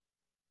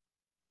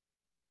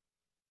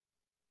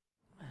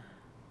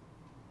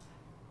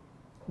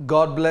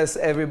God bless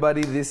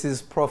everybody. This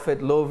is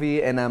Prophet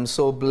Lovi, and I'm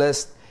so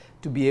blessed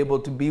to be able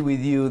to be with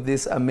you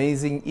this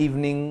amazing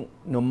evening,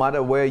 no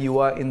matter where you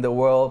are in the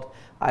world.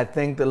 I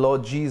thank the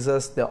Lord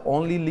Jesus, the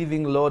only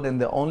living Lord and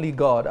the only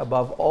God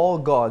above all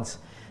gods,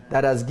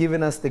 that has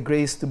given us the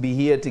grace to be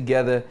here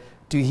together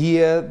to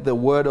hear the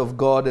word of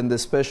God and the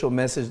special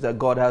message that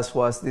God has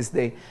for us this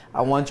day.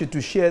 I want you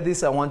to share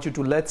this. I want you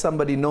to let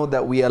somebody know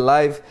that we are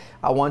live.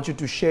 I want you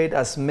to share it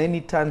as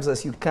many times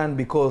as you can,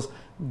 because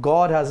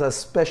God has a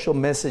special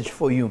message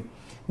for you.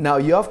 Now,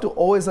 you have to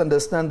always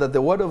understand that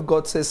the word of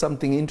God says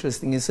something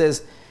interesting. It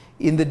says,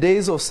 in the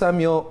days of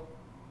Samuel,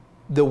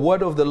 the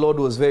word of the Lord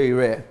was very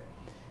rare.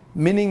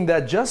 Meaning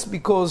that just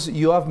because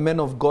you have men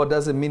of God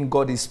doesn't mean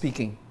God is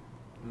speaking.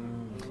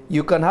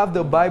 You can have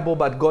the Bible,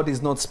 but God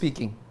is not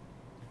speaking.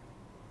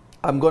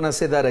 I'm going to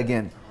say that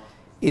again.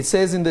 It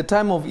says in the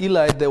time of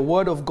Eli, the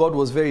word of God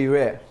was very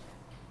rare.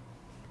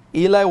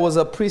 Eli was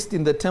a priest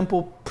in the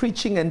temple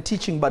preaching and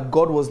teaching, but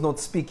God was not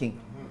speaking.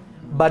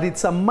 But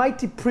it's a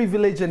mighty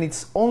privilege, and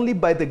it's only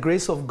by the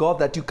grace of God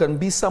that you can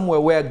be somewhere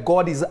where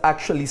God is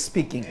actually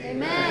speaking.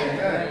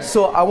 Amen.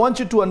 So I want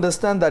you to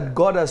understand that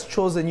God has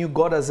chosen you,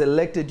 God has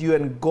elected you,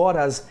 and God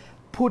has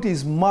put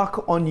his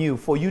mark on you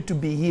for you to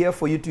be here,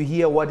 for you to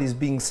hear what is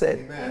being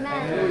said.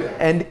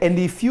 Amen. And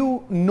if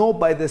you know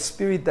by the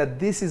Spirit that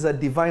this is a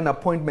divine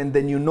appointment,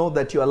 then you know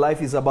that your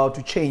life is about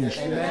to change.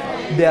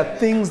 Amen. There are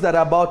things that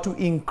are about to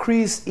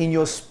increase in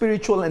your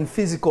spiritual and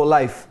physical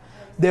life.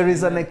 There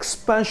is an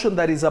expansion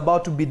that is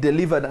about to be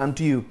delivered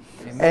unto you.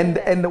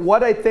 And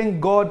what I thank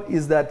God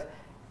is that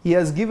he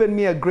has given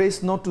me a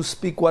grace not to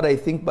speak what I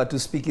think, but to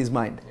speak his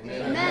mind.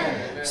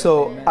 Amen.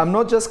 So I'm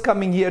not just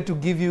coming here to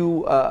give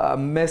you a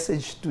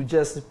message, to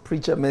just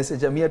preach a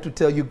message. I'm here to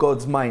tell you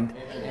God's mind.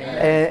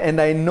 And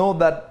I know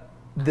that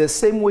the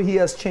same way he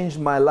has changed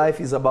my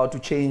life is about to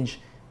change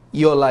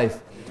your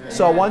life.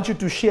 So I want you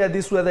to share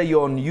this, whether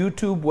you're on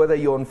YouTube, whether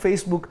you're on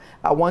Facebook.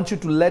 I want you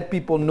to let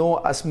people know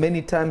as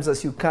many times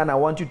as you can. I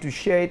want you to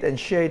share it and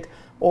share it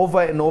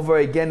over and over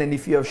again. And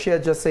if you have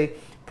shared, just say,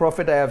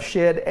 Prophet, I have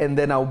shared, and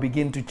then I'll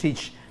begin to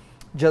teach.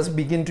 Just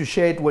begin to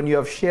share it. When you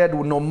have shared,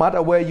 no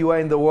matter where you are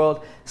in the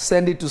world,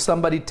 send it to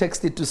somebody,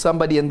 text it to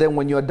somebody, and then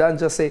when you're done,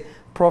 just say,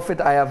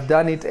 Prophet, I have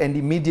done it, and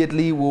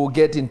immediately we'll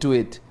get into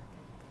it.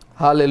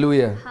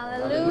 Hallelujah.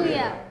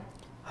 Hallelujah.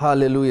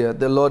 Hallelujah.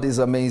 The Lord is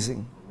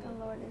amazing.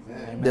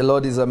 The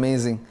Lord is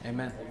amazing.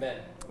 Amen.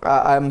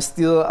 I'm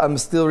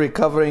still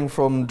recovering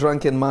from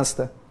Drunken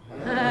Master.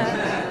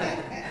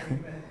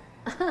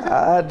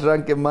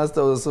 Drunken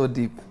Master was so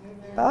deep.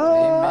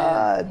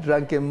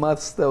 Drunken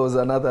Master was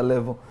another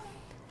level.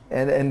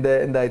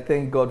 And I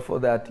thank God for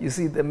that. You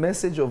see, the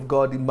message of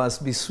God, it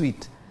must be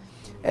sweet.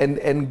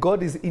 And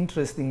God is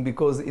interesting,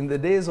 because in the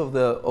days of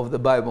the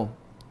Bible,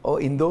 or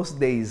in those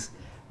days,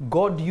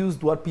 God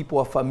used what people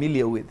are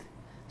familiar with.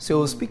 So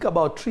you'll speak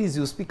about trees,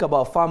 you'll speak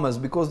about farmers,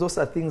 because those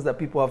are things that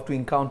people have to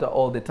encounter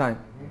all the time.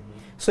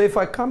 So if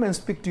I come and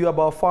speak to you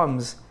about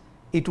farms,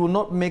 it will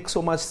not make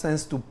so much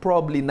sense to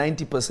probably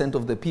 90%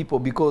 of the people,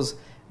 because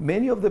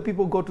many of the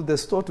people go to the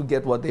store to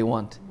get what they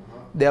want.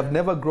 They have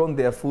never grown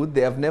their food.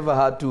 They have never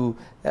had to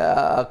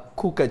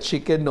cook a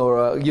chicken,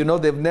 or,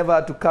 they've never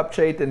had to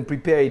capture it and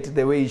prepare it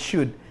the way it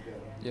should.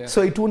 Yeah.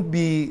 So it won't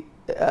be,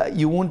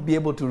 you won't be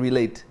able to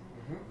relate.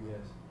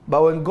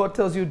 But when God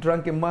tells you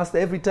Drunken Master,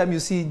 every time you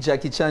see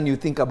Jackie Chan, you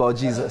think about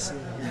Jesus.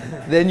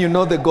 Then you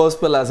know the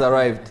gospel has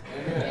arrived.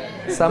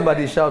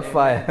 Somebody shout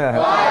fire.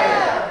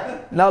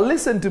 Fire! Now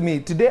listen to me.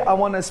 Today I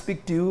want to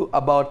speak to you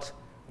about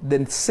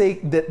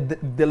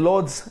the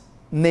Lord's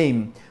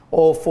name,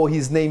 or for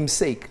his name's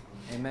sake.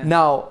 Amen.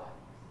 Now,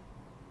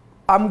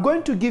 I'm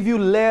going to give you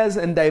layers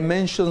and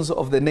dimensions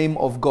of the name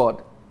of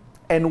God,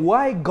 and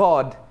why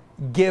God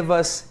gave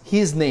us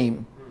his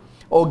name,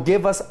 or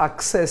gave us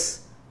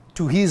access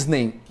to his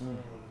name.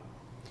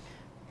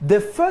 The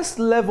first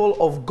level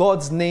of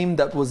God's name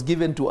that was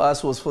given to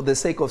us was for the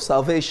sake of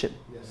salvation.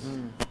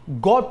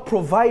 God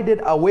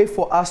provided a way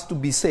for us to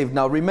be saved.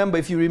 Now remember,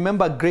 if you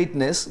remember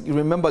greatness, you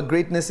remember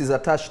greatness is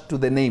attached to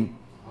the name.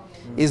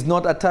 It's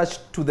not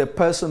attached to the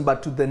person,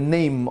 but to the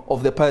name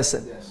of the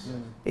person.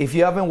 If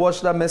you haven't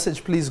watched that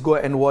message, please go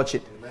and watch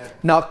it.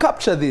 Now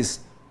capture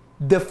this.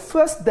 The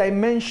first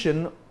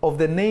dimension of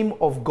the name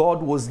of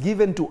God was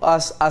given to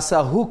us as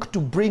a hook to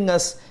bring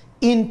us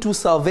into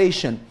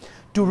salvation,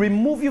 to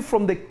remove you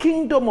from the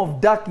kingdom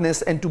of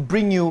darkness and to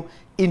bring you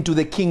into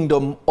the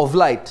kingdom of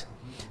light.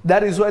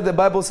 That is why the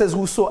Bible says,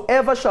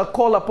 whosoever shall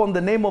call upon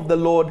the name of the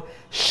Lord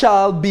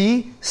shall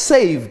be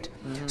saved.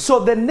 So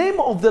the name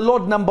of the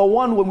Lord, number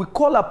one, when we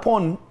call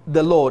upon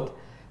the Lord,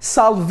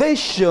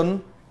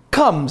 salvation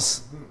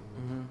comes.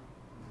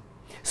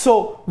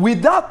 So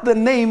without the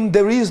name,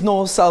 there is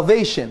no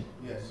salvation.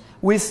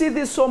 We see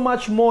this so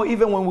much more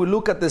even when we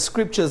look at the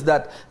scriptures,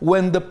 that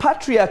when the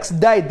patriarchs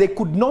died, they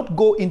could not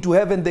go into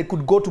heaven, they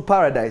could go to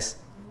paradise.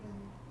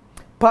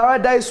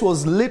 Paradise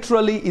was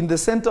literally in the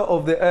center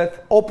of the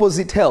earth,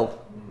 opposite hell.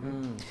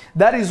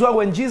 That is why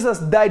when Jesus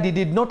died, he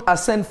did not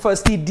ascend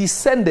first, he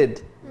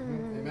descended.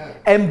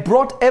 and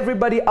brought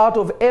everybody out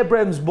of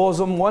Abraham's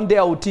bosom. One day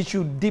I will teach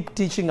you deep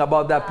teaching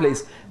about that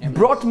place.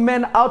 Brought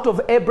men out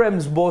of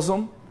Abraham's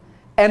bosom,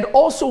 and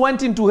also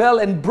went into hell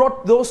and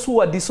brought those who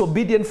were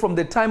disobedient from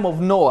the time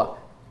of Noah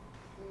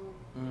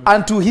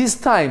unto his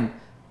time.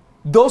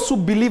 Those who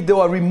believed, they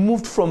were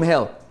removed from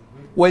hell.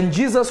 When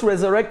Jesus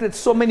resurrected,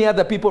 so many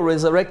other people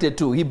resurrected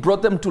too. He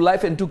brought them to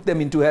life and took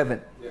them into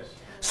heaven. Yes.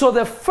 So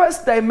the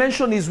first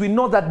dimension is we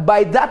know that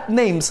by that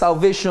name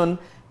salvation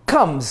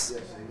comes.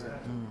 Yes.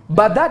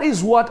 But that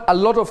is what a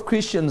lot of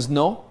Christians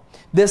know.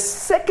 The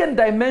second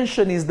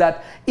dimension is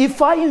that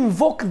if I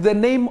invoke the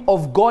name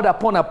of God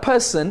upon a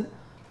person,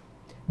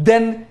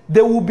 then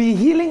there will be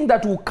healing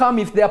that will come.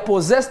 If they are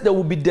possessed, they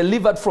will be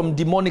delivered from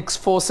demonic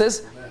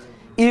forces.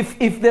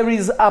 If there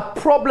is a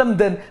problem,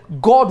 then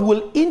God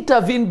will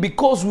intervene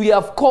because we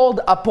have called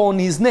upon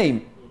his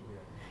name.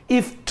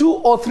 If 2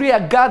 or 3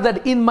 are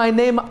gathered in my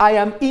name, I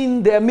am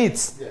in their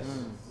midst. Yes.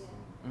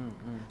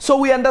 So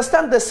we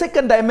understand the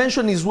second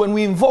dimension is when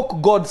we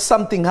invoke God,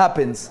 something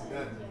happens.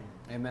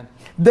 Amen.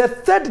 The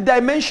third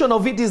dimension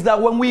of it is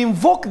that when we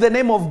invoke the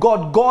name of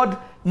God, God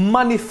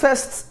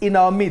manifests in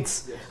our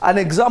midst. Yes. An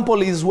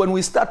example is when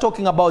we start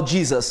talking about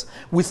Jesus,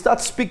 we start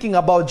speaking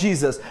about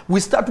Jesus, we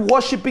start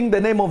worshiping the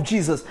name of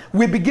Jesus,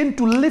 we begin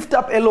to lift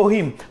up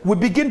Elohim, we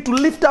begin to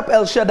lift up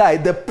El Shaddai.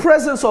 The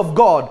presence of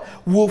God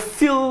will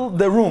fill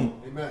the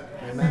room. Amen.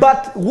 Amen.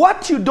 But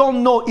what you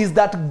don't know is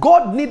that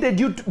God needed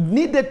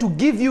to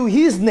give you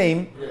his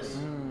name. Yes.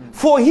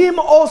 For him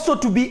also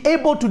to be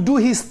able to do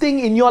his thing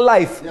in your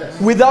life. Yes.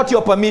 Without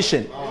your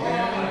permission.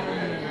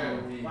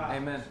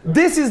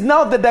 This is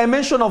now the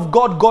dimension of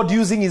God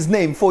using his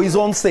name for his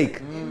own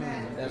sake.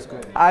 That's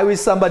good. I wish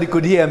somebody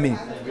could hear me.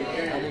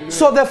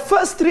 So the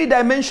first 3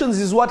 dimensions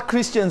is what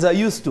Christians are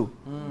used to.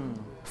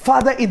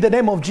 Father, in the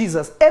name of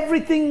Jesus,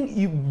 everything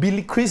you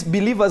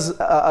believers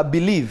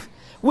believe,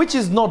 which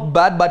is not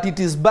bad, but it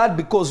is bad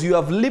because you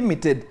have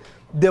limited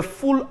the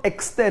full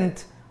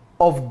extent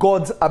of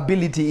God's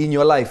ability in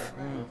your life.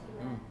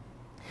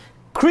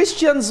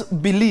 Christians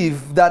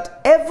believe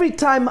that every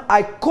time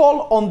I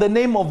call on the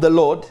name of the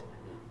Lord,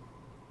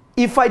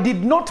 if I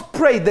did not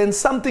pray, then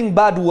something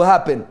bad will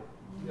happen.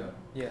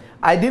 Yeah.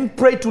 I didn't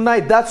pray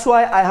tonight, that's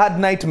why I had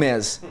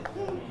nightmares.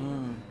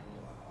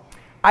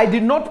 I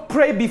did not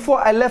pray before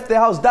I left the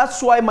house,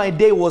 that's why my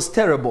day was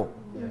terrible.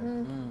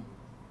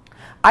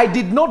 I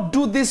did not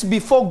do this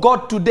before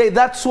God today,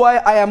 that's why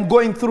I am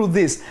going through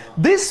this.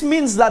 This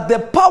means that the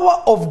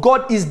power of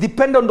God is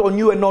dependent on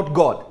you and not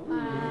God.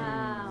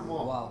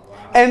 Wow.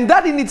 And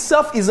that in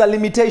itself is a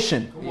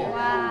limitation.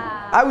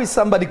 Wow. I wish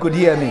somebody could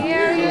hear me.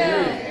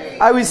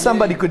 I wish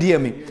somebody could hear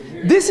me.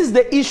 This is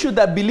the issue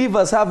that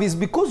believers have, is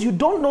because you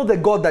don't know the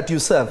God that you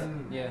serve.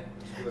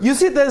 You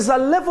see, there's a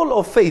level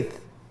of faith,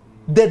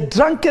 the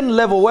drunken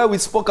level where we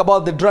spoke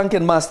about the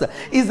drunken master,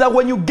 is that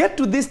when you get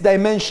to this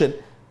dimension,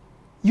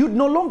 you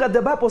no longer,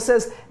 the Bible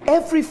says,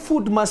 every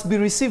food must be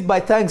received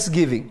by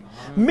thanksgiving.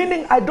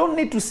 Meaning I don't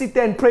need to sit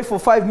there and pray for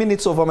 5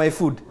 minutes over my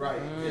food.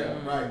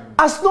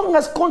 As long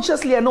as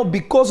consciously I know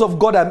because of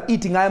God I'm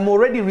eating, I am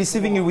already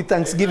receiving it with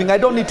thanksgiving. I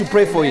don't need to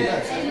pray for it.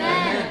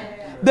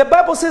 The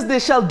Bible says they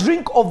shall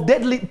drink of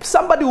deadly,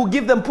 somebody will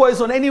give them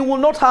poison and it will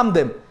not harm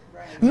them.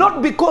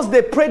 Not because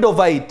they prayed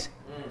over it.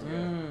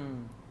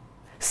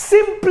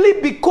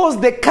 Simply because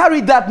they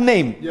carry that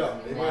name.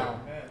 Amen.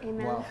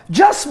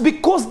 Just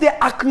because they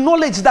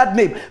acknowledge that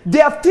name.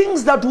 There are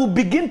things that will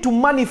begin to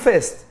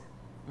manifest.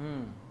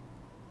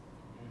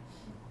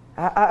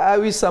 I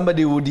wish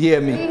somebody would hear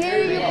me. We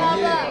hear you,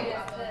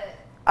 Papa.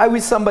 I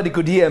wish somebody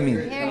could hear me.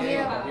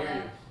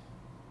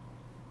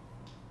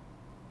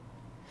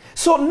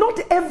 So not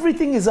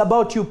everything is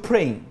about you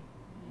praying.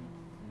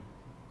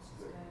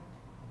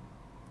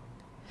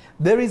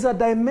 There is a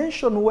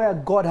dimension where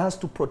God has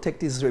to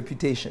protect his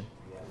reputation.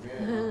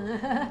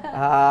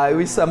 I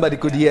wish somebody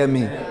could hear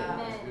me.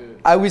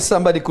 I wish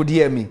somebody could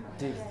hear me.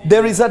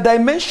 There is a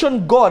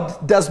dimension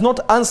God does not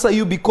answer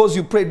you because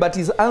you prayed, but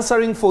he's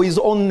answering for his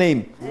own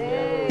name.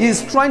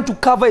 He's trying to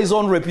cover his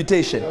own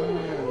reputation.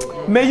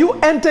 May you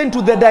enter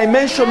into the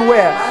dimension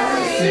where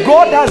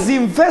God has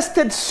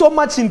invested so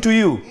much into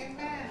you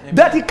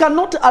that he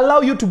cannot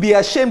allow you to be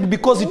ashamed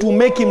because it will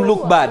make him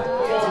look bad.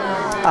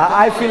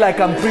 I feel like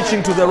I'm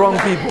preaching to the wrong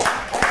people.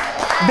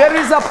 There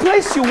is a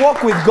place you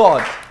walk with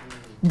God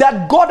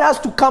that God has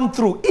to come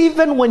through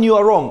even when you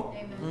are wrong.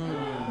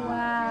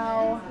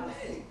 Wow.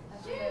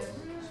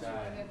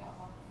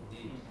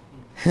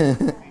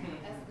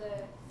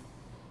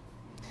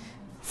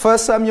 1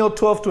 Samuel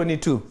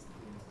 12:22.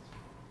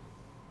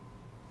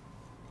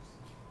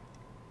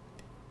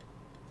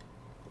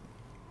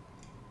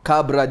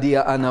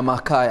 Kabradia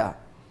anamakaya.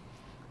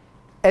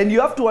 And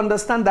you have to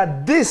understand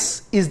that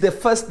this is the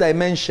first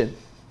dimension.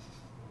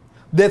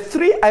 The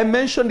 3 I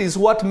mentioned is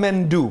what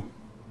men do.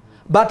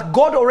 But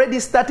God already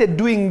started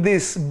doing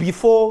this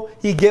before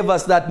he gave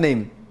us that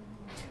name.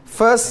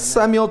 1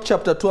 Samuel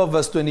chapter 12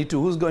 verse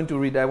 22. Who's going to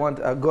read? I want,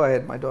 go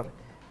ahead, my daughter.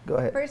 Go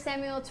ahead. 1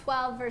 Samuel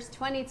 12 verse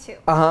 22.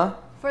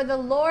 For the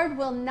Lord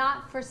will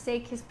not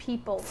forsake his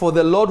people. For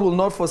the Lord will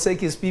not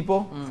forsake his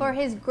people. For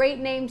his great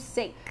name's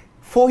sake.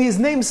 For his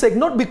name's sake,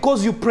 not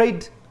because you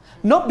prayed,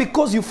 not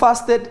because you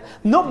fasted,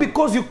 not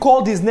because you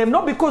called his name,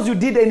 not because you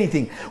did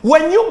anything.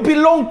 When you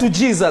belong to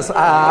Jesus,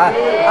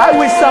 I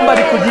wish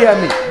somebody could hear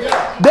me.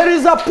 There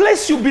is a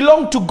place you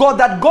belong to God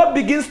that God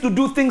begins to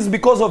do things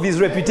because of his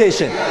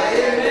reputation.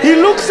 He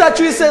looks at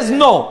you and says,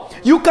 no,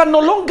 you can no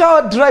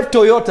longer drive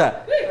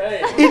Toyota.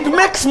 It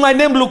makes my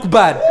name look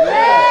bad.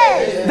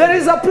 There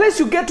is a place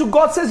you get to,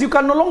 God says you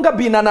can no longer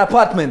be in an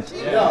apartment.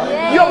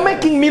 You're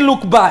making me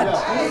look bad.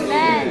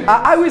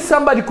 I wish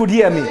somebody could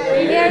hear me.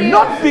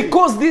 Not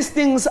because these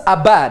things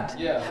are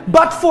bad,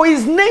 but for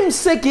his name's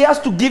sake, he has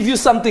to give you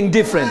something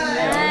different.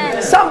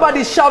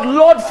 Somebody shout,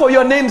 Lord, for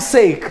your name's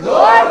sake.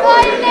 Lord,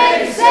 for your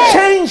name's sake.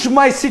 Change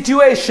my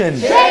situation.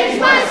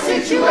 Change my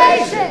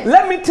situation.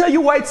 Let me tell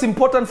you why it's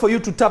important for you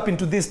to tap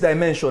into this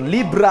dimension.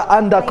 Libra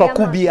anda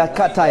kakubia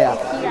kataya.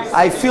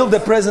 I feel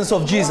the presence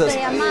of Jesus.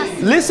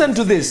 Listen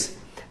to this.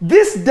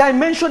 This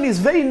dimension is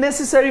very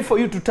necessary for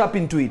you to tap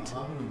into it.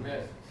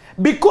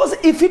 Because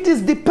if it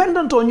is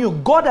dependent on you,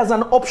 God has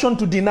an option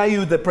to deny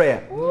you the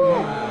prayer.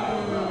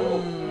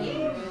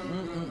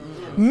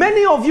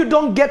 Many of you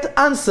don't get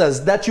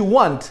answers that you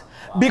want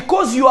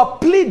because you are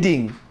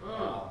pleading,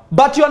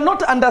 but you are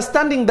not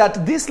understanding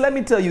that this, let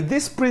me tell you,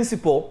 this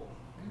principle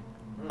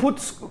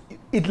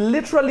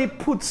literally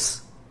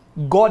puts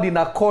God in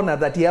a corner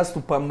that he has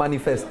to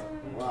manifest.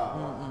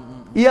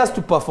 He has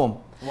to perform.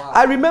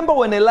 I remember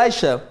when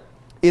Elisha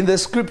in the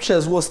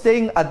scriptures was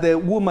staying at the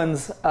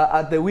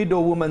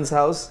widow woman's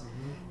house,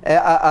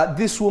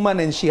 this woman,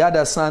 and she had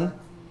a son,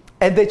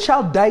 and the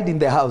child died in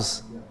the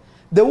house.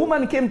 The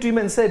woman came to him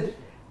and said,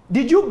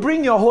 did you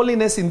bring your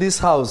holiness in this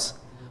house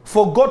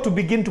for God to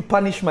begin to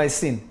punish my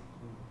sin?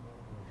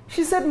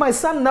 She said, my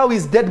son now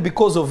is dead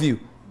because of you.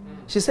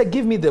 She said,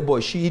 give me the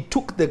boy. He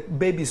took the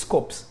baby's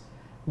corpse,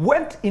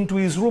 went into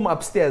his room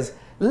upstairs,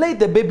 laid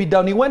the baby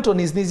down. He went on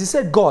his knees. He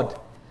said, God,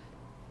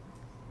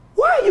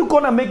 why are you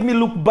going to make me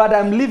look bad?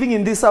 I'm living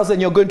in this house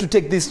and you're going to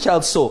take this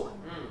child's soul.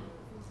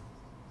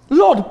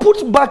 Lord,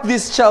 put back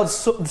this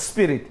child's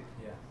spirit.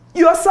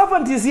 Your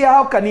servant is here.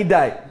 How can he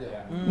die?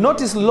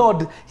 Notice,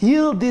 Lord,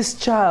 heal this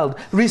child.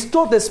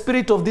 Restore the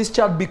spirit of this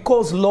child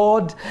because,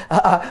 Lord,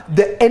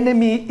 the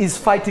enemy is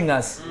fighting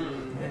us.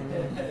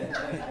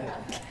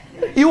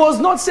 He was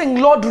not saying,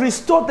 Lord,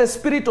 restore the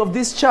spirit of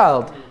this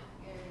child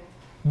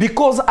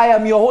because I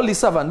am your holy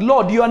servant.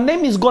 Lord, your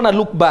name is going to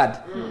look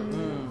bad.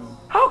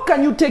 How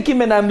can you take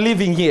him and I'm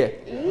living here?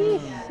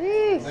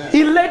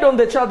 He laid on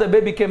the child, the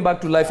baby came back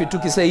to life. He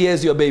took, he said,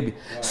 here's your baby.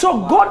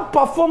 So God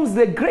performs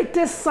the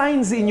greatest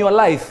signs in your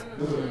life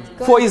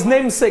for his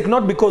name's sake,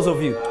 not because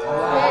of you.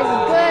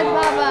 That's good,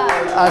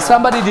 Baba.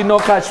 Somebody did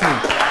not catch me.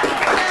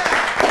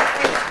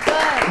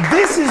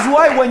 This is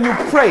why when you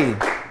pray,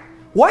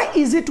 why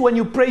is it when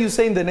you pray you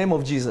say in the name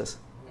of Jesus?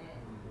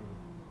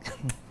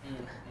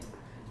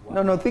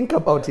 No, think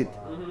about it.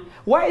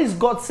 Why is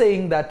God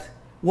saying that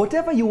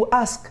whatever you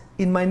ask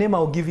in my name,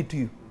 I'll give it to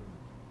you?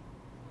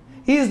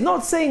 He is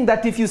not saying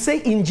that if you say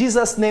in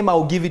Jesus' name,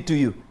 I'll give it to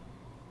you.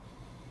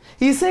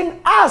 He's saying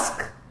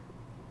ask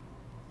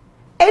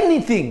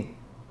anything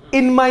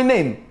in my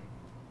name.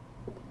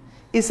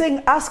 He's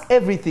saying ask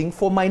everything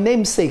for my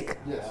name's sake.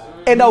 Yes.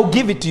 And I'll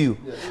give it to you.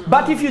 Yes.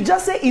 But if you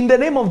just say in the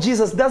name of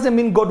Jesus, doesn't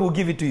mean God will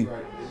give it to you.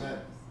 Right.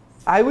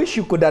 I wish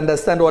you could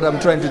understand what I'm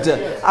trying to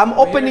tell. I'm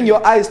opening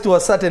your eyes to a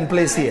certain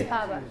place here.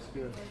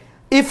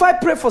 If I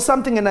pray for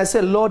something and I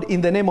say, Lord, in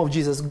the name of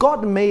Jesus,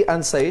 God may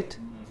answer it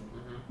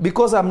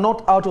because I'm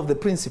not out of the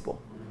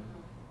principle.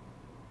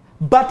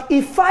 But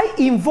if I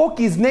invoke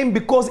his name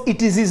because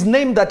it is his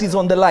name that is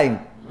on the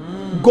line,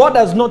 God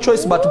has no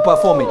choice but to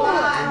perform it.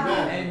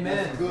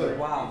 Amen. Good.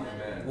 Wow.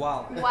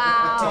 Wow.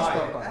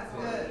 Wow.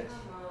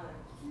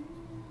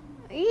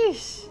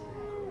 Eesh.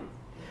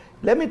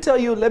 Let me tell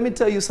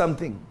you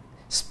something.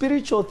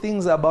 Spiritual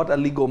things are about a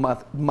legal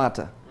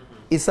matter.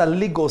 It's a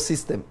legal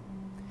system.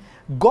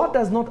 God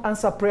does not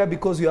answer prayer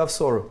because you have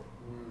sorrow,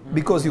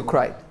 because you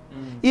cried.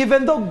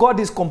 Even though God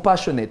is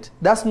compassionate,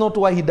 that's not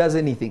why he does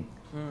anything.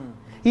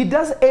 He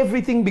does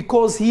everything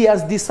because he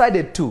has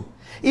decided to.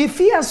 If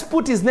he has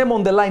put his name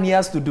on the line, he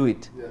has to do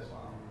it. Yes.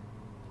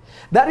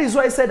 That is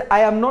why I said,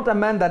 I am not a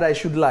man that I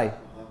should lie.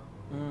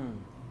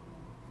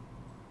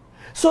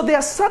 So there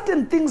are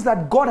certain things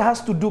that God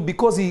has to do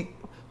because he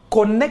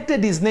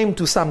connected his name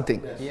to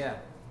something. Yes. Yeah.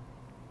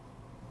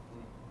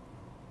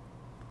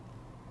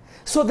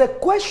 So the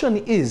question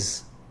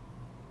is,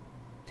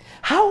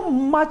 how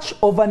much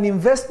of an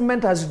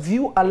investment has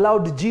you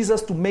allowed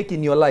Jesus to make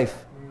in your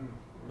life?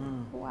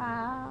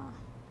 Wow.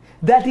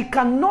 That he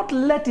cannot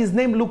let his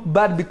name look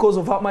bad because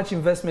of how much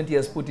investment he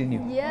has put in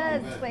you.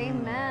 Yes,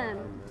 amen.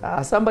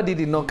 Somebody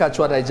did not catch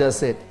what I just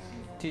said.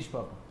 Teach,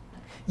 Papa.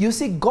 You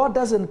see, God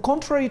doesn't,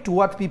 contrary to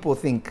what people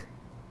think,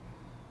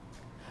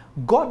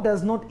 God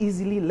does not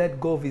easily let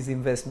go of his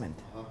investment.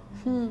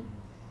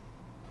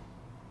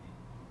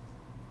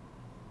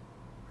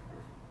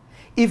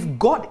 If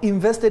God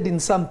invested in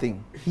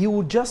something, he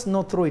would just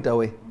not throw it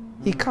away.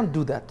 He can't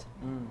do that.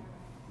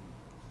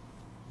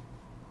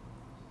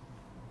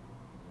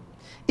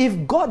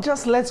 If God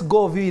just lets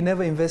go of you, He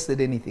never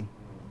invested anything.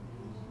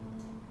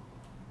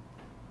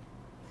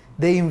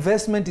 The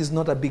investment is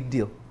not a big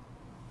deal.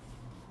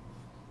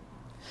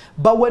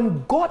 But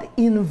when God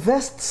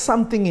invests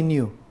something in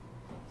you,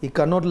 He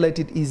cannot let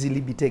it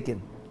easily be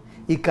taken.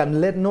 He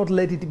not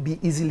let it be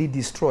easily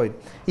destroyed.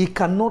 He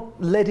cannot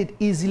let it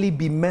easily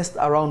be messed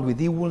around with.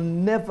 He will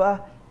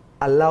never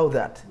allow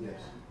that.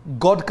 Yes.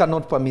 God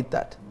cannot permit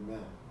that. Amen.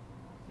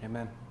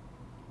 Amen.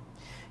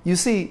 You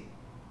see,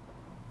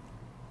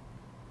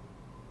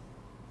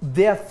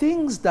 there are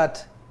things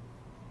that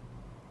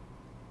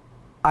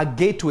are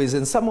gateways,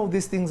 and some of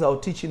these things I'll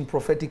teach in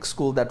prophetic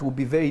school that will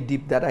be very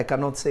deep that I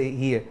cannot say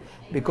here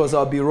because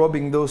I'll be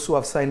robbing those who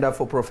have signed up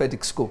for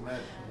prophetic school.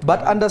 Amen.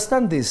 But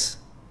understand this.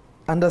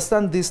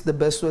 Understand this the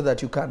best way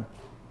that you can.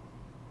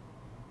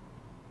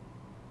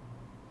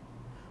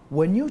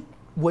 When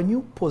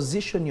you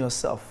position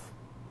yourself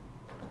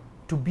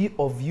to be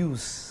of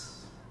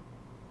use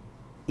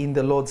in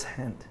the Lord's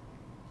hand,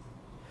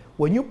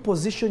 when you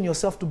position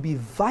yourself to be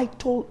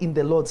vital in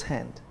the Lord's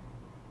hand,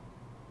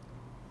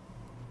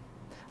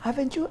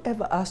 haven't you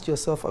ever asked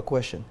yourself a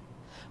question?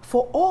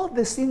 For all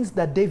the sins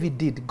that David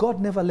did, God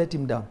never let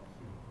him down.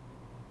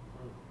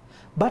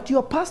 But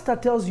your pastor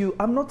tells you,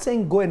 I'm not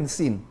saying go and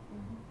sin.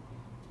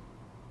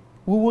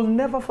 We will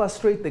never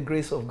frustrate the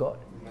grace of God.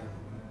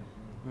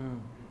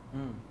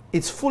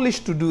 It's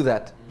foolish to do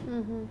that.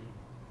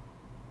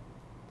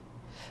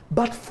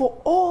 But for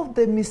all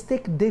the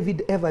mistake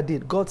David ever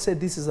did, God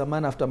said, this is a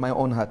man after my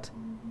own heart.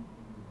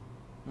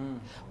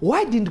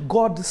 Why didn't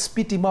God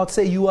spit him out,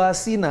 say, you are a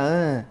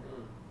sinner?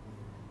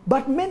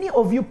 But many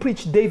of you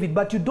preach David,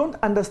 but you don't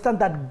understand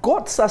that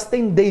God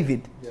sustained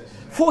David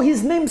for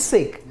his name's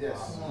sake.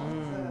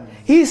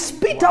 He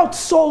spit out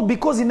Saul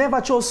because he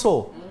never chose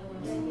Saul.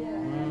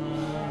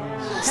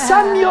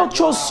 Samuel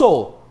chose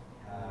Saul.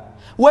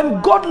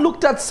 When God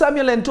looked at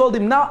Samuel and told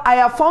him, now I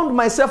have found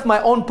myself my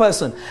own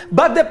person.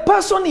 But the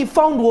person he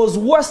found was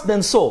worse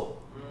than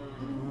Saul.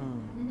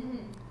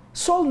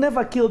 Saul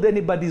never killed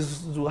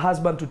anybody's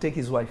husband to take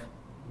his wife.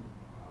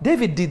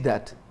 David did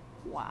that.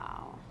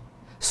 Wow.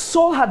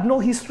 Saul had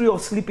no history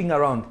of sleeping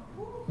around.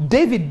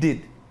 David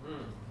did.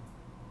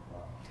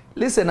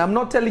 Listen, I'm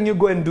not telling you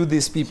go and do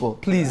this, people.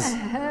 Please.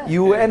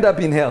 You will end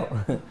up in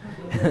hell.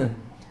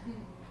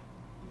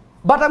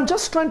 But I'm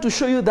just trying to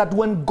show you that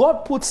when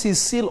God puts His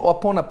seal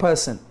upon a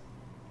person,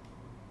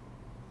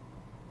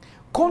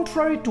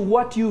 contrary to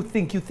what you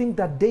think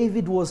that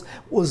David was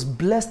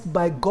blessed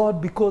by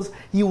God because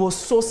he was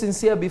so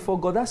sincere before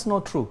God. That's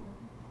not true.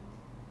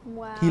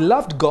 Wow. He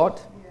loved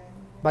God,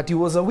 but he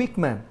was a weak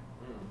man.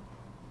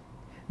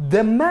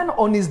 The man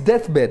on his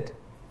deathbed,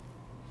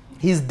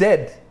 he's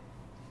dead.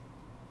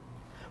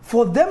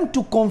 For them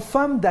to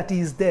confirm that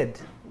he is dead,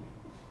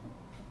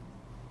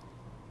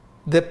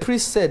 the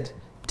priest said,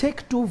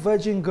 take 2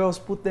 virgin girls,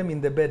 put them in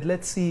the bed.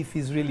 Let's see if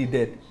he's really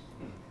dead.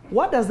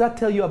 What does that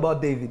tell you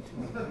about David?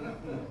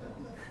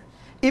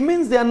 It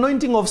means the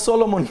anointing of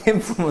Solomon came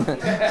from...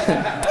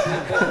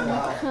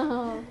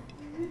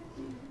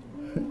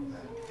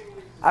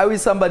 I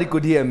wish somebody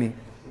could hear me.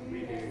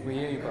 We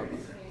hear you, Papa.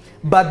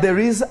 But there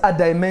is a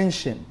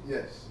dimension.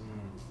 Yes.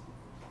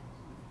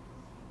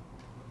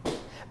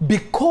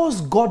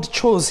 Because God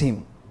chose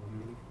him,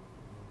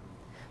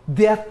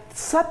 there are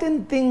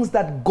certain things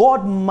that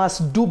God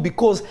must do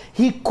because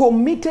He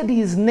committed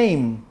His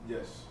name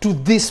to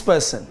this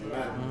person.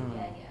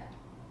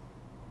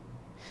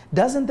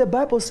 Doesn't the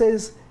Bible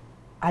says,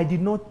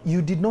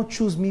 you did not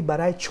choose me,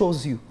 but I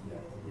chose you.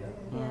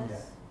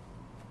 Yes.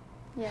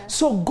 Yes.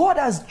 So God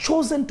has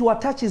chosen to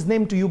attach His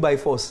name to you by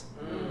force.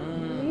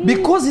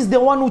 Because He's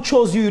the one who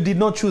chose you, you did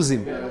not choose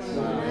Him.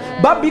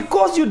 But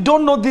because you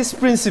don't know this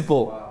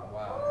principle,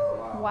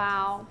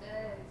 Wow.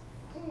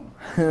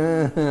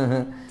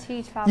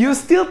 Teach, Papa. you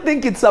still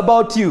think it's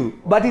about you,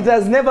 but it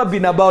has never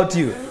been about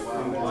you.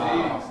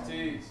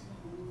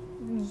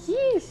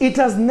 Yeesh. It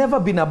has never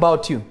been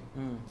about you.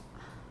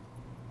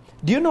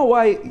 Do you know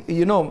why?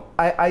 You know,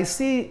 I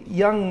see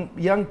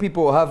young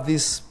people have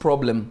this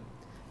problem,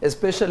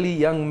 especially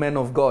young men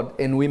of God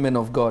and women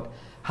of God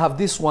have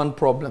this one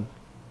problem,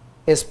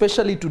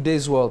 especially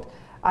today's world.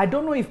 I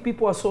don't know if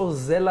people are so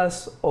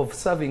zealous of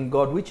serving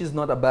God, which is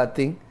not a bad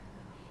thing,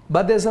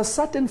 but there's a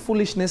certain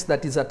foolishness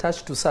that is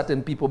attached to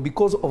certain people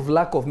because of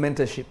lack of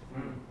mentorship.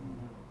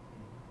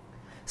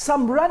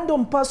 Some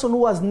random person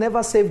who has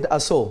never saved a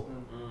soul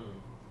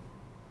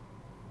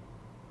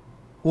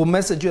will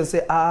message you and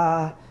say,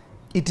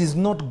 it is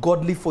not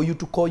godly for you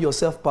to call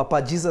yourself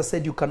Papa. Jesus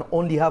said you can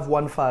only have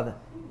one father.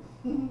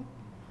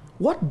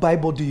 What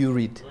Bible do you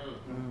read?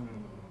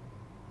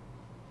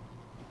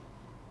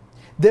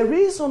 The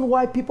reason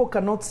why people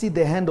cannot see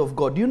the hand of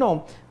God, you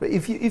know,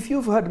 if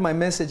you've heard my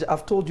message,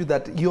 I've told you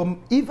that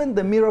even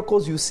the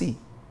miracles you see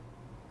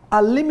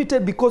are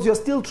limited because you're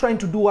still trying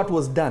to do what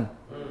was done.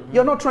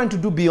 You're not trying to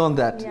do beyond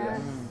that.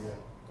 Yes.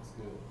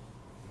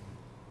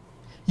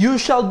 You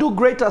shall do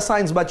greater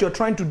signs, but you're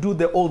trying to do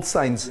the old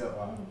signs.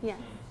 Yeah.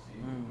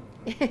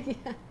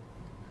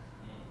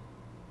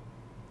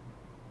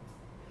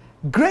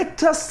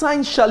 Greater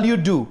signs shall you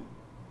do.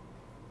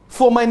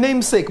 for my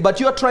name's sake,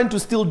 but you are trying to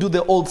still do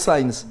the old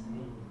signs.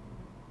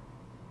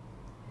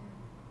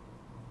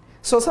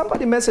 So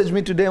somebody messaged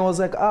me today and was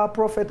like,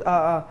 prophet,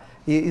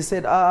 he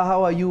said,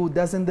 how are you?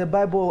 Doesn't the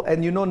Bible,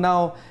 and you know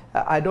now,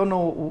 I don't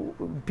know,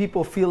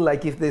 people feel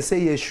like if they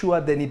say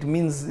Yeshua, then it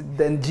means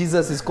then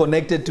Jesus is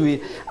connected to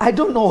it. I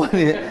don't know what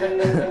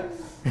it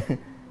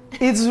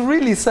It's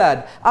really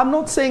sad. I'm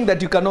not saying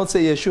that you cannot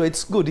say Yeshua.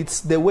 It's good.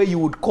 It's the way you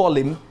would call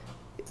him.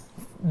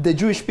 The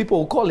Jewish people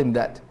will call him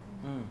that.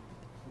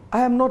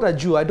 I am not a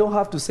Jew. I don't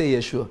have to say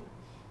Yeshua.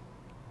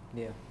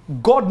 Yeah.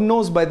 God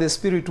knows by the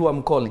Spirit who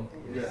I'm calling.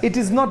 Yes. It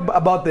is not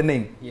about the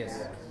name.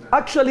 Yes.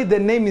 Actually, the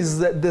name is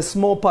the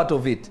small part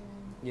of it.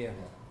 Yeah.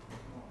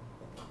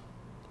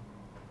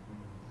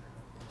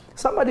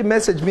 Somebody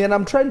messaged me, and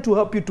I'm trying to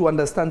help you to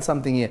understand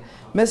something here.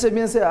 Message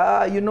me and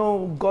say, you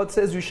know, God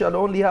says you shall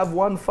only have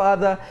one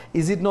father.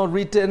 Is it not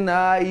written,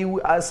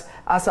 as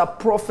a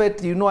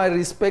prophet, you know, I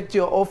respect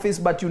your office,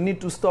 but you need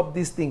to stop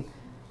this thing.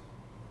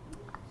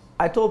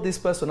 I told this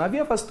person, have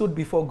you ever stood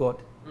before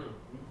God?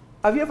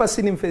 Have you ever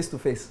seen him face to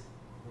face?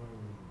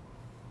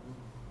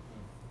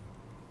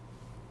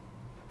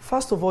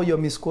 First of all, you're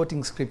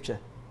misquoting scripture.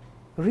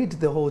 Read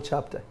the whole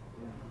chapter.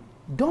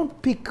 Don't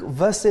pick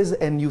verses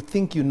and you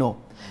think you know.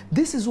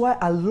 This is why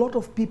a lot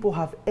of people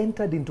have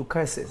entered into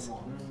curses.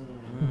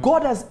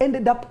 God has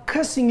ended up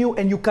cursing you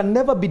and you can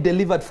never be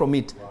delivered from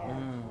it.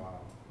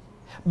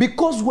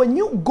 Because when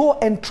you go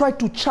and try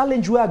to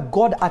challenge where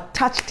God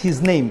attached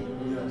his name,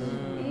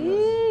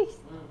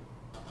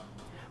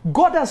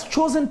 God has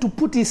chosen to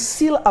put his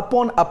seal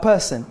upon a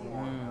person.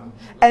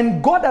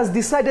 And God has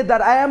decided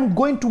that I am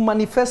going to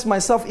manifest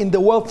myself in the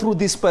world through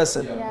this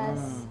person.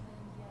 Yes.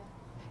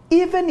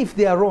 Even if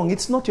they are wrong,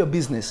 it's not your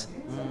business.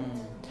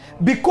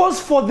 Because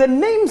for the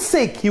name's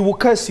sake, he will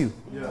curse you.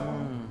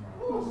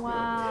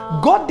 Wow.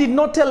 God did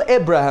not tell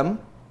Abraham,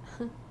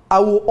 I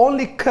will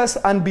only curse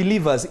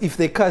unbelievers if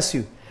they curse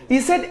you. He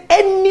said,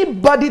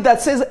 anybody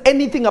that says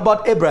anything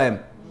about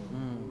Abraham,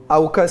 I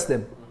will curse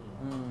them.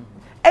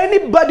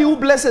 Anybody who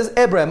blesses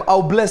Abraham,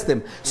 I'll bless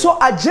them. So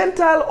a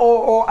Gentile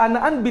or an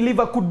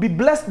unbeliever could be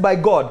blessed by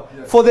God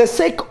for the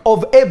sake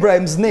of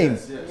Abraham's name.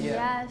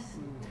 Yes.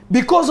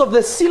 Because of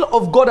the seal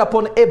of God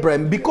upon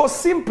Abraham. Because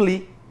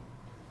simply,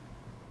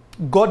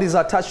 God is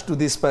attached to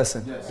this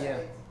person. Yeah.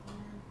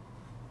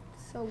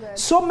 So good.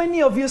 So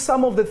many of you,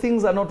 some of the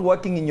things are not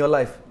working in your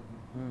life.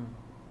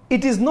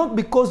 It is not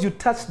because you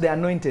touched the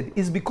anointed.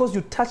 It's because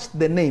you touched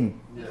the name.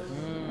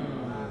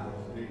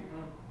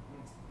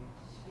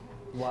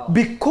 Wow.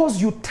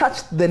 Because you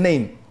touched the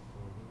name.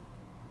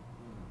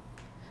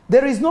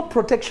 There is no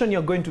protection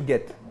you're going to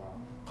get.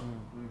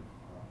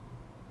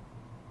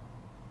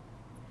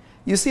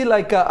 You see,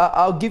 like,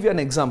 I'll give you an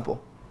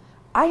example.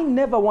 I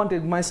never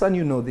wanted, my son,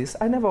 you know this,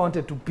 I never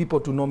wanted people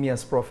to know me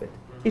as prophet.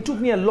 It took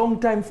me a long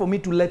time for me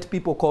to let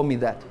people call me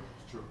that.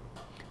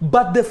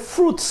 But the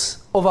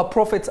fruits of a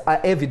prophet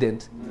are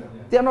evident.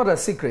 They are not a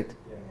secret.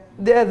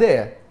 They are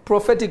there.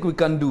 Prophetic we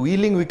can do,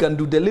 healing we can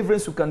do,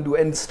 deliverance we can do,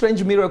 and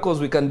strange miracles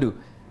we can do.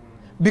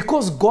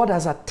 Because God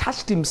has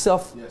attached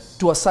himself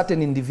to a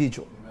certain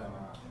individual.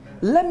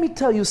 Let me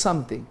tell you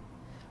something.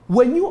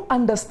 When you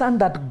understand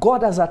that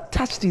God has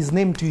attached his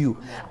name to you,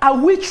 a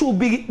witch will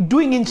be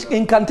doing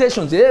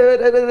incantations.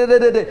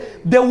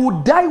 They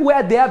will die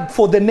where they are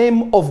for the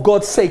name of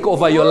God's sake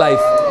over your life.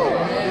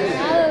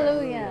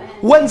 Hallelujah.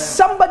 When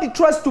somebody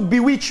tries to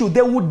bewitch you,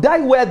 they will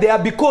die where they are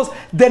because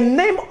the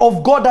name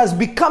of God has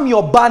become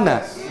your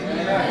banner.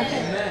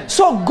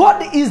 So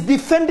God is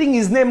defending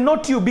his name,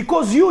 not you,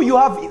 because you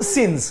have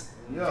sins.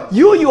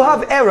 You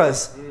have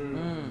errors.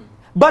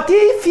 But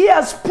if he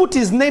has put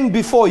his name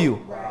before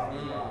you,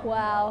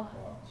 Wow.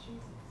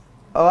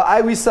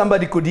 I wish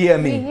somebody could hear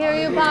We me.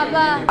 hear you,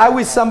 Papa. I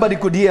wish somebody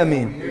could hear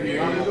me.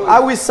 I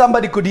wish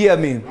somebody could hear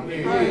me.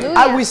 Hallelujah.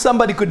 I wish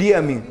somebody could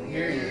hear me. We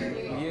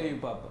hear you,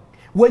 Papa.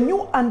 When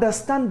you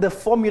understand the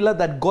formula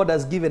that God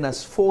has given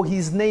us for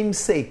his name's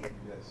sake,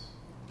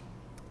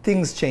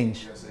 things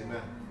change.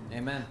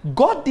 Amen.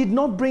 God did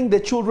not bring the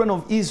children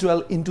of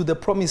Israel into the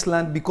promised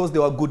land because they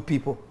were good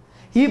people.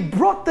 He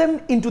brought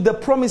them into the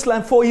promised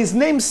land for his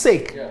name's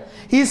sake.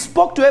 He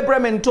spoke to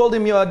Abraham and told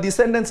him, your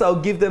descendants,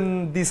 I'll give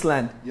them this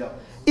land.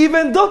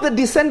 Even though the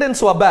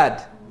descendants were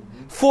bad,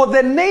 for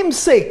the name's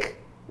sake,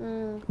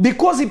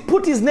 because he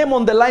put his name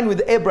on the line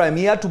with Abraham,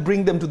 he had to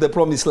bring them to the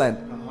promised land.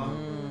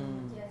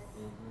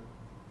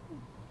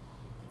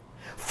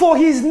 For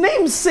his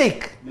name's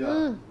sake,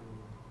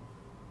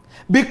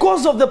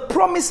 because of the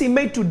promise he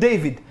made to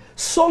David,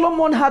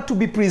 Solomon had to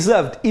be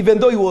preserved, even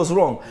though he was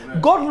wrong.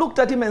 God looked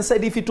at him and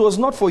said, if it was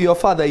not for your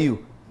father,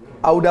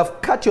 I would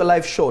have cut your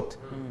life short.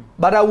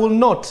 But I will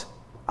not.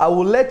 I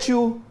will let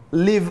you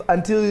live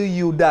until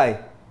you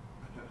die.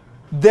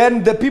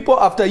 Then the people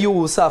after you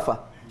will suffer.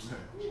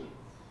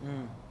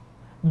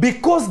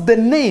 Because the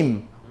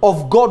name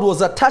of God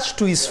was attached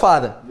to his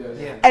father.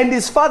 And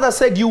his father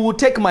said, you will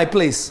take my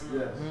place.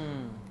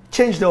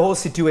 Change the whole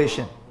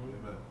situation.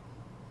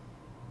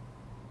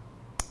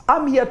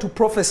 I'm here to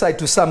prophesy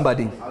to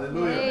somebody.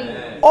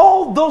 Hallelujah.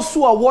 All those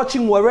who are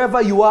watching wherever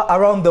you are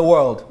around the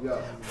world,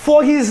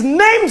 For his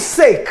name's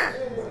sake,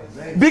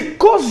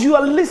 because you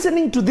are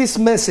listening to this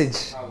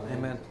message,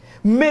 Amen.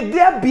 may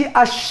there be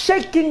a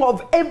shaking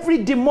of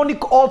every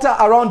demonic altar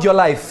around your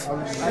life.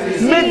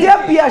 May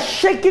there be a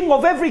shaking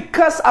of every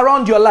curse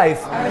around your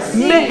life.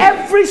 May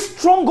every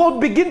stronghold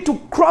begin to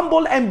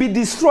crumble and be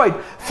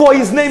destroyed for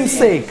his name's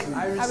sake.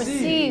 I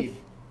receive.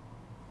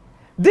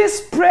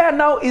 This prayer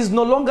now is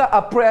no longer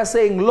a prayer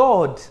saying,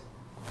 Lord,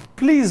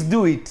 please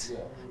do it.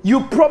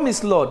 You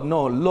promise, Lord.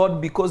 No, Lord,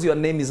 because your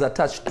name is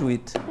attached to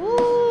it.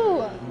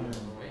 Ooh.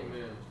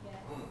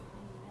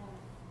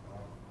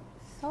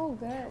 So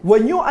good.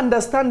 When you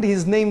understand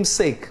his name's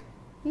sake,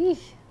 Yeesh.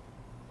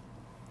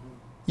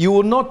 you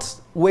will not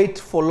wait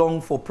for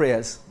long for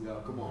prayers. Yeah,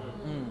 come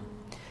on.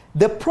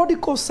 The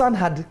prodigal son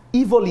had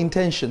evil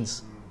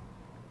intentions.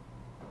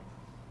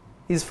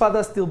 His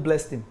father still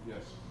blessed him. Yes.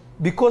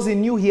 Because he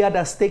knew he had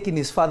a stake in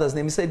his father's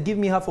name. He said, give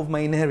me half of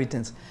my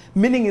inheritance.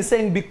 Meaning he's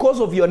saying, because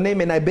of your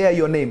name and I bear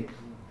your name,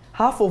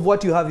 half of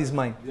what you have is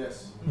mine.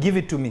 Yes. Give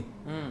it to me.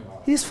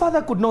 His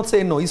father could not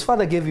say no. His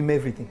father gave him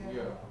everything.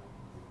 Yeah.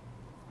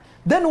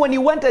 Then when he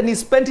went and he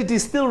spent it, he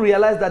still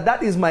realized that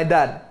that is my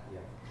dad.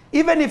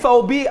 Even if I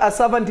will be a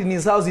servant in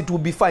his house, it will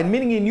be fine.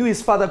 Meaning he knew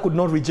his father could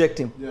not reject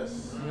him.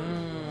 Yes.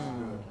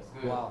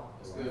 Wow.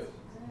 That's good.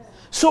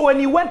 So when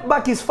he went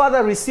back, his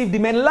father received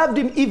him and loved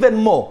him even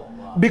more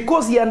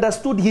because he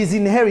understood his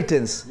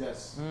inheritance.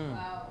 Yes.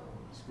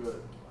 That's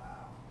good.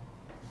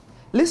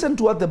 Listen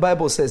to what the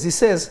Bible says. It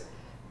says,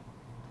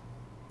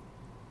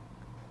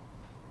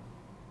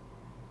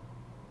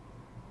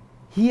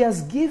 he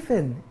has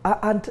given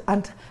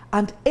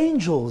and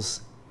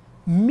angels,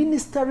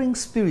 ministering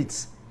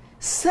spirits,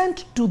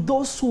 sent to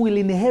those who will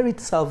inherit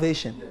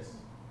salvation. Yes.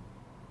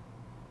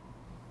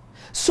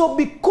 So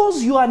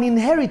because you are an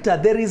inheritor,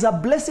 there is a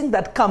blessing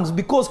that comes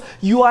because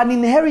you are an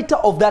inheritor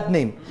of that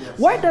name. Yes.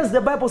 Why does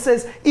the Bible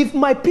says, if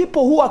my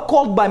people who are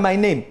called by my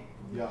name?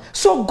 Yeah.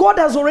 So God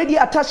has already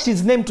attached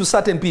his name to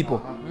certain people.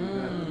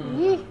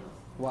 Yeesh.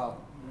 Wow.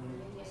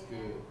 That's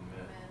good.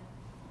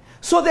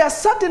 So there are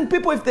certain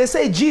people, if they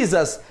say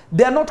Jesus,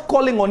 they are not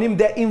calling on him,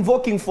 they're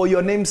invoking for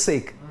your name's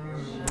sake.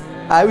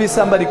 I wish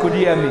somebody could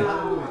hear me.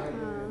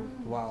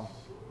 Wow.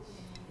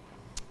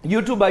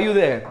 YouTube, are you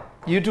there?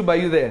 YouTube, are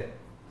you there?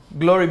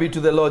 Glory be to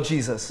the Lord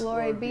Jesus.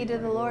 Glory be to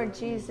the Lord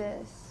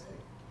Jesus.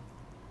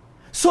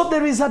 So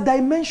there is a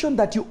dimension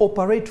that you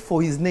operate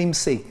for his name's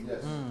sake.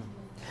 Yes.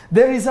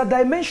 There is a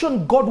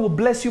dimension God will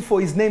bless you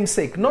for his name's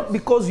sake, not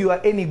because you are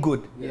any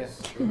good,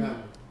 Yes.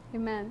 Amen.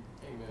 Amen.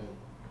 Amen.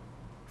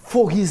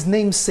 for his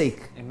name's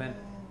sake. Amen.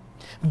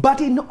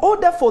 But in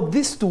order for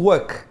this to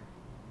work,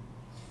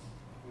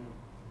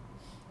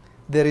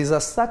 there is a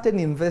certain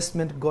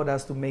investment God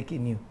has to make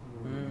in you.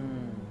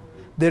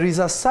 There is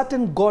a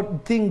certain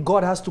thing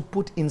God has to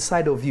put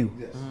inside of you.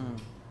 Yes.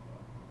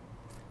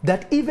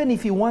 That even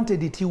if he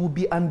wanted it, he would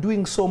be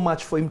undoing so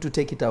much for him to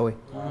take it away.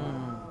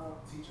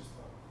 Teach us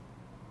that.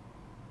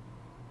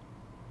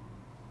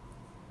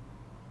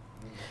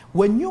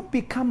 When you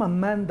become a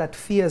man that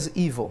fears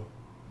evil,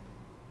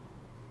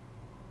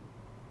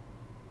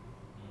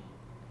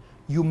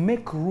 you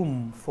make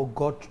room for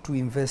God to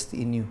invest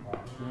in you.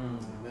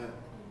 Amen.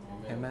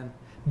 Amen.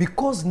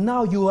 Because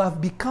now you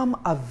have become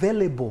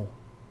available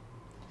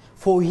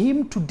for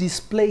him to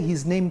display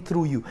his name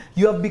through you.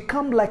 You have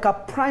become like a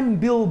prime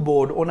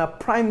billboard on a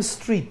prime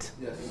street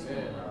Yes.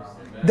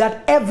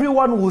 that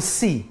everyone will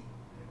see.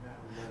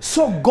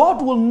 So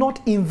God will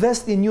not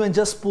invest in you and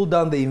just pull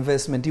down the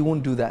investment. He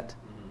won't do that.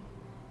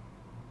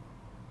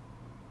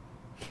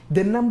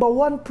 The number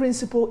one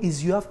principle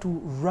is you have to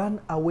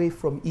run away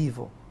from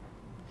evil.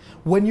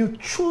 When you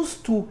choose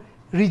to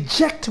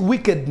reject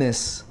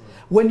wickedness,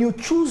 when you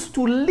choose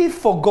to live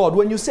for God,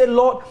 when you say,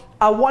 Lord,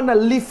 I want to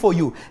live for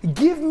you,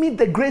 give me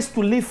the grace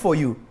to live for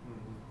you,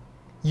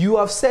 you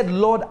have said,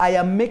 Lord, I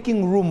am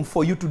making room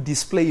for you to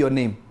display your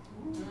name.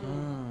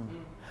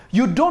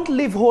 You don't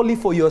live holy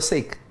for your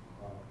sake.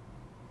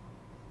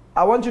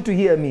 I want you to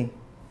hear me.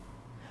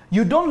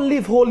 You don't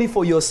live holy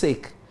for your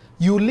sake.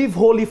 You live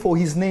holy for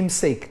his name's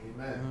sake.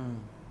 Amen.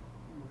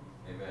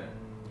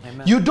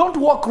 Amen. You don't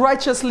walk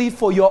righteously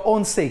for your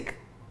own sake.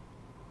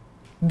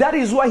 That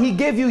is why he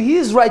gave you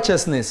his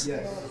righteousness.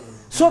 Yes.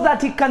 So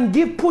that he can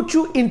put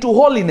you into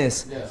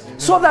holiness. Yes.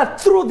 So that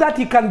through that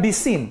he can be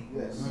seen.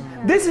 Yes.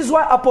 This is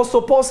why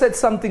Apostle Paul said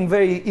something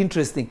very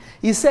interesting.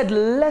 He said,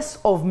 less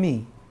of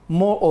me,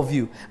 more of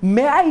you.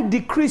 May I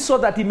decrease so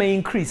that he may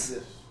increase.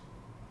 Yes.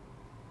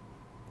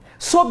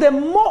 So the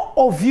more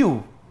of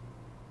you,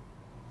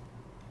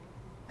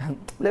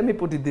 let me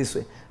put it this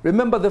way.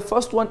 Remember, the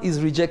first one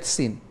is reject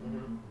sin.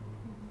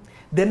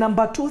 The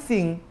number two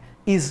thing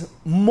is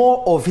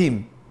more of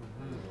him.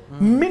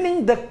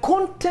 Meaning the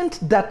content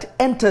that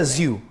enters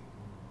you,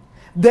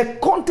 the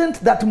content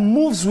that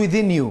moves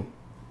within you,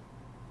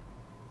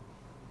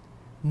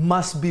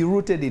 must be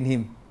rooted in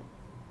him.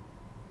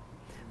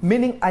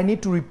 Meaning I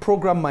need to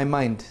reprogram my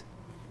mind.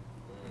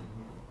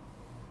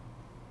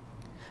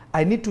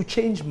 I need to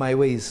change my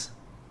ways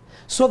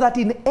so that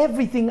in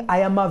everything I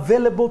am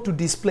available to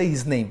display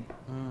his name.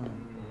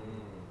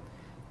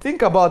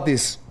 Think about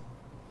this.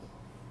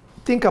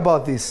 Think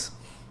about this.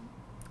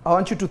 I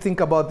want you to think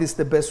about this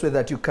the best way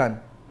that you can.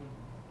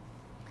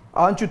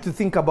 I want you to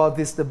think about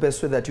this the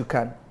best way that you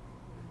can.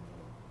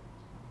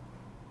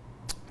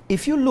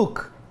 If you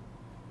look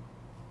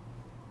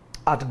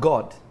at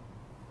God,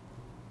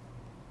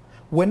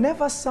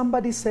 whenever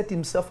somebody set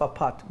himself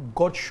apart,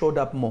 God showed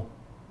up more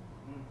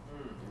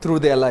through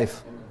their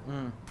life.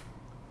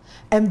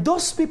 And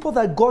those people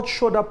that God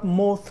showed up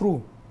more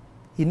through,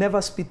 he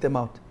never spit them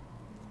out.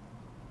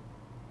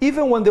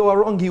 Even when they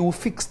were wrong, he will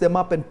fix them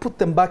up and put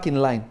them back in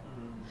line.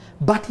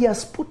 But he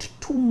has put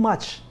too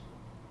much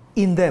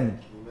in them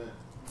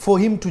for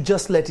him to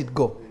just let it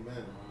go.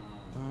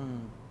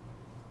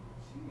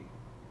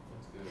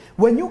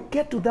 When you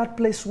get to that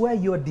place where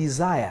your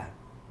desire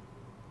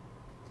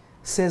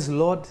says,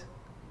 Lord,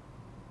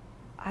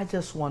 I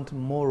just want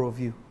more of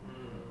you.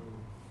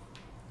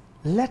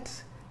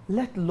 Let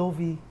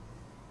Lovey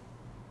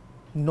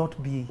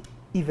not be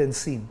even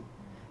seen.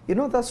 You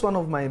know, that's one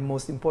of my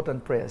most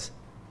important prayers.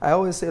 I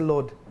always say,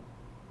 Lord,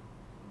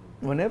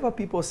 whenever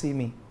people see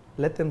me,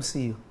 let them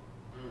see you.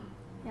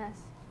 Yes.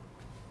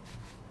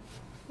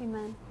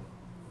 Amen.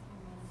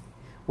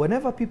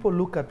 Whenever people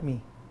look at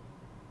me,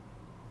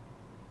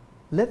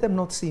 let them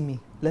not see me,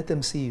 let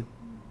them see you.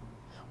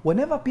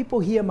 Whenever people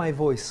hear my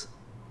voice,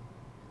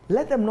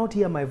 let them not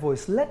hear my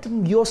voice. Let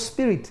your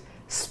spirit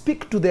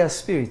speak to their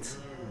spirits.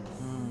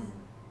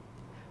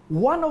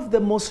 One of the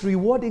most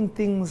rewarding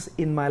things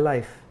in my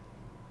life,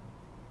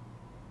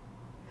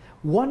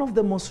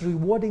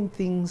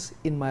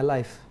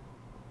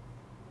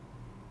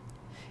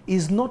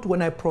 is not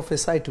when I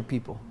prophesy to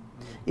people.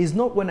 Is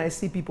not when I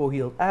see people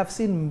healed. I have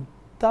seen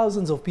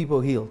thousands of people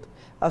healed.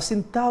 I've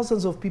seen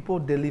thousands of people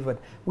delivered.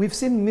 We've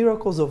seen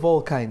miracles of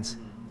all kinds.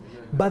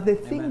 But the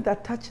thing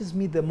that touches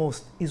me the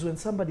most is when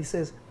somebody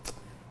says,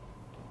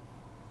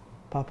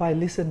 Papa, I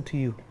listened to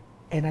you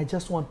and I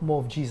just want more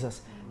of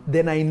Jesus.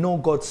 Then I know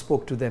God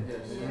spoke to them.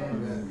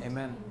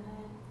 Amen.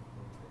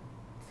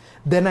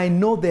 Then I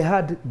know they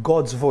heard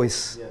God's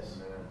voice.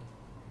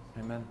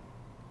 Amen.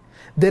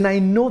 Then I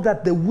know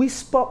that the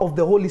whisper of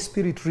the Holy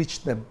Spirit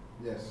reached them.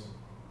 Yes.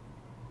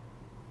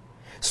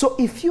 So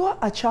if you are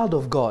a child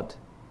of God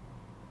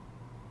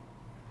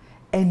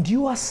and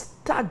you are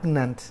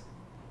stagnant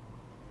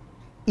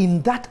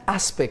in that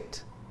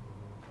aspect,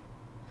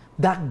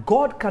 that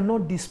God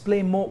cannot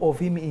display more of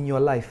him in your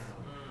life,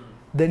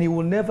 then he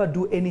will never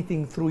do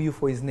anything through you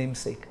for his name's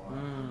sake.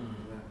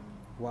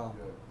 Wow.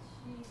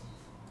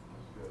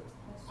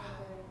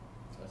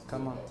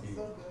 Come on. That's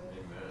good.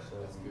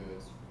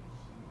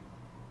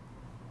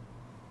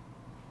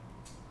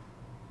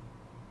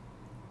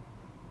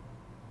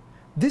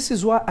 This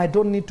is why I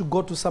don't need to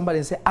go to somebody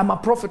and say, I'm a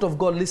prophet of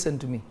God, listen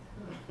to me.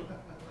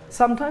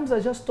 Sometimes I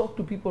just talk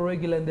to people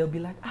regularly and they'll be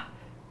like,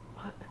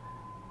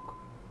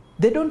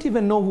 they don't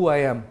even know who I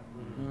am.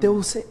 They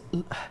will say,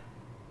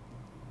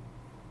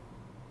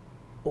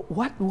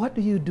 what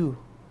do you do?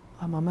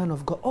 I'm a man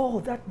of God. Oh,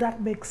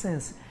 that makes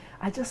sense.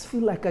 I just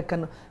feel like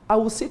I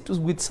will sit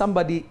with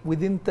somebody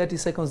within 30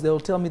 seconds, they will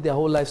tell me their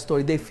whole life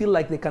story. They feel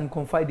like they can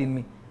confide in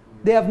me.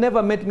 They have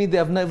never met me, they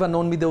have never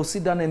known me. They will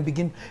sit down and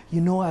begin,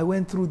 I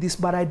went through this,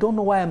 but I don't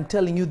know why I'm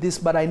telling you this,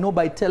 but I know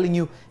by telling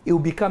you, it will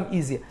become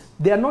easier.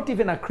 They are not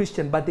even a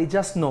Christian, but they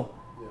just know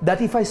that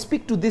if I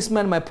speak to this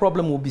man, my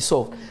problem will be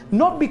solved.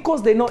 Not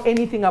because they know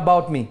anything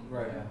about me.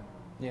 Right.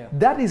 Yeah.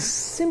 That is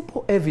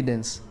simple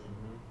evidence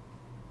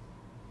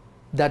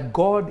that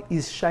God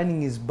is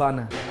shining his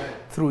banner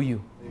through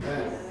you.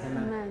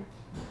 Amen.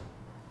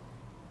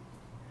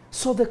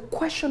 So the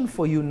question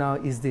for you now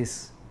is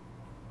this.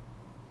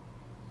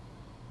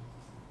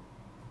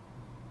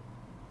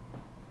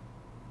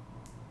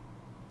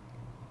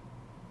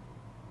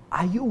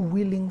 Are you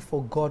willing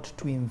for God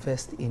to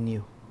invest in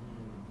you?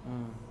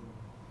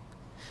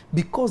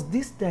 Because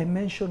this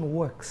dimension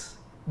works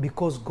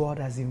because God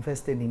has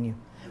invested in you.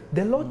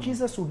 The Lord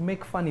Jesus would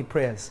make funny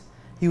prayers.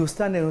 He would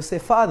stand and would say,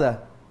 Father,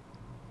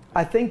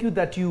 I thank you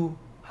that you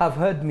have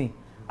heard me.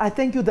 I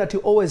thank you that you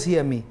always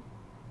hear me.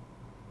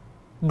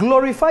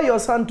 Glorify your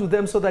son to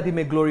them so that he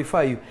may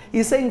glorify you.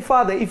 He's saying,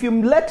 Father, if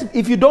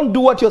you don't do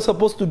what you're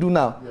supposed to do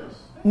now,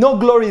 no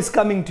glory is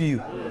coming to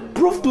you.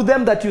 Prove to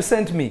them that you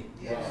sent me.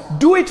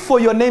 Do it for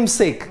your name's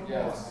sake.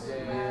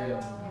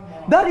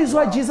 That is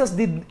why Jesus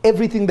did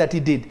everything that he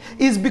did.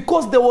 It's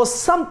because there was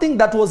something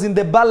that was in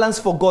the balance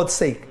for God's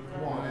sake.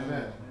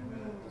 That's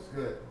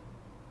good.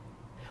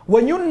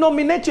 When you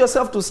nominate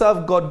yourself to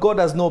serve God, God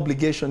has no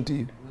obligation to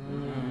you.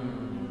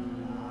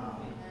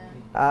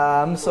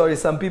 I'm sorry,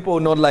 some people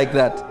will not like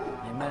that.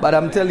 But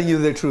I'm telling you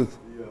the truth.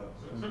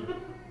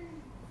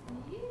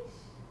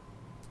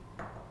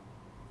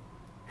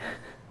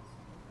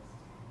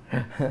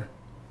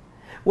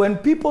 When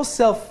people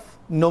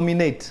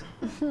self-nominate,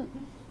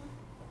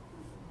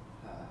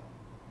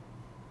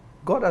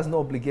 God has no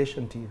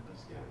obligation to you.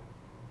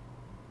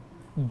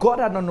 God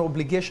had an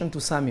obligation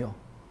to Samuel.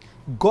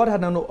 God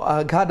had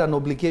an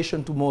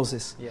obligation to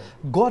Moses. Yeah.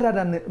 God had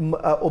an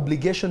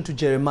obligation to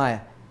Jeremiah.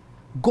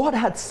 God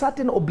had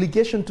certain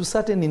obligation to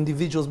certain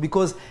individuals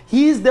because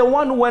he is the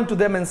one who went to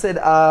them and said,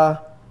 I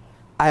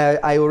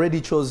I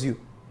already chose you.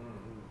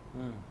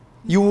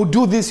 You will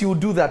do this, you will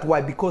do that.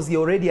 Why? Because he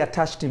already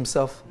attached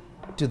himself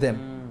to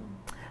them.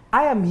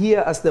 I am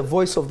here as the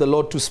voice of the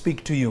Lord to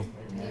speak to you.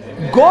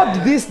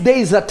 God this day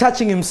is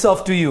attaching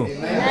himself to you.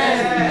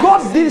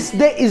 God this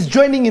day is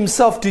joining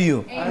himself to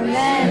you.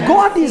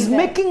 God is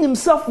making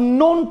himself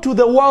known to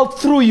the world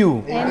through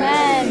you.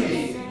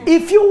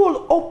 If you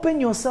will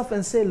open yourself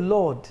and say,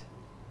 Lord,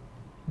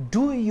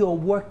 do your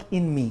work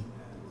in me.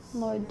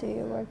 Lord, do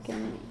your work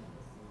in me.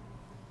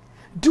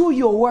 Do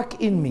your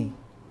work in me.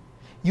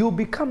 You will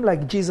become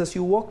like Jesus.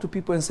 You walk to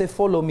people and say,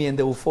 follow me, and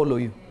they will follow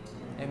you.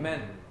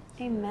 Amen.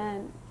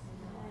 Amen.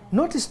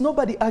 Notice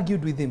nobody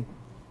argued with him.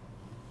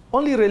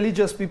 Only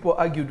religious people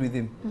argued with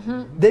him.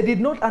 They did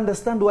not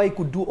understand why he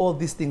could do all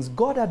these things.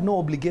 God had no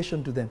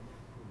obligation to them.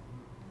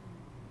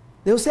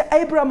 They will say,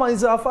 Abraham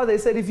is our father. He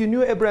said, if you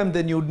knew Abraham,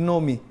 then you would know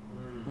me.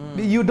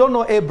 You don't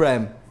know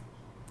Abraham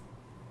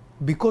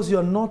because you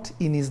are not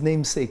in his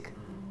name's sake.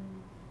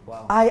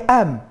 Wow. I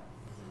am.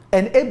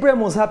 And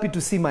Abraham was happy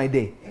to see my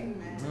day.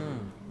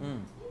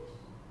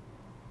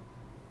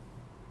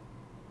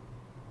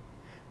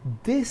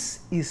 This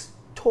is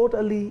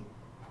totally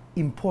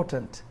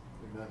important.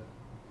 Amen.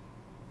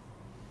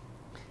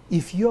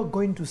 If you're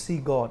going to see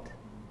God,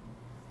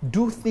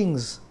 do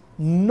things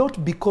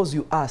not because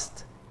you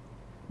asked,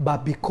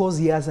 but because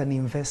he has an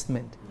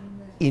investment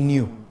in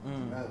you.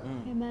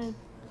 Amen.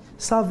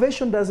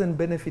 Salvation doesn't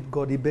benefit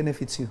God, it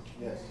benefits you.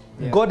 Yes.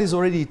 Yeah. God is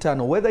already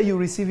eternal. Whether you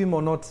receive him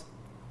or not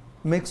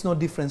makes no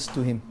difference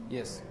to him.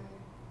 Yes.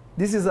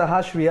 This is a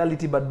harsh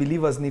reality, but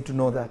believers need to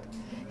know that.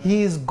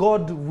 He is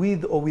God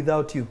with or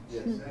without you.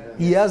 Yes.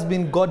 He has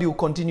been God, he will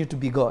continue to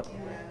be God.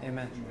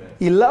 Amen.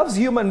 He loves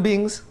human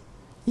beings.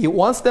 He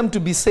wants them to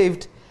be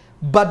saved.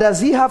 But does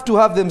he have to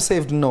have them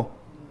saved? No.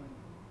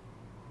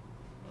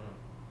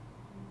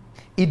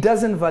 It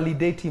doesn't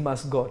validate him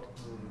as God.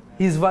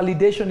 His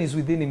validation is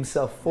within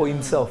himself, for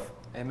himself.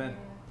 Amen.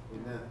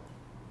 Amen.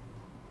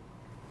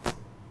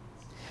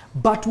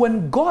 But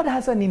when God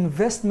has an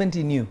investment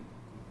in you,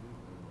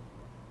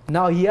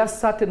 now he has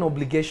certain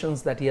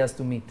obligations that he has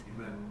to meet.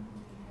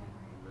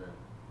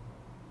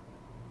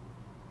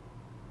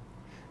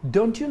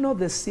 Don't you know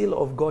the seal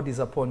of God is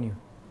upon you?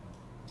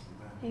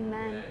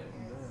 Amen.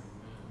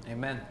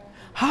 Amen.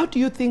 How do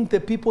you think the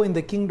people in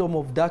the kingdom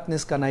of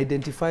darkness can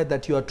identify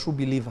that you are a true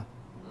believer?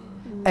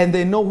 And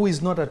they know who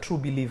is not a true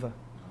believer?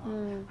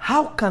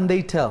 How can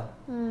they tell?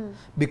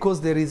 Because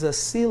there is a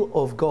seal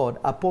of God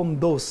upon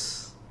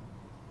those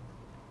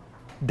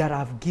that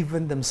have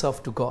given themselves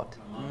to God.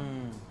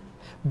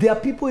 There are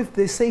people, if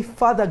they say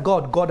Father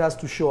God, God has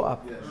to show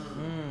up. Yes.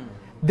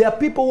 There are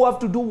people who have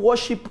to do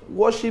worship,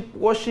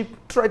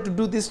 try to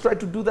do this, try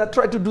to do that,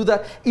 try to do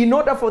that, in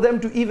order for them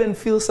to even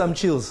feel some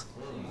chills.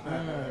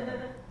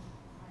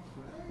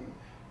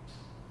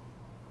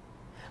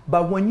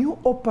 But when you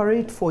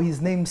operate for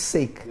his name's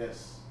sake,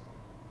 Yes.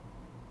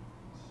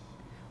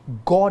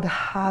 God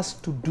has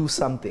to do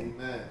something.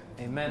 Amen.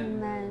 Amen.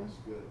 Amen. That's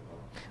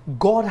good.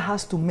 God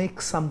has to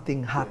make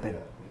something happen.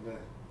 Amen.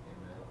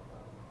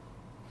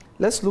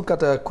 Let's look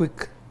at a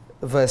quick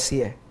verse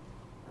here.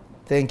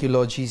 Thank you,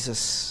 Lord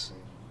Jesus.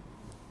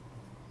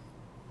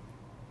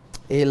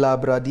 Ela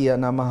bradia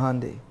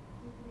namahande.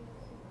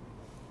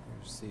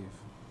 Receive.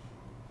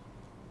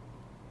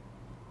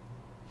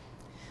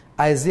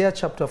 Isaiah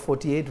chapter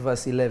 48,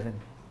 verse 11.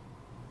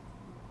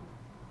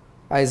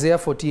 Isaiah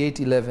 48,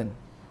 11.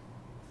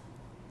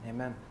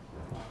 Amen.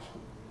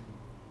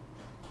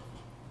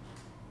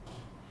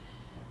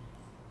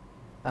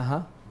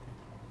 Uh-huh.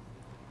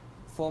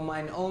 For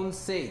mine own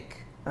sake,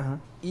 Uh-huh.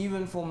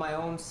 even for my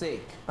own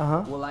sake,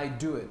 Uh-huh. will I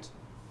do it.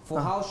 For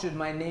how should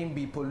my name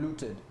be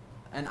polluted?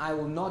 And I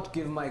will not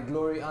give my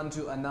glory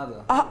unto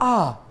another.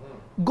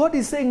 God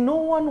is saying, no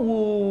one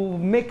will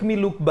make me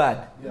look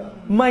bad. Yeah.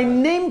 My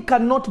name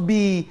cannot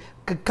be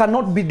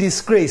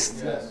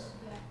disgraced. Yes.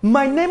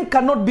 My name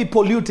cannot be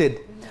polluted.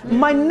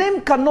 My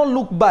name cannot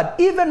look bad.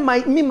 Even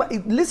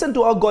listen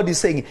to how God is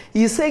saying.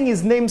 He's saying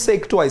his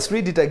namesake twice.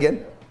 Read it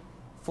again.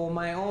 For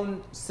my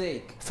own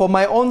sake, For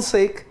my own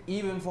sake.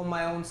 even for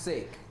my own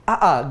sake.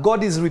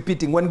 God is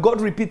repeating. When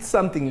God repeats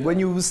something, when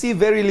you see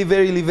verily,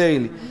 verily,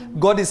 verily,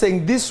 God is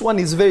saying this one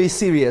is very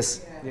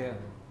serious. Yeah.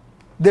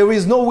 There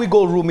is no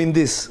wiggle room in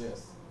this.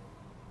 Yes.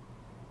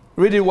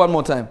 Read it one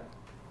more time.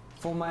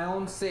 For my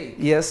own sake,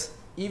 Yes.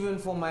 even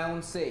for my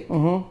own sake,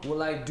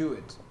 will I do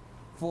it.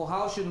 For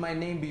how should my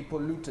name be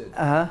polluted?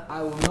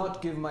 I will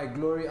not give my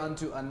glory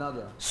unto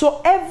another.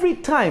 So every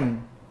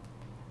time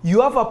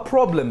you have a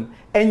problem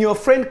and your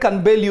friend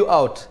can bail you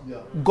out, Yeah.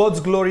 God's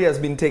glory has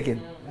been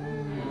taken.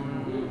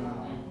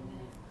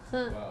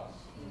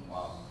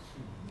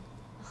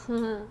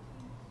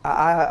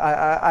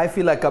 I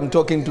feel like I'm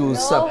talking to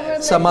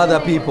some other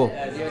people.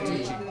 You're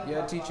teaching.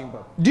 You're teaching,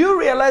 Papa. Do you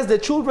realize the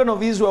children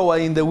of Israel were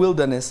in the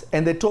wilderness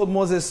and they told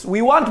Moses,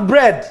 we want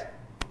bread.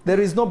 There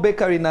is no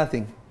bakery,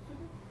 nothing.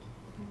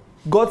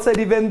 God said,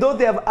 even though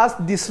they have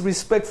asked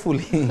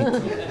disrespectfully,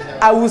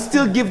 I will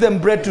still give them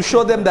bread to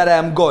show them that I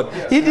am God.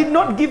 He did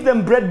not give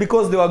them bread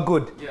because they were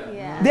good.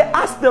 Yeah. They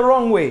asked the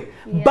wrong way.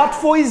 Yeah. But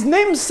for his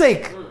name's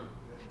sake,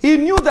 he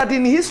knew that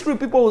in history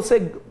people will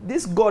say,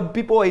 this God,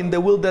 people are in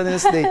the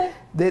wilderness,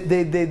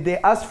 they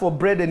asked for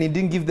bread and he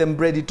didn't give them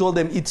bread. He told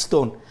them, eat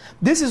stone.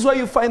 This is why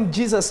you find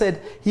Jesus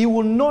said, he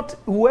will not,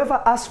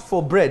 whoever asks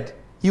for bread,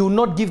 he will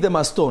not give them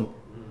a stone.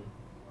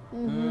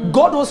 Mm-hmm.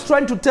 God was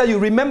trying to tell you,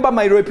 remember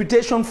my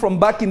reputation from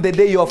back in the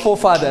day, your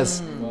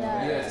forefathers.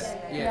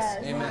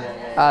 Yes.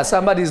 Amen.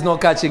 Somebody is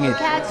not catching it.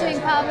 Catching,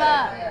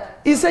 Papa.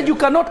 He said, you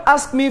cannot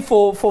ask me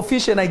for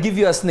fish and I give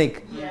you a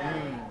snake.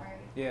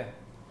 Yeah.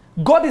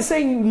 God is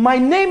saying, my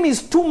name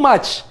is too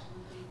much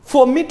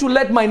for me to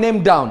let my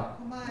name down.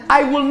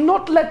 I will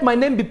not let my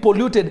name be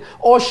polluted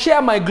or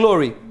share my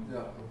glory.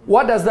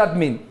 What does that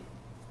mean?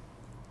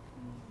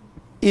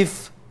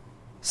 If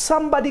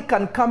somebody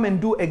can come and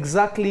do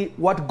exactly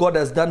what God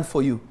has done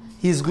for you,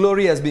 his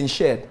glory has been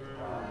shared.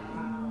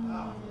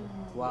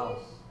 Wow.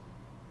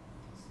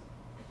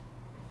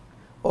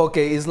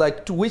 Okay, it's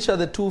like, which are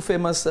the two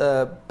famous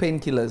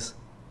painkillers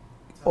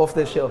off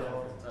the shelf?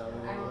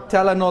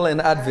 Tylenol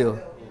and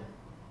Advil.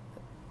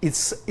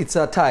 It's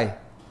a tie.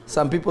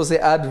 Some people say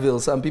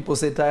Advil, some people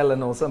say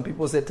Tylenol, some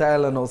people say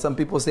Tylenol, some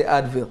people say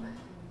Advil.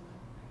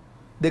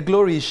 The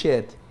glory is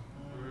shared.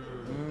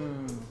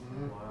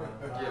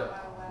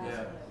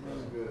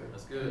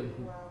 That's good.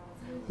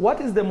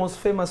 What is the most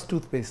famous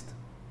toothpaste?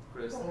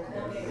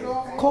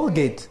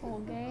 Colgate.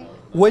 Okay.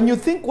 When you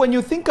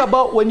think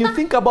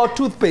about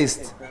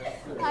toothpaste,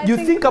 you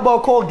think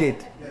about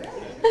Colgate.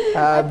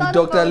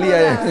 Dr.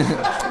 Leah.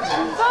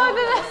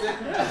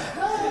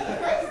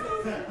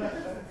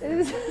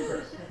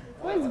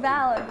 It's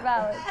valid.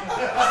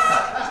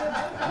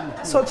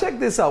 So check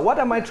this out. What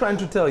am I trying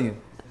to tell you?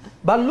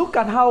 But look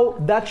at how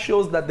that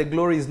shows that the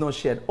glory is not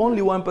shared.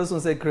 Only one person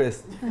says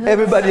Christ.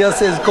 Everybody else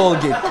says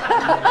Colgate.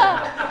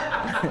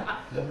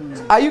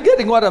 Are you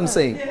getting what I'm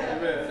saying?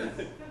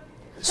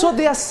 So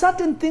there are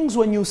certain things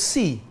when you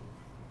see,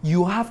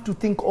 you have to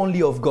think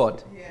only of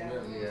God.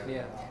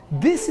 Yeah.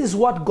 This is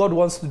what God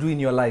wants to do in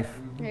your life.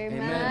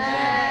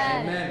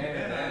 Amen.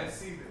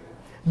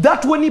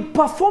 That when he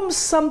performs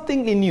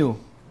something in you,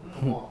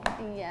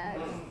 Yes.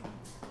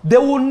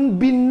 there will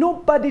be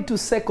nobody to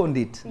second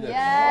it.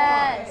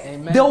 Yes.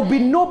 Amen. There will be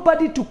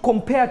nobody to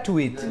compare to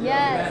it.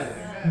 Yes.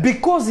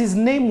 Because his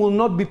name will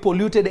not be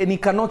polluted and he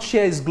cannot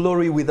share his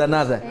glory with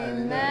another.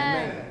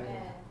 Amen.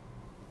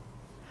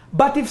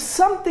 But if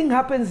something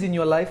happens in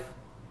your life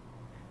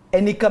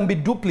and it can be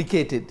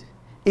duplicated,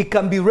 it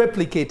can be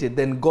replicated,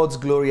 then God's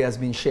glory has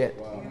been shared.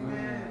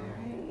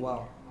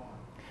 Wow.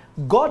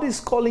 God is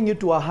calling you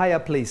to a higher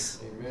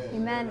place.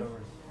 Amen.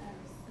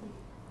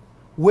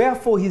 Where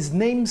for his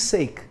name's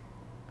sake,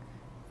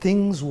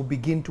 things will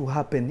begin to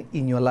happen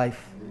in your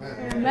life.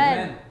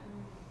 Amen.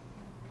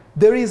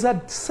 There is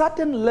a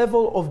certain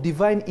level of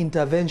divine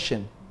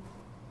intervention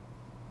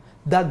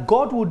that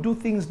God will do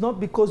things not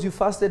because you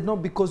fasted,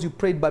 not because you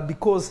prayed, but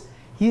because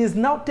he is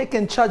now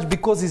taken charge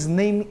because his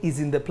name is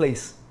in the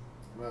place.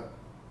 Right.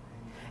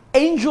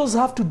 Angels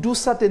have to do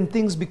certain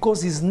things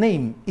because his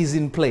name is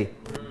in play.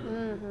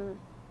 Mm-hmm.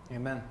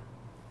 Amen.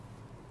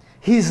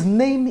 His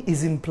name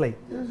is in play.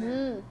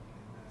 Mm-hmm.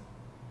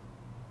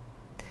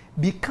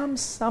 Become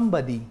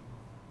somebody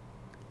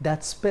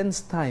that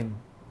spends time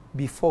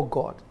before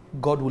God.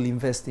 God will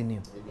invest in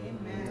you.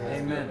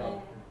 Amen.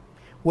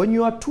 When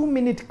you are a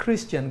 2-minute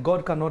Christian,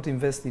 God cannot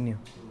invest in you.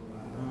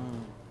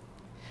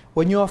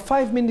 When you are a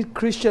 5-minute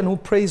Christian who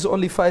prays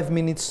only 5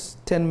 minutes,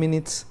 10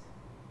 minutes,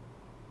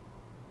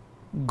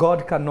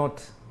 God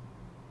cannot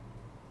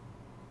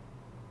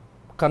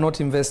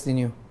invest in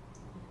you.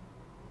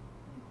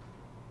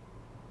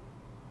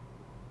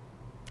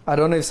 I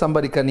don't know if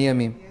somebody can hear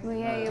me. We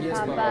hear you, Yes,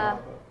 Papa. Papa.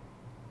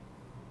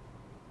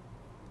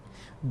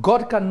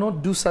 God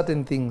cannot do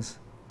certain things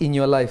in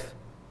your life.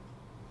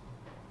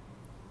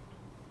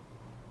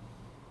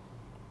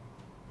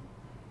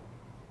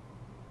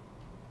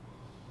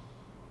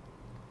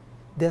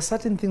 There are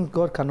certain things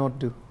God cannot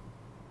do.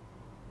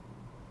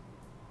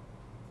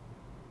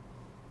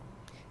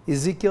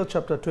 Ezekiel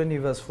chapter 20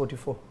 verse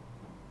 44.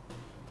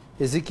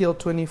 Ezekiel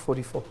 20,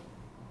 44.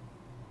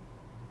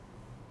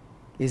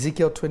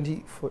 Ezekiel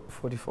 20,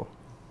 44.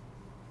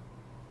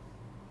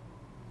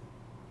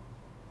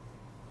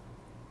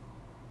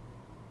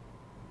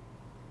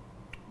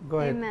 Go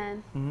ahead.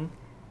 Amen. Mm-hmm.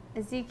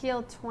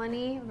 Ezekiel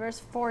 20, verse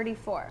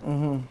 44.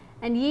 Mm-hmm.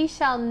 And ye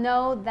shall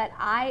know that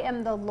I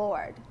am the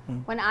Lord,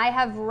 when I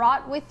have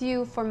wrought with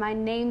you for my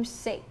name's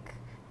sake,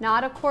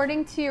 not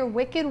according to your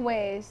wicked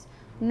ways,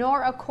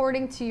 nor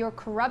according to your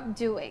corrupt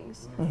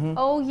doings.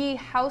 O ye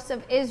house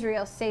of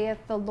Israel, saith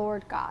the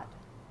Lord God.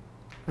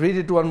 Read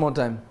it one more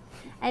time.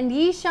 And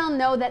ye shall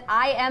know that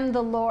I am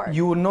the Lord,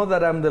 You will know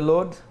that I'm the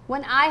Lord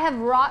when I have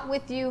wrought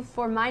with you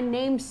for my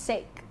name's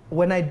sake,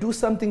 when I do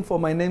something for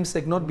my name's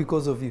sake, not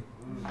because of you.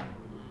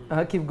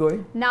 Keep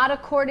going. not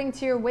according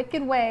to your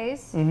wicked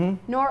ways,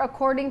 nor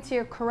according to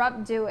your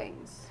corrupt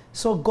doings.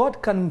 So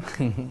God can...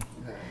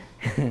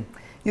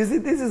 You see,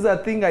 this is a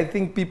thing I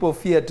think people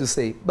fear to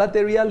say. But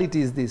the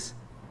reality is this.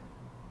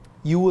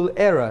 You will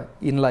err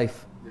in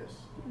life. Yes.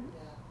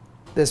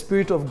 the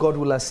Spirit of God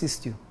will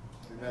assist you.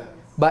 Amen.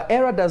 But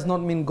error does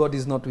not mean God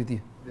is not with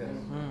you. Yes.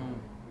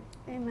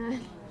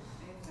 Amen.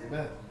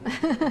 Amen.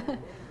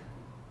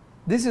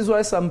 This is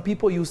why some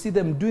people, you see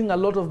them doing a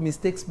lot of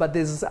mistakes, but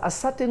there's a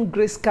certain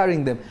grace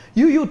carrying them.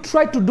 You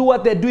try to do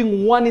what they're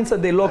doing, one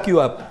instant they lock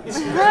you up.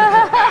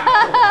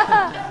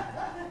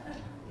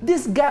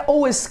 This guy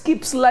always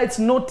skips lights,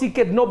 no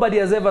ticket, nobody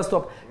has ever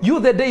stopped. You,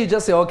 the day you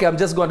just say, okay, I'm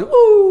just going to,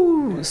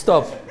 ooh,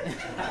 stop.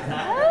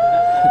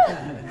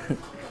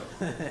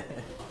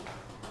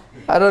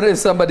 I don't know if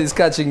somebody's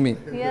catching me.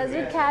 Yes,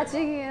 we're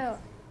catching you.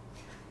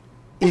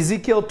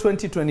 Ezekiel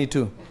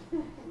 20:22.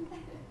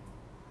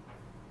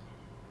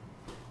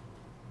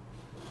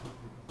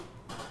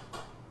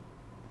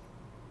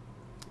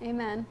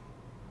 Amen.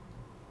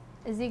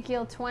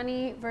 Ezekiel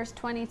 20, verse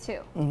 22.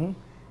 Mm-hmm.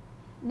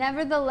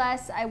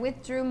 Nevertheless, I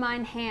withdrew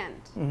mine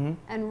hand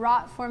and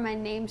wrought for my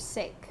name's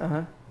sake,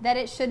 that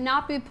it should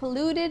not be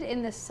polluted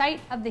in the sight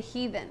of the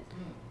heathen,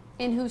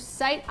 in whose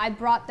sight I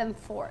brought them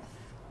forth.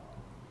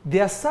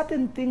 There are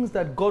certain things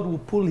that God will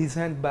pull his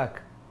hand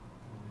back.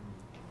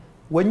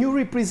 When you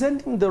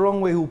represent him the wrong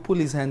way, he will pull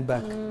his hand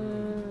back.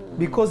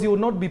 Because you will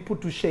not be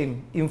put to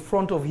shame in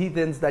front of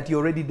heathens that he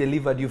already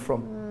delivered you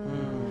from.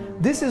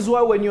 This is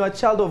why when you are a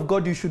child of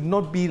God, you should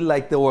not be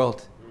like the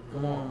world.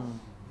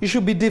 You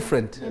should be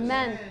different.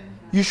 Amen.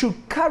 You should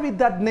carry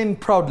that name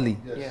proudly.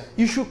 Yeah.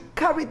 You should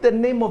carry the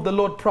name of the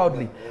Lord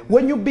proudly.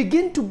 When you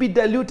begin to be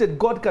diluted,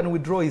 God can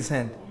withdraw his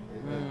hand.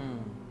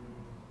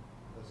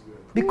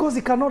 Because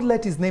he cannot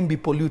let his name be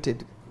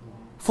polluted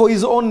for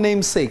his own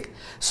name's sake.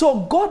 So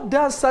God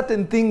does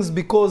certain things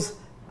because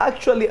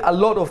actually a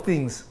lot of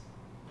things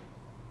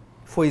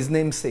for his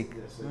name's sake.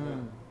 Yes,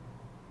 amen.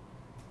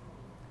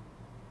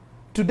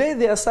 Today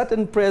there are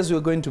certain prayers we're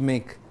going to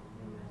make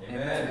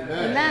Amen.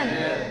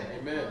 Amen.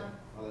 Amen.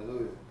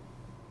 Hallelujah.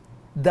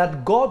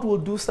 that God will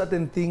do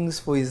certain things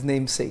for his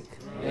name's sake.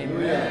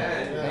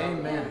 Amen.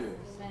 Amen.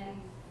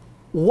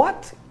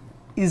 What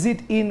is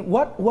it in,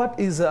 what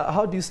is,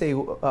 how do you say,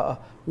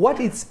 what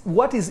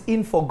is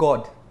in for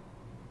God?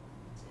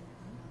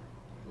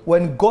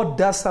 When God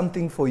does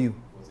something for you,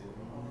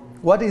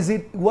 what is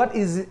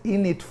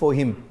in it for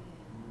him?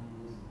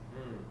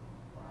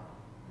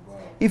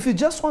 If you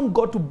just want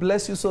God to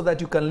bless you so that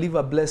you can live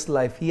a blessed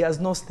life, he has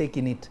no stake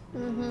in it.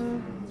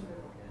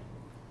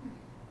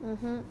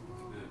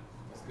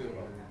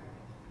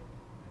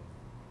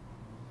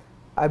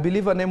 I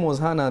believe her name was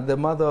Hannah, the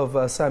mother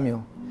of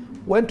Samuel.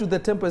 Went to the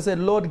temple and said,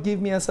 Lord,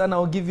 give me a son,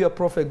 I'll give you a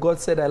prophet. God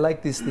said, I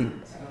like this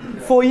thing.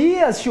 For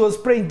years she was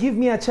praying, give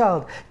me a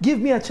child, give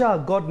me a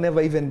child. God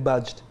never even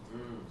budged.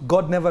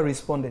 God never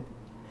responded.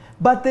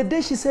 But the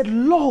day she said,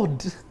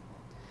 Lord,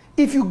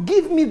 if you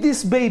give me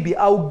this baby,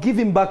 I'll give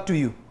him back to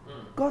you.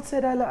 God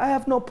said, I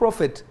have no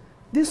prophet.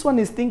 This one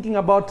is thinking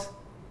about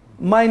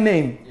my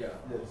name. Yeah.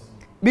 Yes.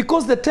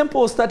 Because the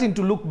temple was starting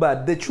to look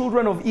bad. The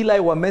children of Eli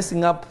were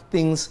messing up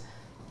things.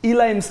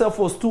 Eli himself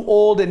was too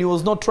old and he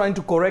was not trying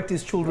to correct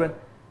his children.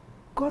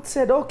 God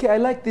said, okay, I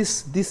like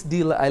this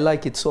deal. I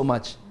like it so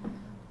much.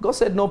 God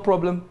said, no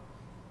problem.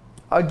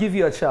 I'll give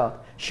you a child.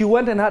 She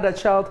went and had a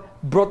child,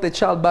 brought the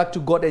child back to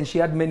God, and she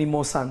had many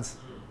more sons.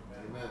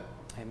 Amen.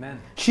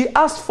 Amen. She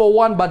asked for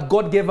one, but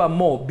God gave her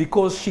more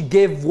because she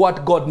gave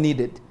what God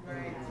needed.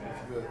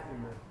 That's good.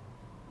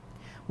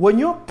 When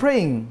you're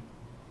praying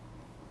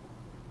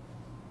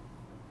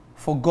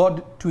for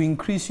God to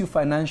increase you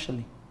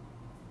financially,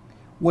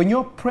 when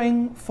you're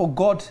praying for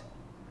God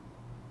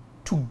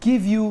to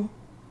give you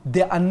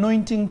the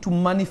anointing to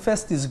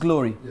manifest his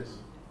glory, Yes.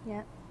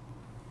 Yeah.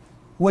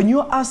 when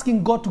you're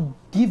asking God to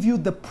give you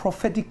the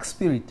prophetic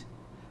spirit,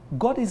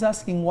 God is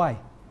asking why.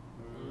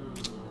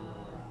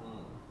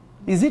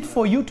 Is it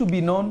for you to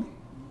be known?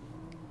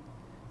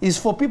 Is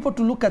for people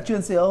to look at you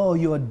and say, oh,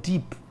 you're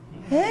deep.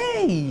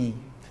 Hey!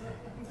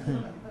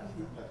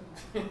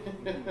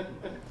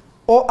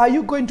 Or are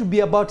you going to be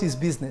about his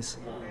business?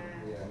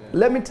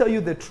 Let me tell you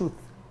the truth.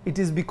 It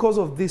is because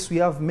of this we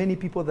have many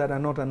people that are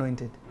not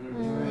anointed.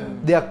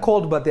 They are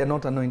called, but they are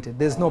not anointed.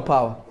 There's no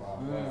power.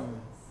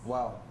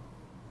 Wow.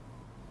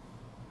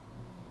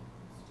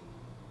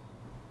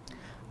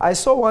 I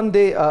saw one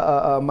day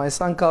my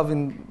son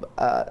Calvin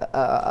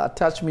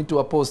attach me to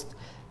a post,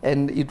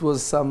 and it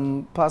was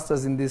some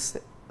pastors in this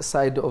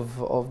side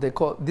of the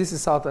call. This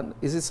is Southern.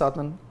 Is it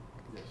Southern?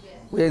 Yes.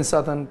 We're in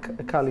Southern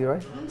Cali,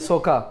 right?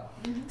 SoCal.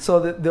 So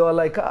they were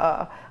like,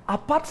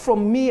 apart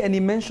from me, and he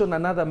mentioned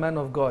another man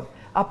of God.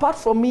 Apart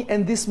from me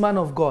and this man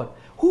of God,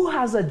 who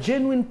has a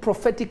genuine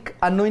prophetic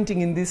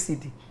anointing in this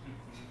city?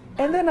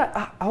 And then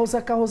I was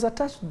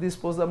attached to this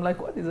post. I'm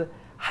like, what is it?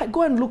 I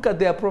go and look at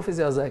their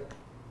prophecy. I was like,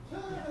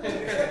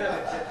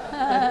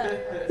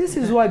 this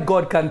is why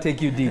God can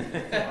take you deep.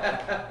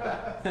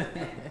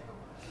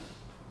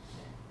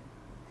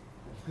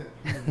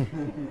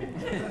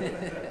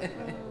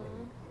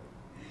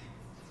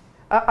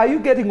 Are you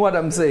getting what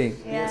I'm saying?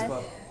 Yes.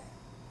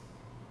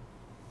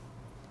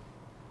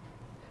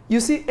 You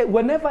see,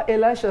 whenever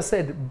Elisha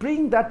said,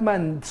 bring that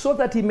man so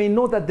that he may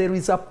know that there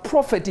is a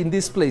prophet in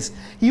this place,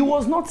 he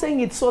was not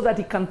saying it so that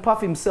he can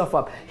puff himself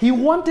up. He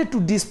wanted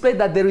to display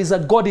that there is a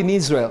God in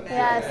Israel.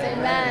 Yes,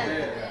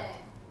 amen.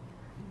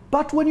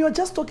 But when you're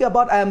just talking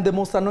about, I am the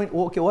most anointed,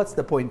 okay, what's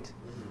the point?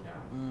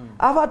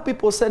 I've had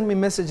people send me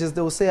messages,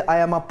 they will say, I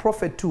am a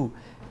prophet too.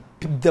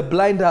 The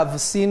blind have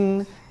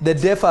seen, the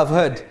deaf have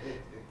heard.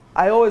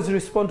 I always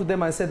respond to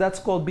them and say, that's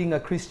called being a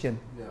Christian.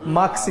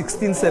 Mark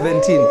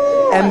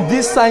 16:17. And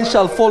this sign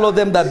shall follow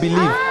them that believe.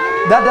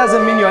 That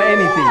doesn't mean you are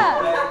anything.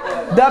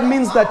 That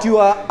means that you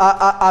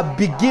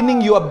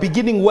are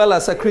beginning well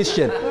as a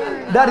Christian.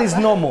 That is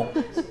normal.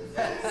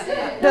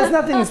 There's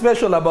nothing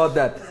special about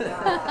that.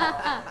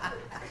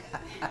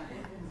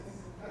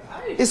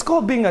 It's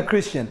called being a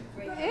Christian.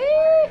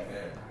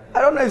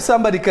 I don't know if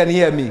somebody can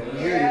hear me. We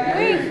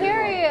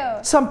hear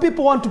you. Some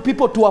people want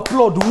people to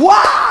applaud.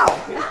 Wow!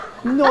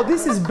 No,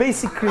 this is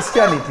basic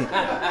Christianity.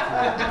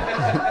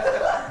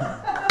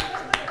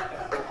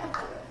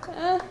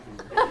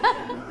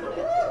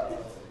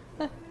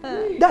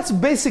 That's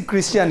basic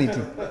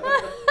Christianity.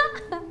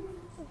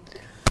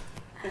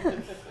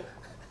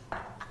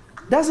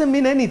 Doesn't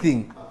mean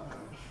anything.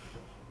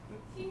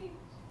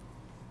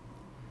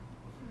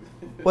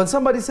 When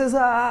somebody says,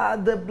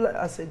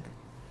 I said,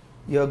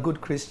 you're a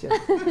good Christian.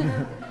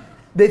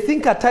 They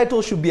think a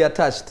title should be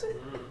attached.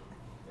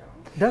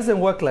 Doesn't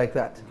work like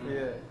that.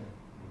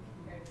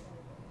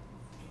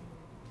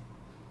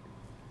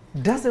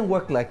 Doesn't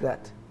work like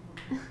that.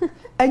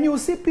 And you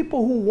see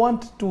people who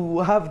want to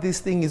have this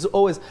thing is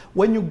always,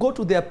 when you go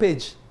to their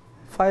page,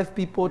 5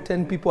 people,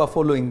 10 people are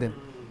following them.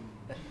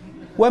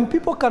 When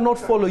people cannot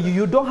follow you,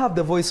 you don't have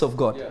the voice of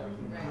God.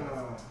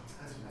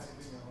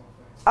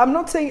 I'm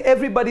not saying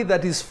everybody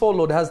that is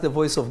followed has the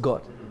voice of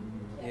God.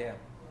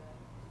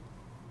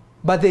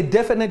 But they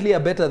definitely are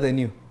better than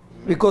you.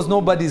 Because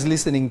nobody is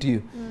listening to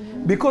you.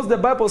 Because the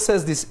Bible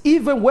says this,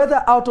 even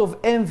whether out of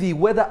envy,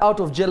 whether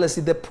out of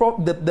jealousy,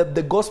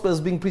 the gospel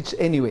is being preached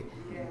anyway.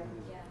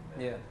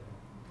 Yeah.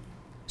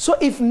 So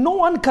if no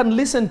one can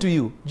listen to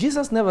you,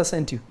 Jesus never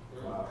sent you.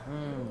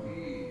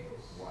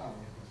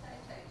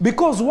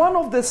 Because one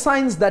of the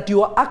signs that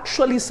you are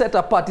actually set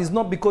apart is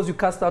not because you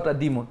cast out a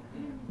demon.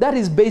 That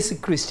is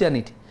basic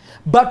Christianity.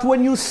 But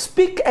when you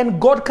speak and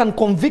God can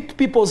convict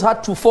people's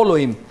heart to follow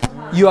him,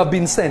 you have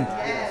been sent.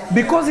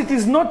 Because it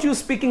is not you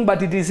speaking,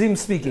 but it is him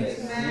speaking.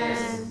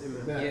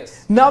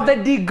 Yes. Now the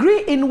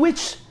degree in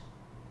which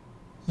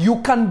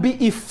you can be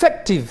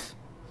effective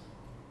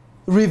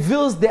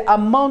reveals the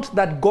amount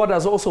that God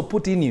has also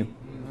put in you.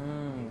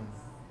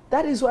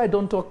 That is why I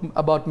don't talk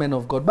about men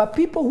of God. But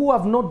people who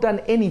have not done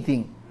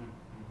anything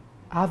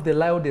have the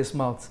loudest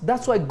mouths.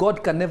 That's why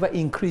God can never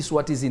increase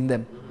what is in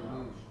them.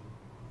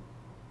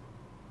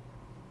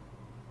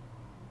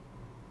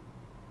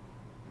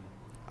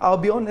 I'll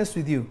be honest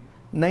with you.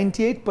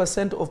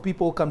 98% of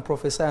people who can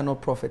prophesy are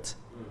not prophets.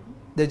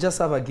 They just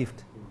have a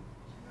gift.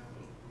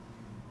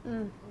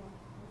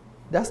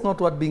 That's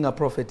not what being a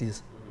prophet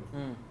is.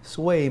 It's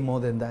way more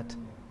than that.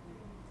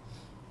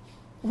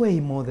 Way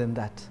more than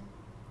that.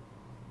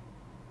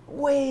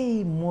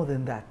 Way more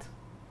than that.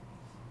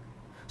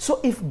 So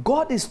if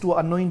God is to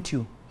anoint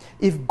you,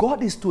 if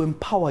God is to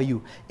empower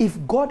you, if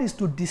God is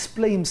to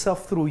display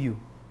himself through you,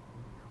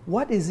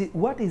 what is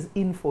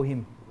in for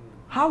him?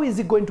 How is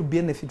he going to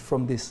benefit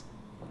from this?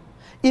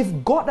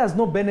 If God has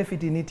no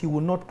benefit in it, he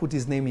will not put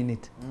his name in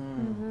it.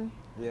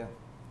 Yeah.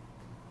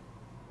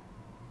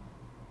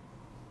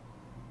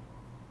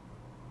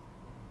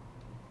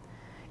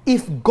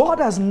 If God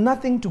has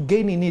nothing to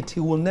gain in it, he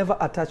will never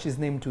attach his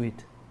name to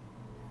it.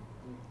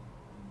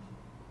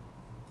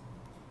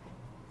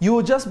 You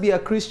will just be a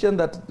Christian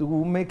that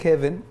will make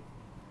heaven,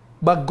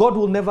 but God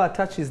will never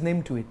attach his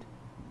name to it.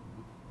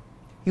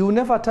 He will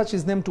never attach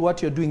his name to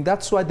what you're doing.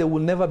 That's why there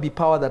will never be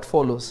power that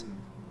follows.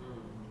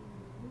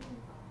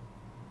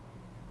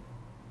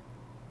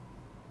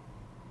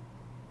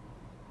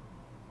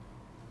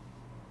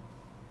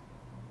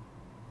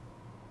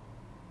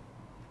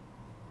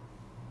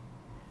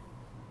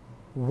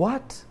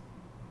 What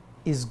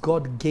is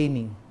God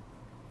gaining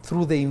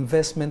through the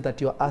investment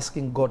that you're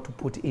asking God to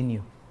put in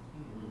you?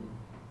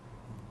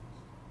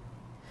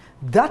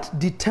 That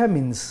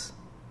determines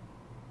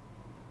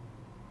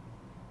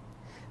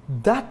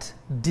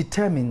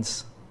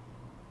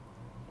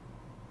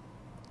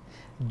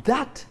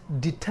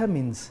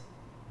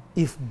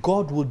if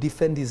God will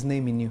defend his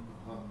name in you.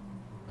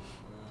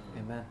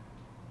 Amen.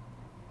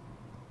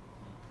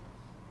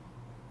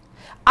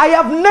 I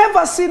have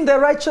never seen the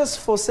righteous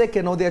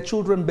forsaken or their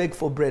children beg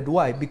for bread.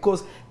 Why?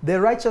 Because the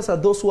righteous are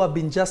those who have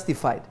been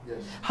justified.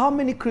 Yes. How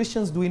many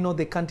Christians do we know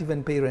they can't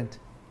even pay rent?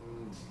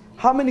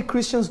 How many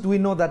Christians do we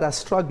know that are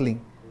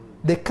struggling?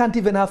 They can't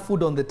even have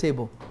food on the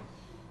table.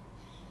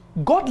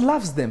 God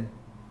loves them,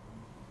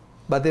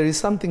 but there is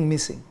something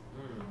missing.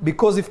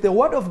 Because if the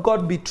word of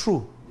God be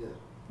true,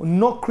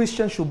 no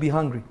Christian should be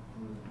hungry.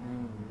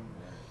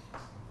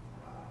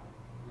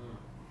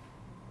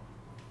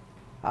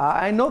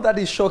 I know that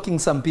is shocking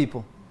some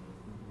people.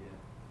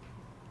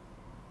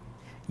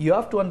 You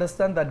have to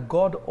understand that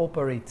God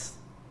operates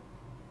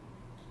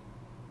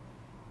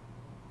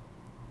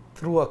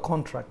through a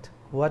contract.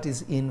 What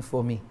is in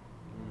for me?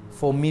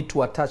 For me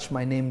to attach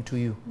my name to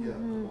you. Yeah.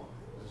 Come on.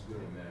 That's good.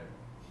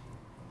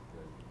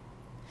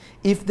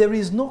 If there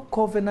is no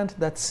covenant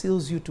that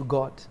seals you to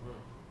God,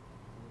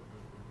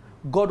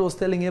 God was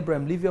telling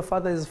Abraham, leave your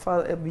father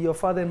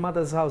and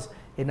mother's house,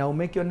 and I will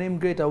make your name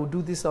great. I will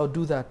do this, I will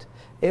do that.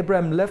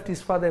 Abraham left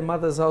his father and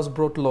mother's house,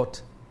 brought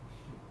Lot.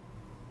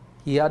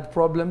 He had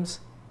problems.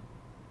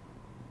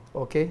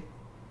 Okay?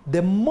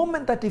 The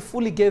moment that he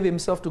fully gave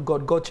himself to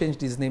God, God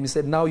changed his name. He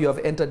said, now you have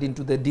entered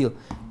into the deal.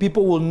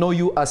 People will know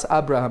you as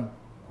Abraham,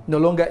 no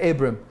longer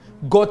Abram.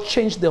 God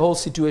changed the whole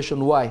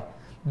situation. Why?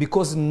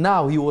 Because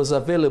now he was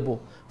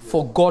available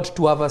for God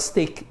to have a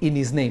stake in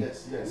his name.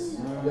 Yes, yes,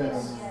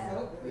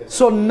 yes.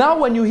 So now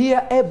when you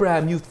hear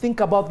Abraham, you think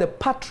about the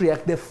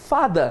patriarch, the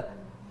father,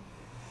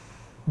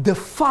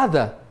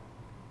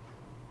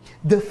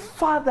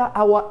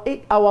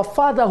 our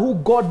father who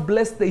God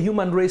blessed the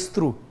human race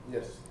through.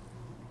 Yes.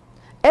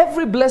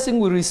 Every blessing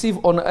we receive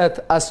on earth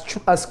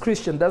as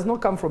Christian does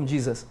not come from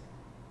Jesus.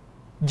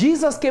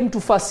 Jesus came to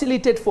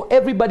facilitate for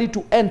everybody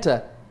to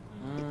enter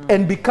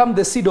and become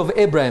the seed of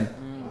Abraham.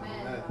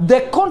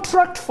 The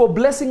contract for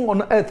blessing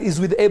on earth is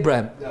with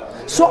Abraham.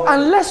 So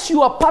unless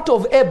you are part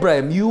of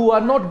Abraham, you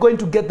are not going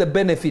to get the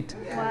benefit.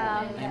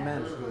 Wow.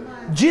 Amen.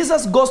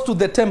 Jesus goes to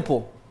the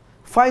temple,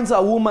 finds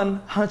a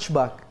woman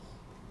hunchback,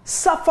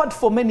 suffered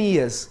for many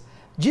years.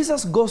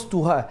 Jesus goes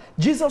to her.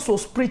 Jesus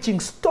was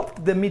preaching,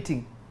 stopped the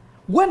meeting,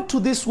 went to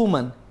this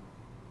woman,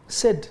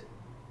 said,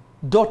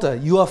 daughter,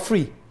 you are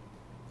free.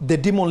 The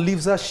demon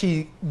leaves her,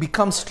 she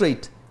becomes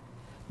straight.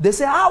 They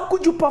say, how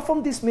could you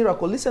perform this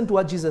miracle? Listen to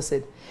what Jesus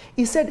said.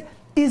 He said,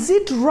 is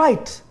it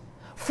right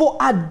for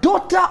a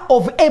daughter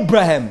of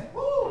Abraham?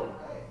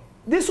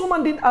 This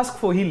woman didn't ask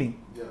for healing.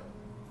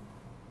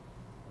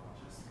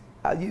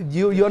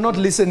 You're not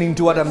listening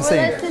to what I'm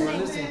saying.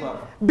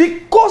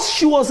 Because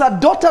she was a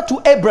daughter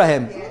to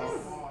Abraham.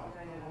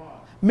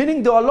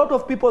 Meaning there are a lot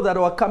of people that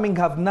were coming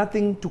have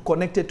nothing to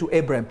connect it to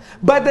Abraham.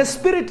 By the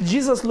Spirit,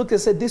 Jesus looked and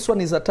said, this one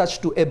is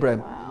attached to Abraham.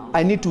 Wow.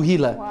 I need to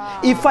heal her.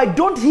 Wow. If I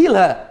don't heal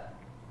her,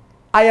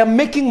 I am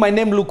making my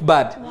name look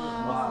bad.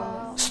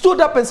 Wow. Stood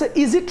up and said,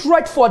 is it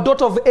right for a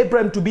daughter of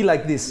Abraham to be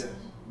like this?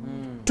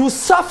 To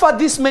suffer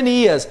this many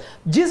years?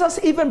 Jesus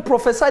even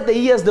prophesied the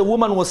years the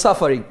woman was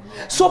suffering.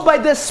 So by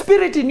the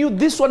Spirit he knew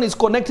this one is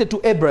connected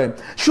to Abraham.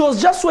 She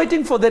was just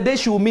waiting for the day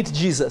she will meet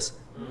Jesus.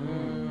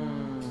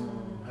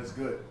 That's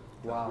good.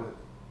 Wow.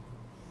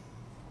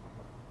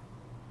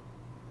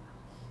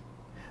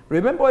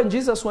 Remember when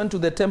Jesus went to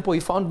the temple, he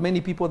found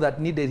many people that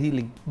needed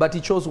healing, but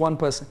he chose one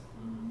person.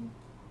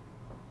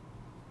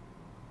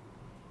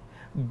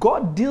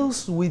 God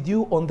deals with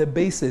you on the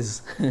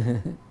basis.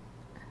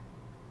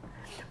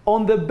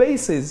 On the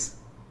basis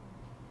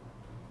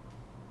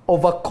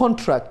of a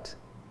contract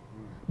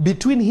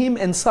between him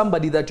and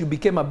somebody that you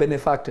became a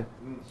benefactor.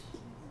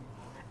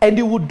 And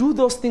he would do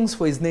those things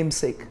for his name's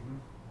sake.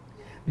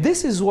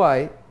 This is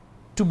why,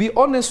 to be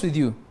honest with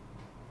you,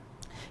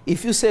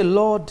 if you say,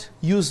 Lord,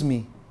 use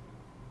me,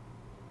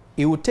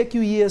 it will take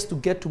you years to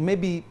get to,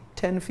 maybe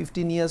 10,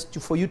 15 years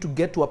for you to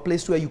get to a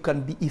place where you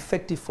can be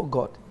effective for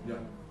God. Yeah.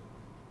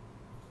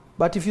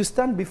 But if you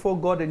stand before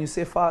God and you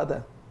say,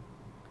 Father,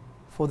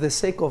 for the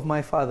sake of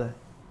my father,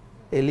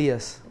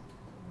 Elias,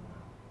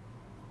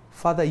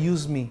 Father,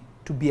 use me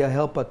to be a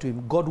helper to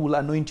him. God will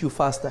anoint you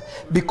faster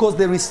because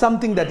there is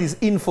something that is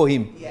in for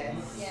him. Yes.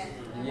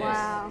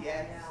 Wow.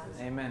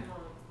 Amen.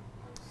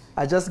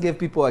 I just gave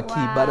people a key,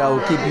 but I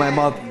will keep my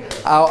mouth.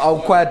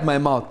 I'll quiet my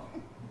mouth.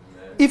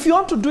 If you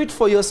want to do it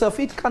for yourself,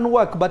 it can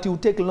work, but it will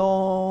take a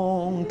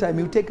long time.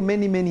 It will take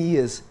many, many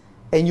years,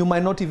 and you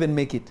might not even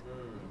make it.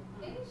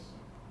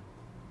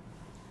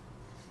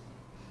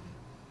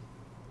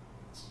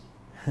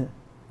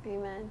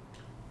 Amen.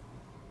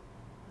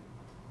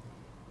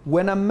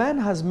 When a man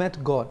has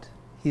met God,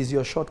 he's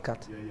your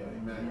shortcut. Yeah, yeah.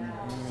 Amen.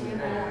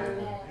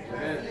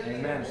 Amen.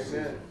 Amen.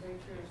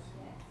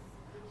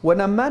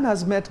 When a man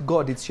has met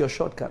God, it's your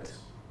shortcut.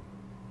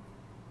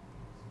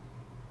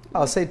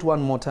 I'll say it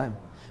one more time.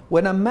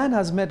 When a man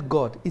has met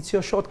God, it's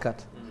your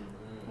shortcut.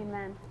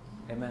 Amen.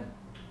 Amen.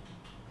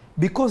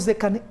 Because they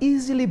can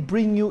easily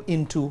bring you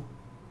into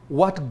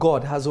what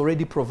God has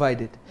already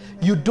provided.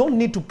 You don't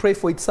need to pray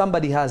for it,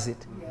 somebody has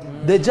it.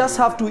 They just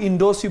have to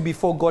endorse you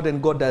before God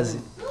and God does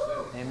it.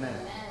 Amen.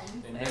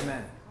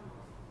 Amen.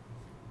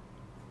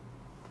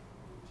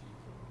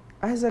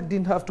 Isaac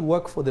didn't have to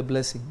work for the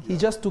blessing. He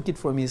just took it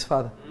from his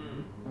father.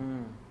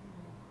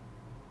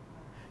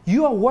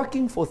 You are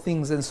working for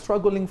things and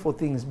struggling for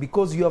things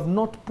because you have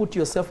not put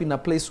yourself in a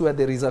place where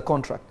there is a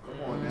contract.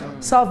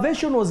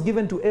 Salvation was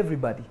given to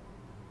everybody.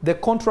 The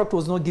contract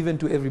was not given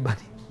to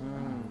everybody.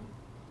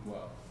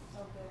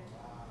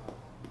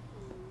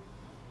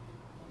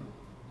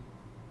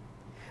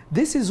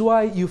 This is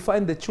why you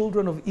find the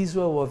children of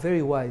Israel were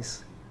very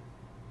wise.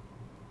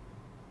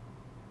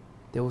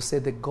 They will say,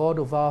 the God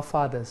of our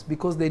fathers,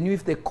 because they knew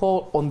if they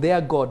call on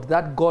their God,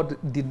 that God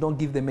did not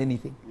give them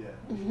anything. Yeah.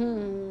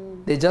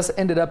 They just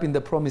ended up in the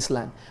promised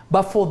land.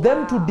 But for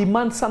them to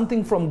demand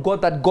something from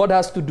God that God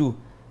has to do,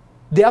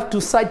 they have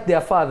to cite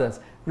their fathers.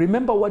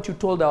 Remember what you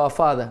told our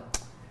father.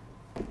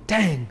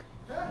 Dang.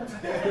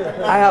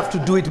 I have to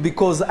do it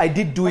because I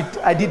did do it.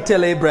 I did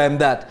tell Abraham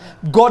that.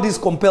 God is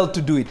compelled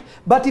to do it.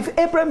 But if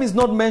Abraham is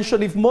not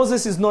mentioned, if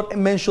Moses is not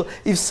mentioned,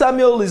 if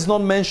Samuel is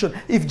not mentioned,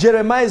 if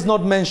Jeremiah is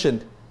not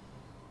mentioned,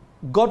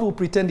 God will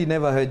pretend he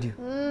never heard you.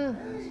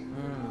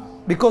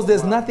 Because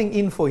there's nothing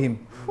in for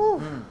him.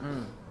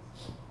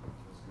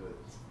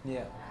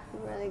 Yeah.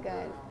 Really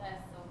good.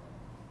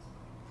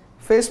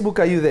 Facebook,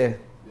 are you there?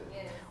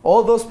 Yes.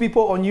 All those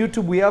people on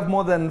YouTube, we have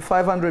more than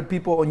 500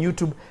 people on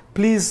YouTube.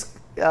 Please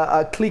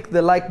click the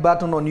like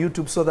button on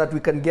YouTube so that we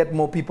can get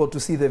more people to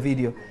see the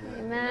video.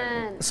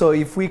 Amen. So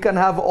if we can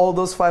have all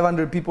those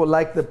 500 people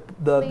like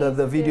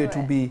the video,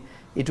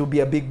 it will be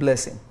a big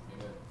blessing.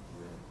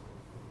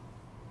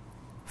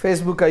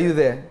 Facebook, are you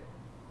there?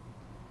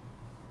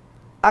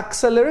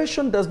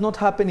 Acceleration does not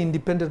happen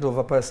independent of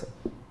a person.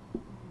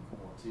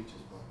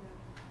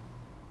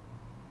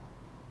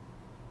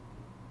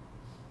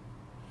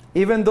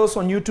 Even those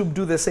on YouTube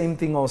do the same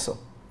thing also.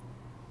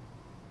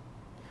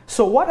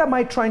 So what am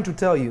I trying to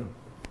tell you?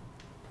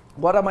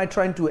 What am I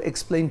trying to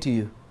explain to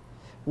you?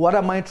 What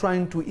am I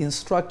trying to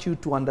instruct you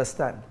to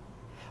understand?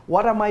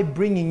 What am I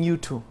bringing you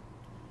to?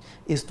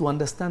 Is to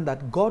understand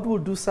that God will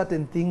do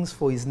certain things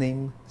for his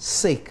name's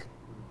sake.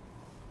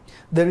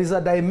 There is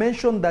a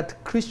dimension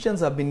that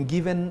Christians have been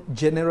given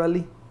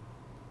generally.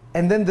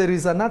 And then there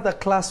is another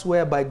class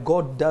whereby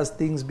God does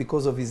things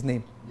because of his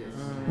name. Yes.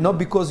 Not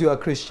because you are a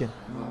Christian.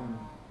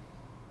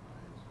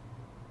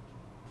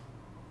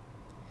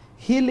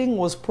 Healing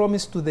was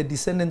promised to the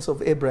descendants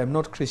of Abraham,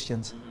 not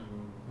Christians.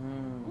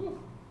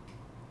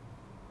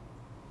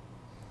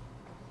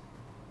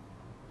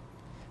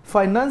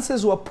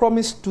 Finances were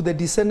promised to the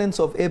descendants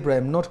of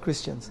Abraham, not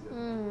Christians.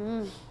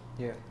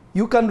 Yeah.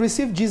 You can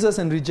receive Jesus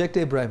and reject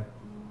Abraham.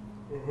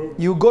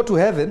 You go to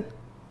heaven,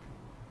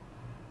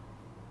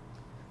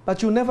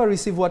 but you never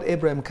receive what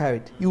Abraham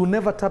carried. You will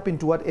never tap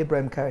into what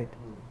Abraham carried.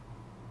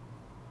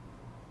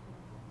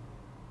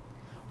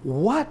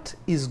 What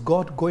is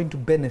God going to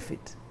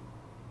benefit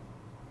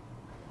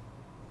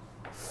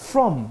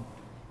from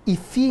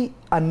if he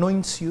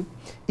anoints you,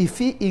 if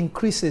he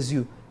increases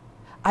you?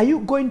 Are you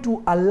going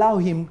to allow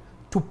him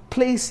to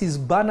place his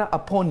banner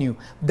upon you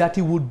that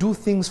he will do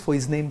things for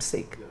his name's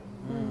sake?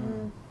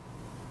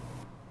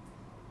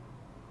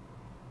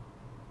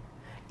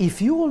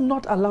 If you will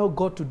not allow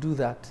God to do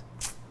that,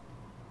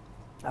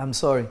 I'm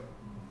sorry,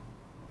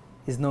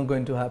 it's not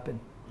going to happen.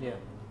 Yeah.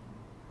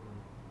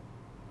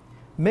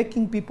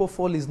 Making people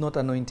fall is not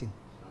anointing.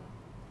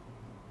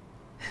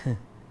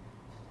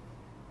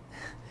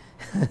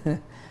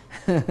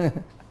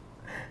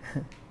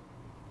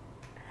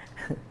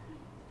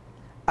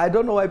 I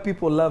don't know why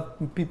people love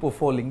people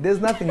falling. There's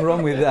nothing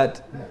wrong with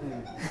that.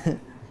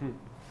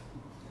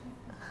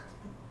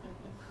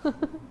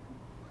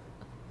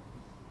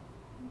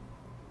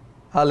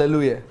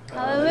 Hallelujah.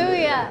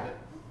 Hallelujah.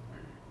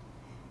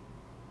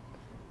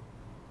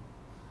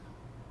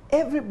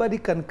 Everybody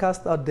can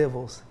cast out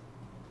devils.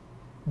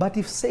 But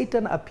if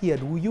Satan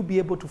appeared, will you be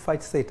able to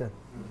fight Satan?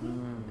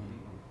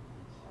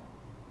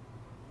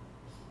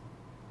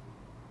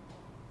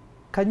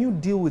 Can you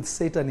deal with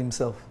Satan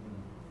himself?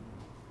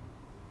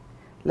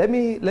 Let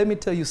me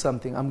tell you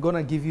something. I'm going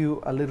to give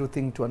you a little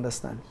thing to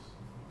understand.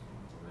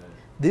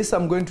 This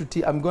I'm going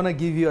to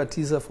give you a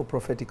teaser for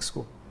prophetic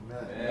school.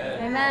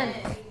 Amen.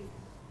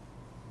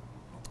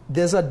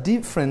 There's a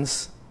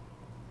difference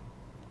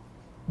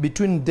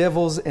between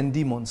devils and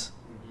demons.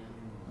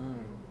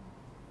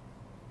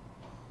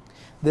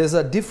 There's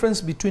a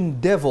difference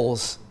between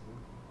devils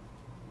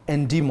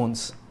and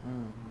demons.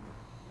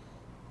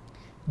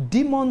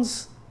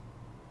 Demons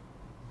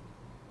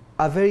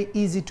are very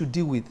easy to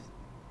deal with.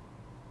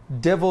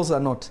 Devils are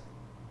not.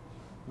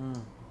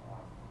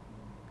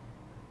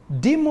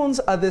 Demons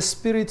are the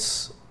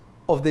spirits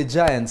of the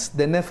giants,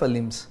 the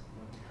Nephilims,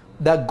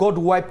 that God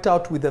wiped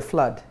out with the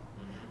flood.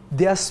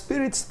 Their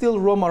spirits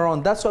still roam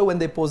around. That's why when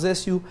they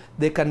possess you,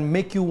 they can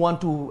make you want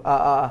to,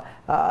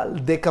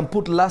 they can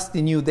put lust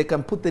in you. They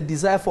can put the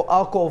desire for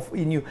alcohol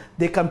in you.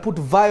 They can put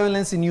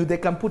violence in you. They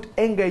can put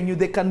anger in you.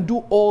 They can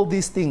do all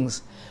these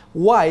things.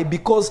 Why?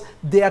 Because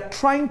they are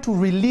trying to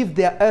relive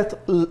their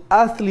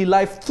earthly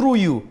life through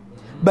you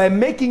by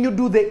making you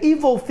do the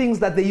evil things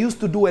that they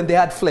used to do when they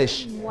had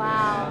flesh.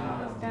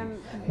 Wow.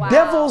 Wow.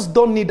 Devils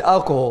don't need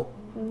alcohol.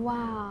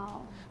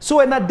 Wow. So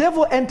when a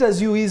devil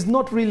enters you,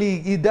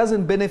 he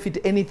doesn't benefit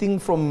anything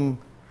from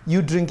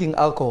you drinking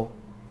alcohol.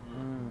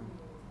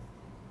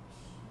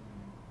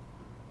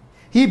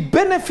 He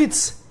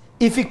benefits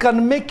if he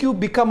can make you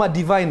become a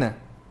diviner.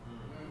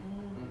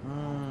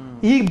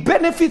 He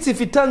benefits if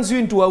he turns you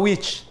into a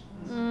witch.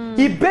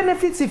 He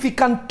benefits if he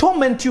can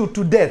torment you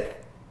to death.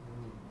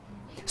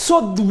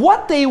 So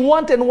what they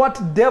want and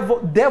what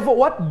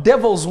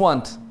devils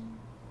want,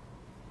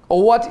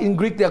 or what in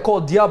Greek they are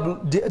called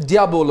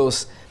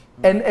diabolos,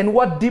 and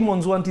what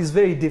demons want is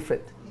very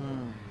different.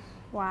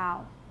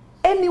 Wow.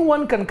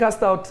 Anyone can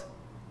cast out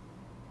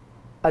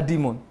a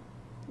demon.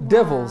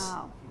 Devils.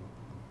 Wow.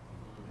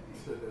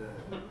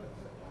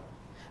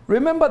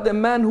 Remember the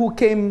man who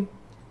came,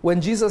 when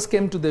Jesus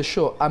came to the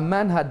shore, a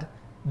man had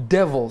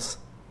devils.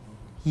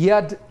 He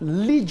had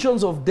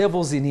legions of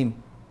devils in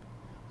him.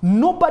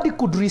 Nobody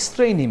could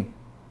restrain him.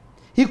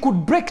 He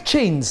could break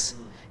chains.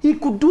 He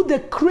could do the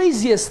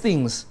craziest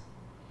things.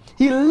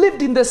 He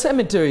lived in the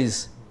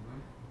cemeteries.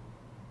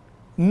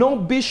 No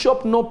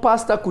bishop, no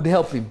pastor could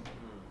help him.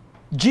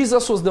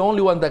 Jesus was the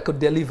only one that could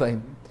deliver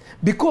him.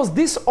 Because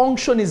this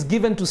unction is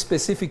given to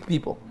specific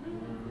people.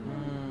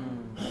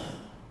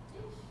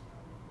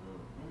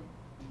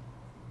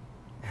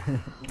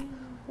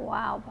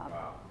 Wow,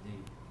 Papa.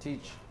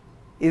 Teach.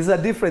 It's a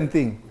different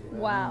thing.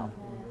 Wow.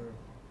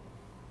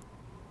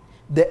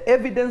 The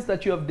evidence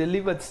that you have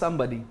delivered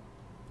somebody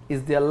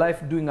is their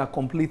life doing a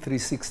complete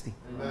 360.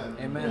 Amen.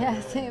 Amen.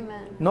 Yes,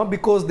 amen. Not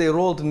because they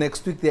rolled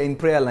next week, they're in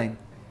prayer line.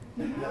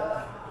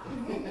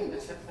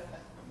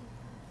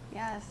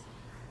 Yes.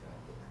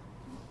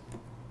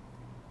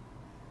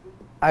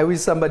 I wish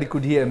somebody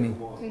could hear me.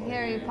 We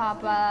hear you,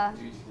 Papa.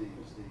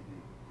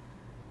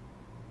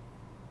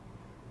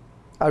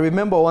 I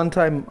remember one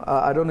time,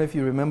 I don't know if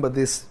you remember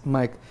this,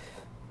 Mike,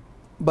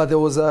 but there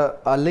was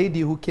a lady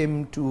who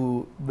came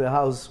to the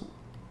house,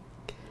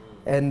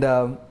 and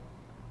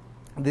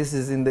this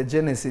is in the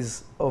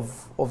genesis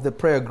of the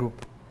prayer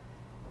group,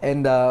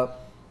 and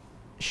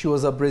she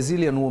was a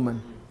Brazilian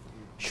woman.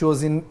 She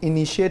was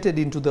initiated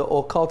into the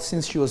occult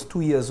since she was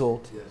 2 years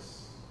old.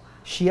 Yes.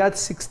 She had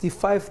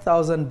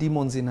 65,000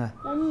 demons in her.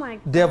 Oh my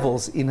God.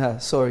 Devils in her,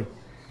 sorry.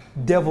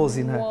 Devils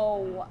in her.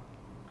 Whoa.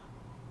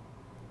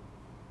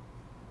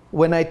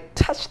 When I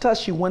touched her,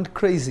 she went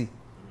crazy.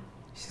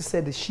 She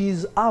said,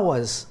 she's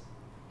ours.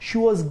 She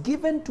was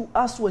given to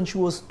us when she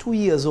was 2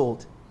 years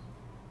old.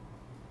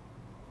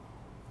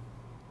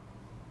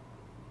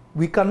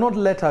 We cannot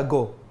let her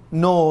go.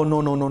 No,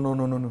 no, no, no, no,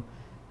 no, no, no.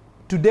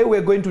 Today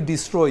we're going to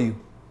destroy you.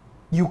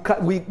 We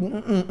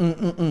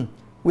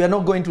are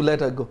not going to let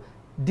her go.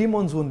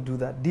 Demons won't do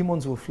that.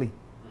 Demons will flee.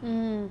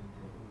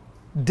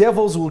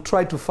 Devils will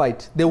try to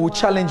fight. They will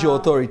challenge your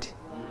authority.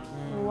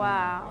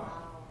 Wow.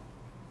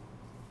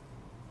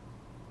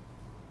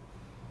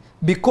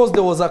 Because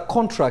there was a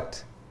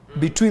contract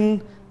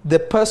between the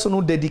person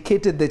who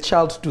dedicated the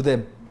child to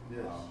them.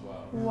 Yes.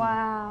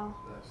 Wow.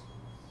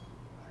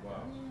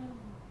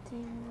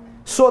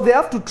 So they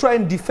have to try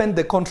and defend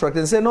the contract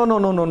and say, no, no,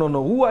 no, no, no,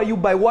 no. Who are you?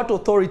 By what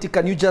authority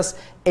can you just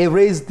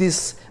erase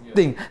this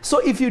thing? So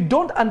if you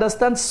don't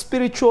understand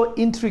spiritual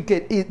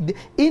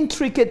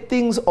intricate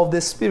things of the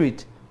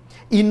spirit,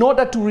 in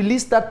order to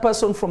release that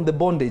person from the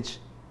bondage,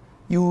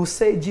 you will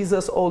say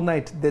Jesus all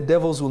night, the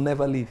devils will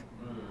never leave.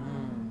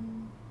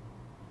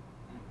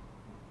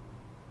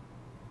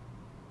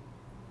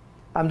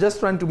 I'm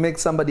just trying to make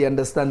somebody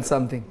understand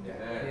something. Yeah.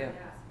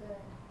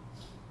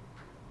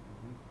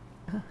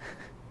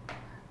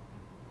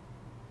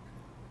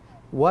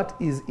 What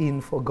is in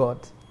for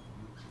God?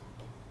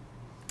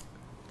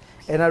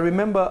 And I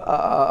remember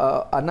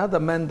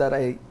another man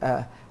that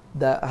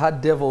that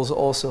had devils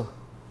also.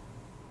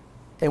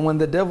 And when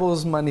the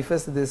devils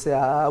manifested, they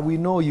say, we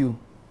know you.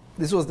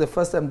 This was the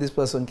first time this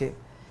person came.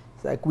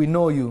 It's like, we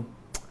know you.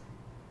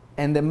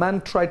 And the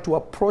man tried to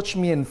approach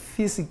me and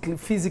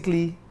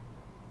physically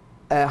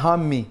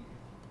harm me.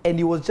 And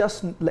it was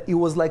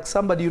like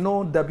somebody,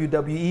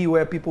 WWE,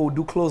 where people would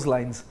do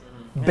clotheslines.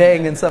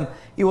 Bang and some.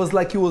 It was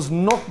like he was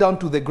knocked down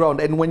to the ground.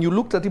 And when you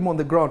looked at him on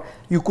the ground,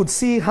 you could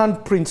see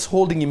handprints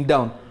holding him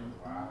down.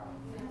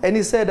 And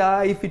he said,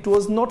 if it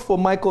was not for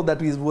Michael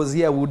that was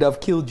here, we would have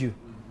killed you.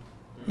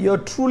 You're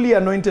truly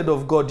anointed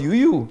of God.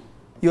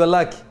 You're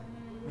lucky.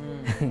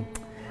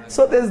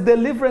 So there's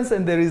deliverance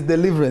and there is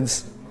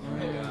deliverance.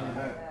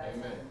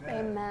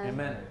 Amen.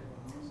 Amen.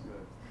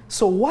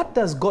 So what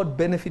does God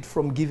benefit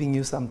from giving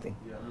you something?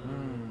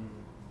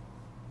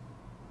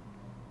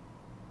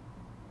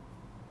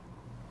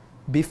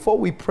 Before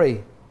we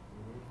pray,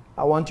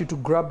 I want you to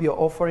grab your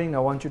offering. I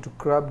want you to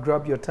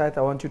grab your tithe.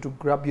 I want you to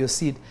grab your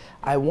seed.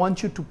 I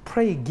want you to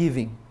pray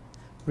giving.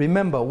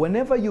 Remember,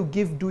 whenever you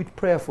give, do it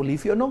prayerfully.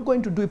 If you're not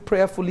going to do it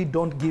prayerfully,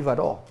 don't give at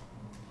all.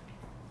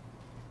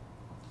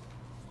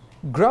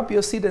 Grab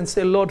your seed and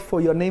say, Lord, for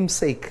your name's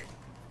sake,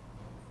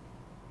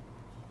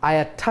 I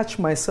attach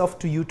myself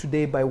to you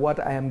today by what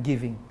I am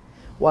giving.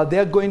 While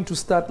they're going to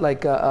start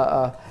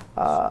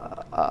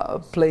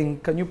playing,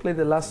 can you play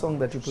the last song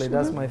that you played?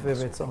 That's my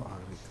favorite song.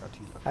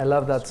 I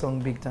love that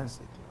song big time.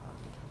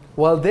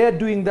 While they're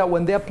doing that,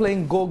 when they're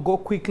playing, go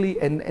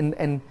quickly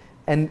and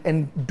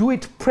do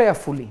it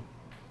prayerfully.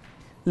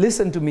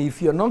 Listen to me,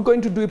 if you're not going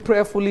to do it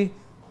prayerfully,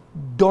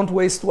 don't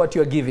waste what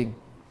you're giving.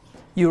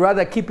 You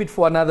rather keep it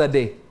for another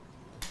day.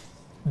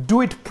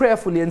 Do it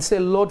prayerfully and say,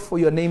 Lord, for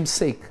your name's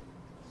sake.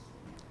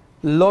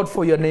 Lord,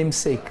 for your name's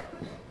sake.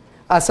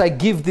 As I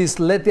give this,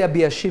 let there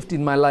be a shift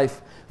in my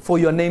life for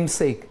your name's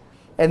sake.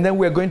 And then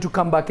we're going to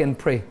come back and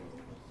pray.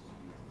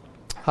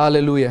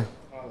 Hallelujah.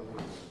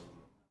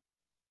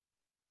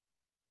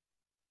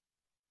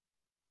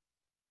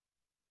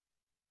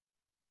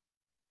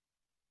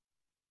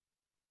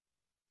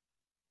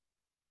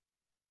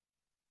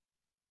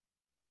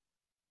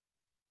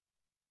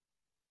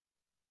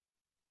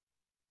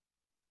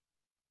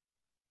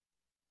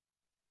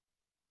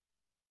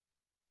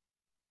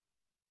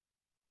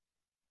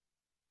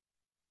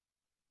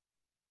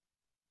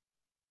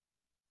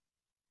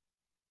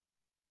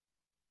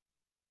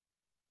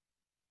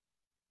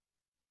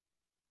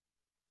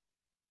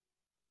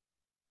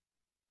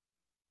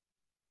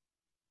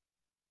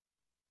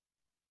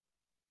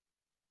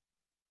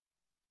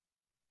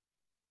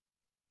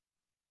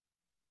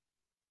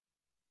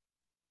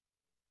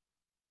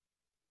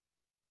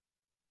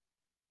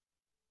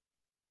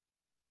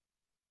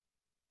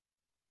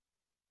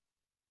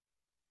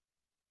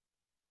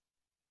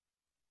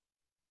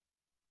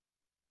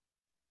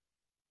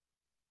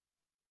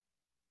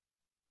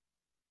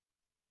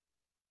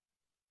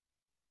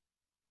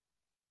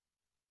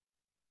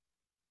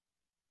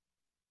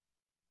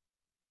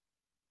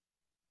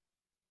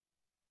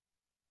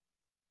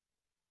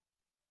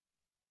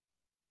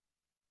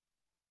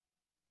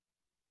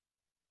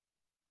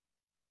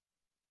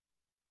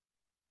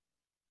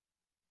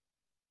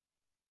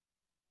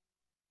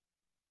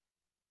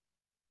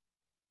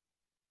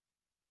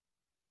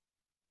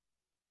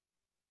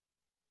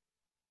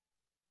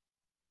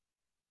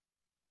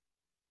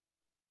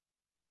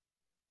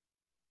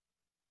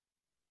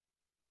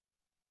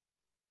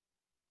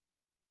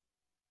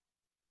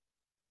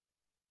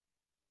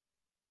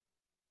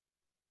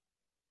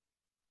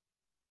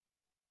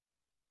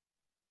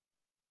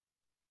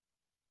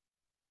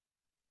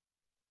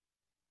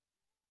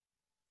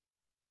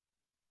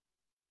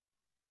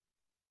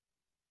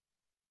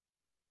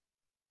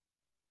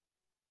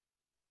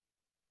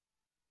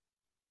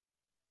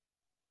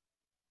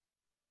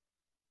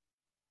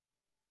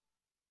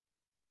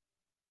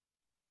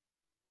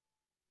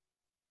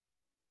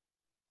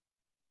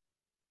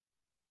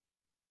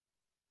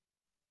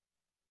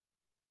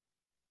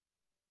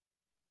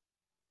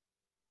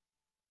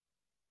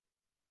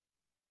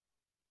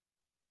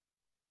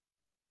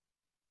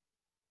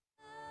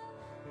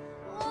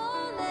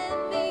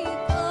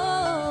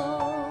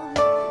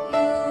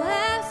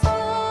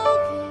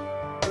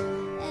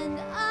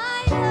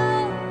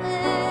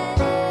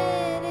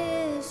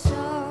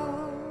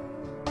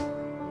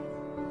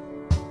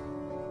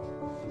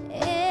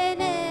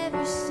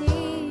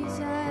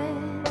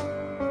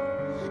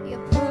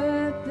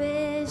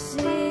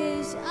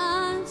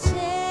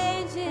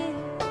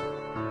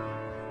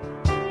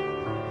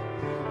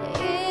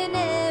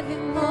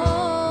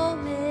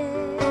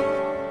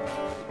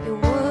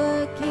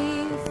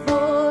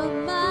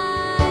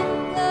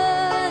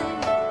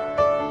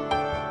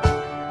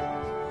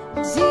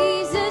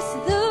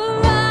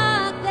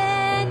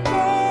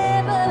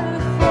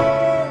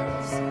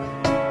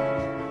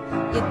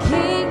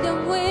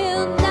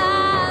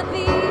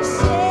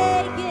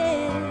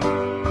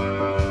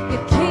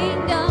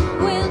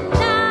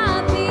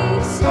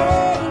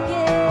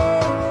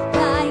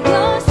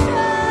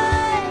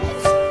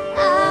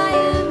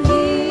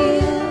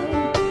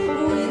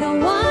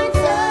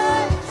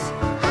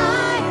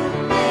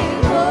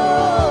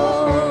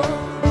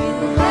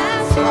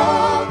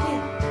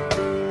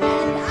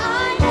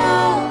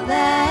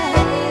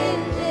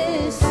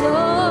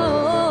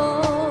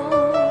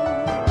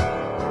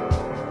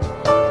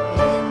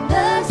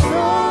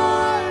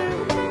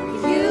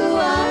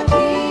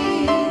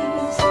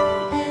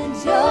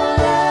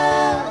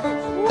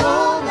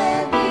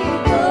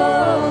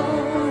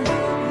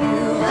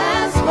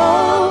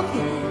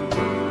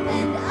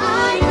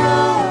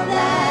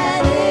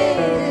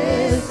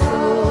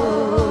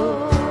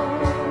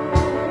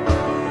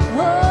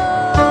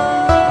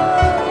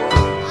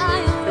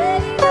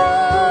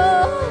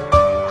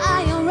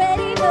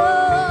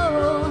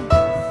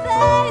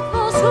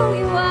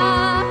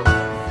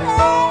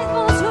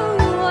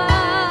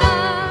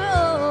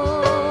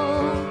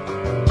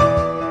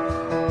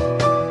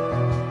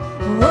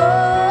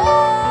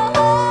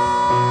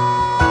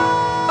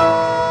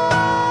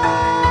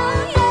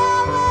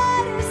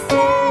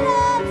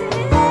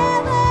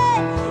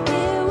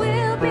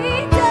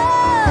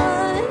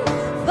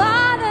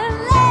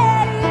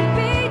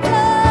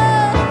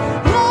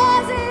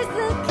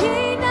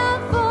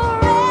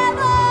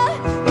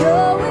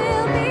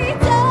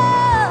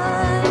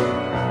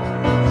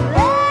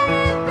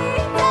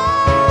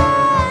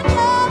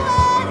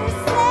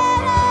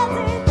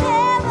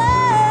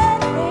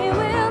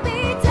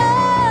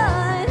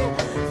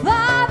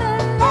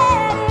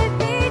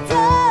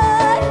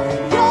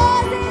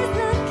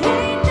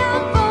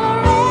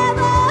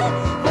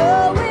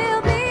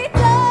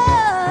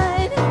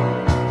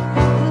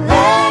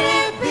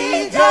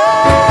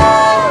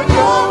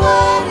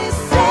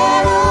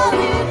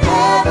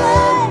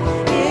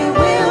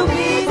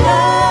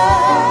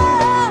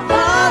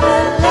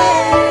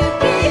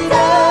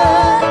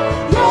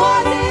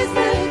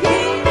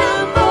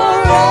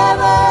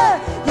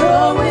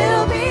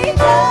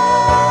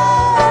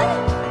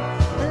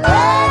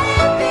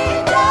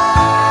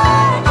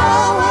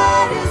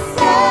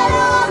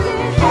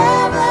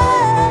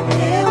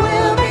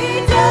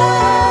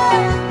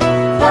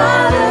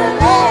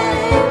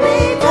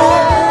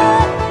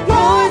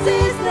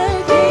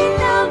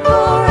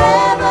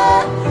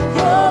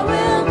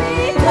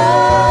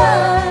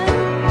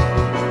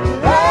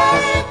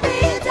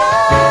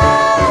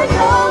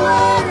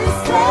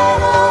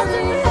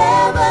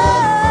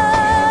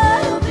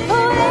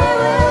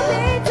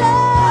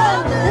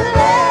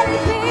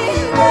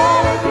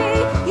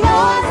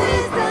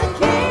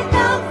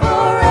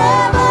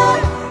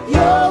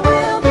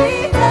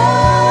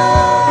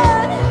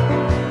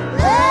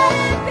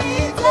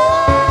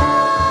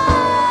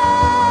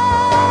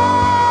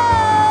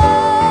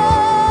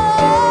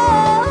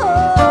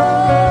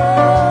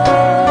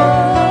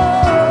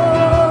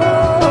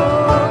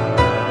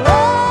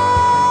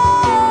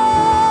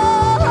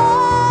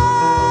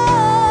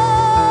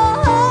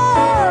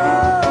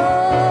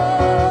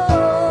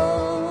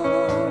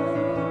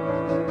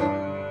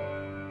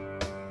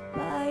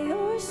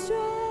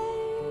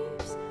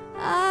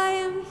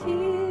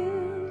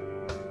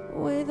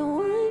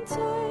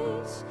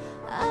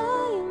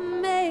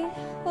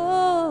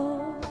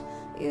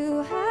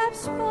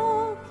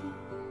 spoken,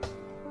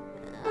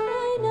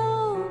 I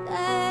know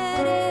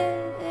that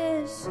it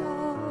is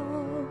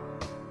so.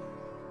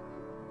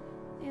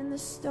 In the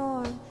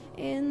storm,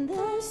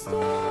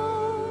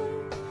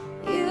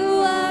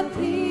 you are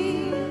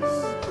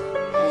peace,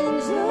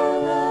 and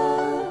your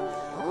love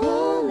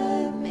won't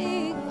let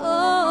me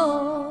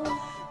go.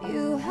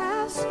 You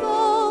have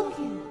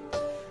spoken,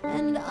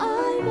 and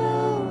I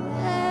know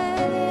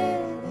that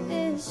it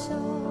is so.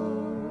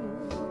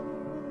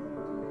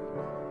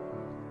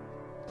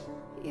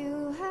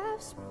 You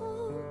have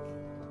spoken,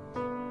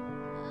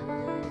 I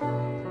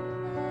know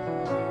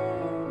that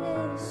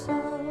it is so.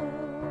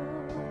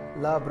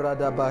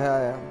 Labrada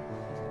Bahaya.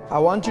 I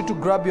want you to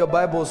grab your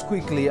Bibles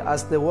quickly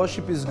as the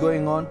worship is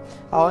going on.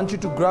 I want you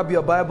to grab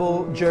your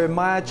Bible,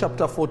 Jeremiah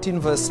chapter 14,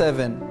 verse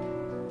 7.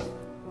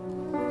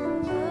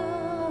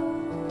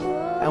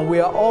 And we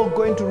are all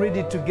going to read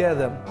it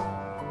together.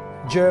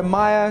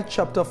 Jeremiah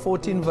chapter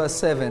 14, verse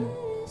 7.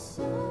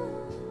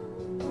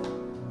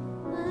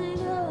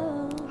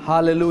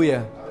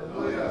 Hallelujah.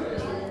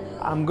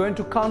 I'm going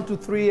to count to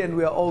 3 and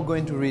we are all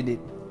going to read it.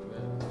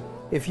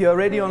 If you are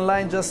ready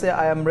online, just say,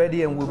 I am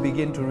ready, and we'll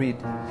begin to read.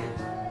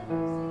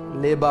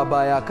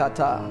 Lebabaya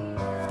kata.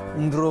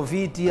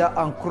 Ndrovitia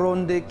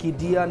ankronde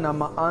kidia na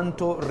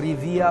maanto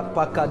rivia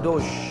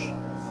pakadosh.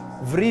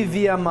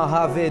 Vrivia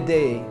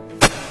mahavede.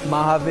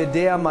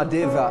 Mahavedea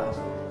madeva.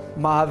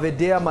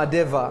 Mahavedea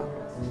madeva.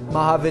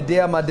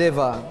 Mahavedea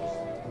madeva.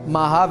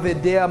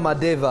 Mahavedea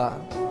madeva.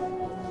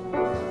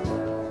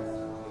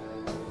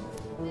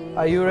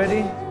 Are you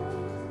ready?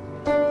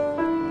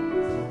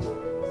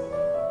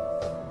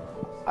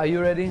 Are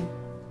you ready?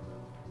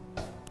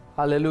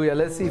 Hallelujah.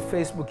 Let's see if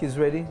Facebook is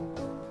ready.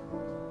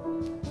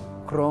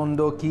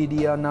 Krondo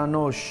kidia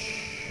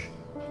nanosh.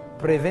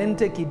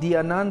 Prevente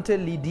kidianante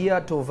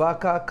lidia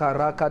tovaka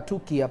karaka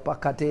tukia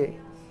pakate.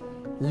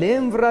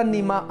 Lemvra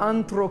nima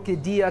antro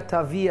kidia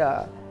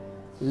tavia.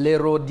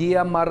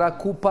 Lerodia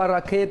marakupa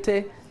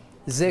rakete.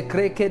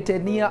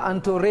 Zekreketenia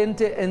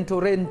antorente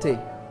entorente.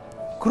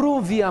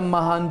 Kruvia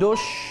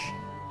mahandosh.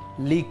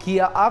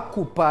 Likia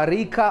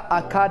akuparika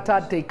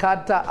akata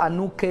tekata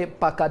anuke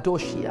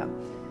pakatoshia.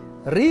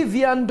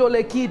 Riviando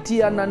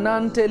lekitia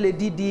nanante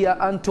ledidia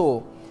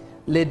anto.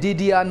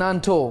 Ledidia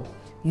nanto.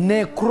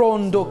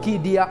 Nekrondo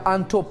kidia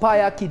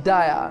antopaya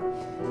kidaya.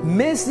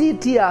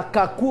 Mesitia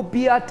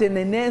kakupia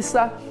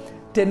tenenesa.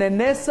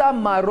 Tenenesa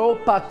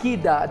maropa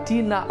kida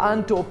tina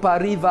anto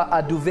pariva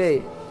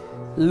aduve.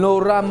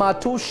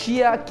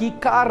 Loramatushia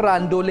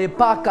kikarando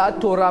lepaka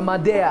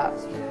toramadea.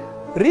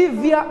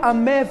 Rivia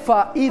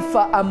amefa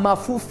ifa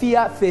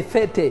amafufia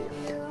fefete.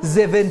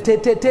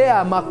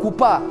 Zeventetetea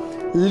makupa.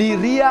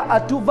 Liria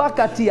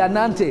atuvakati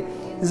anante.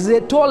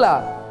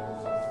 Zetola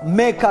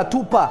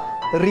mekatupa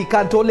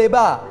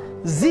rikantoleba.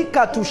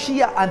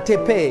 Zikatushia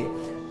antepe.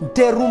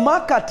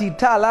 Terumaka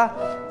titala.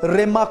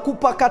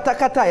 Remakupa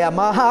katakata ya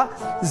maha.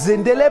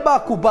 Zendeleba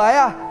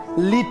kubaya.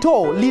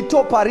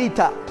 Lito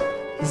parita.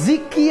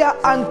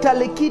 Zikia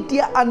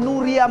antalekitia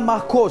anuria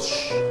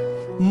makosh.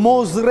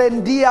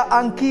 Mozrendia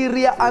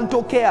ankiria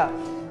antokea.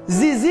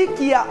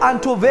 Zizikia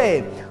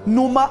antove.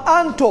 Numa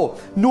anto.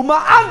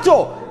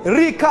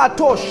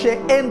 Rikatoshe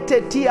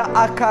entetia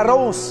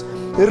akaros.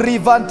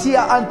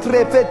 Rivantia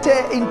antrepete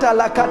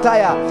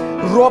intalakataya.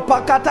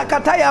 Ropa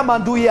katakataya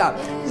manduya.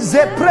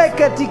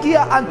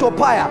 Zepreketikia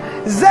antopaya.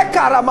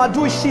 Zekara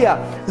madushia.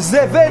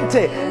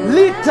 Zevente.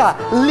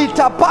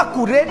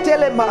 Litapaku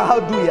retele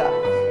mahaduya.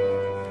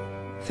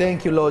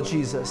 Thank you, Lord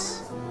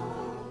Jesus.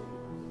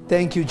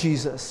 Thank you,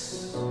 Jesus.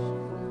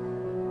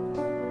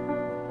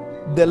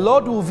 The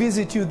Lord will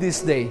visit you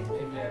this day.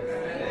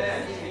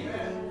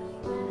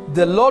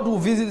 The Lord will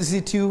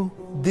visit you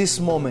this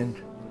moment.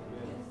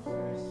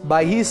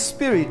 By His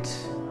Spirit,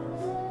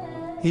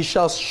 He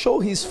shall show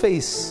His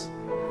face.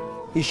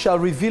 He shall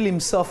reveal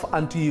Himself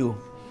unto you.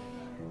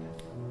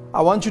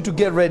 I want you to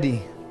get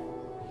ready.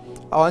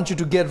 I want you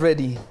to get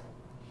ready.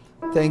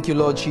 Thank you,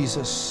 Lord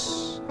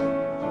Jesus.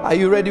 Are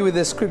you ready with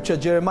the scripture?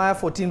 Jeremiah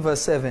 14,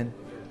 verse 7.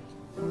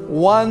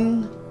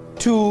 1,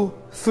 2,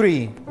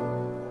 3.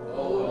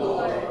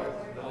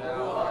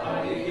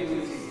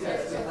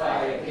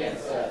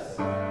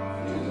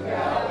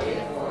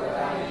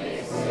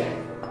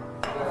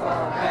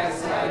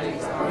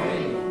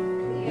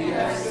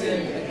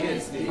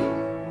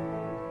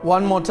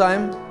 One more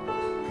time.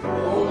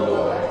 O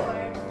Lord,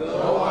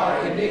 though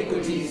our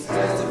iniquities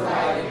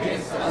testify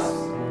against us,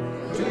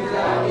 do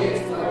thou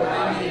it for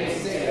thy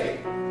name's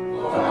sake.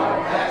 For our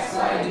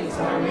backslidings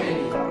are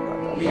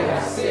many, we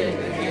have sinned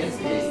against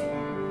thee.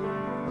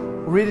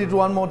 Read it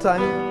one more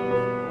time.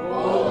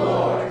 O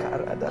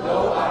Lord,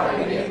 though our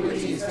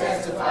iniquities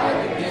testify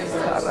against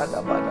us,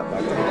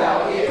 do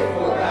thou it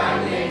for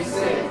thy name's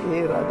sake.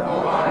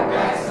 For our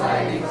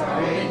backslidings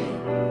are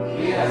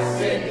many, we have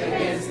sinned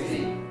against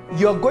thee.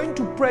 You're going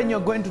to pray and you're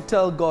going to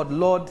tell God,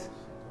 Lord,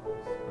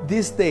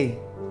 this day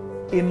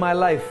in my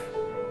life,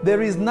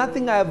 there is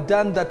nothing I have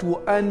done that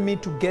will earn me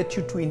to get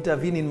you to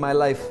intervene in my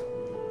life.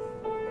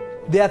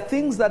 There are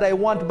things that I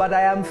want, but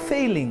I am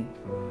failing.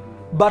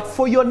 But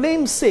for your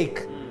name's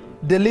sake,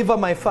 deliver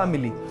my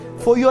family.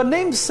 For your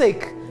name's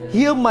sake,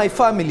 heal my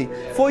family.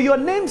 For your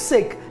name's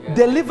sake,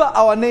 deliver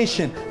our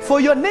nation. For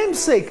your name's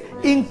sake,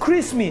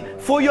 increase me.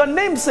 For your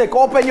name's sake,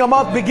 open your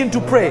mouth, begin to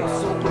pray.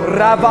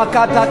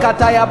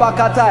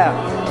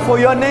 For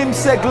your name's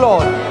sake,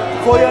 Lord.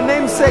 For your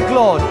name's sake,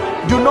 Lord.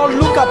 Do not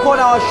look upon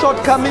our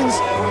shortcomings.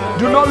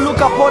 Do not look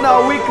upon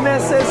our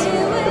weaknesses.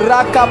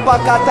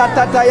 Rakapakata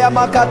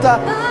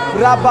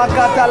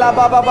Rabakata la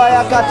baba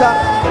bayakata,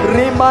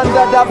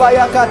 Rimanda da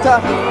bayakata,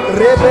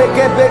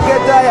 Rebeke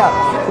beketaya,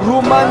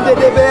 Rumande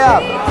de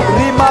bea,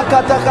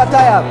 Rimakata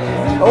kataya,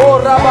 O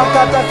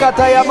Rabakata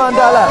kataya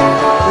mandala,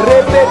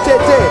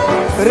 repetete,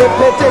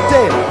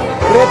 repetete,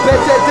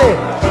 repetete,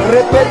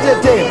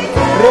 repetete,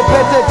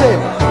 repetete,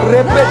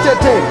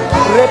 repetete,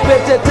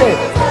 repetete,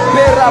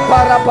 pera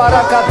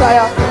para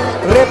kataya,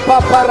 repa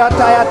para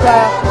taya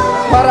taya,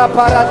 para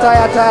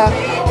taya taya,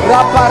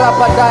 rapara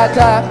pataya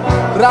taya.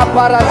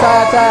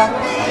 Raparataya,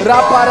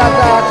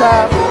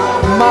 raparataya,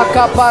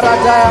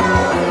 makaparataya,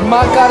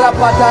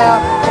 makarapataya,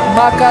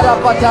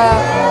 makarapataya,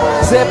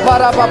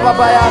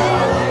 zeparapapaya,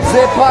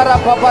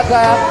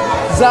 zeparapapataya,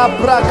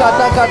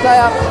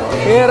 zaprakatakataya,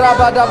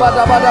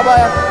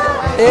 erabadabadabadabaya,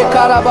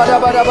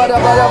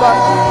 ekarabadabadabadabadaba,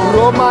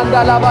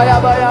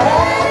 romandalabayabaya,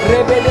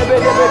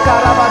 rebedebedebe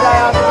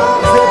karabadaya,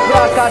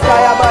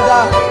 zeprakataya bada,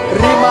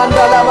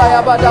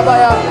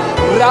 rimandalabayabadabaya,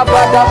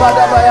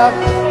 rabadabadabaya,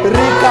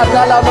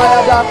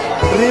 rikatalamayada,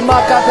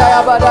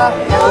 rimakatayabada,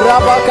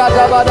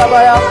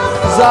 rabakatabadabaya,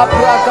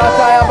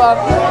 zaprakatayaba,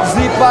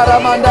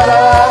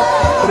 ziparamandalaya,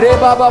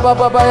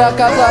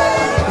 rebabababayakata,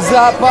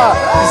 zapa,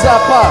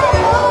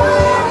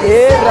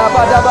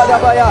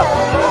 rabadabadabaya,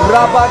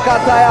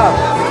 rabakataya,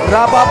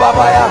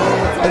 rabababaya,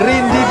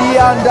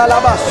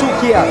 rindidiandalaba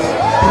sukia,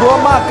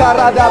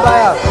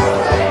 romakaradabaya,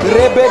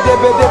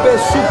 rebedebedebe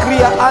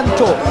sukria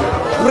anto,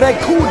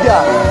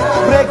 prekuda,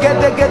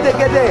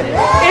 pregedegedegede.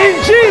 In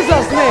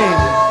Jesus' name.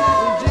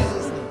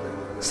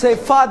 Say,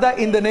 Father,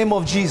 in the name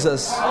of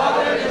Jesus.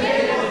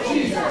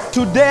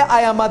 Today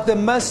I am at the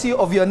mercy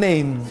of your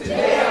name.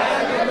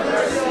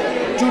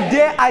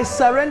 Today I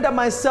surrender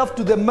myself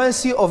to the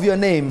mercy of your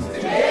name.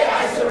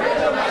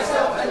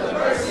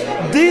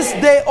 This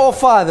day, oh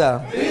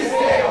Father.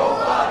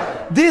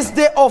 This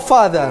day, oh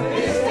Father.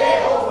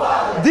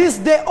 This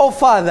day, oh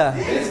Father.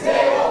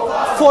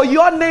 For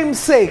your name's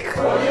sake.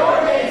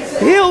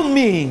 Heal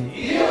me.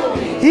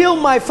 Heal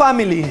my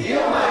family.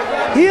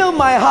 Heal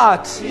my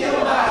heart.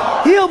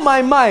 Heal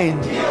my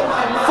mind.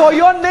 For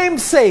your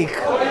name's sake.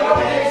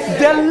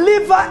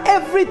 Deliver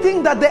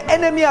everything that the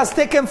enemy has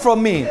taken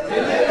from me.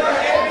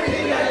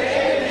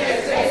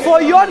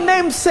 For your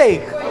name's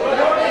sake.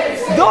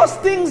 Those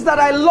things that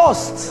I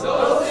lost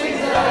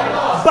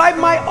by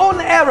my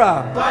own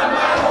error,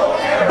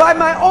 by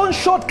my own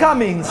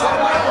shortcomings.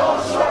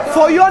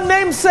 For your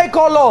name's sake,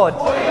 O Lord.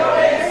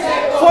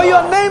 For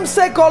your name's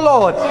sake, O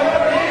Lord.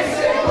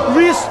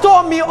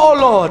 Restore me, O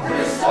Lord.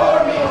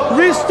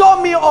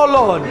 Restore me, O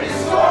Lord.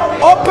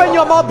 Open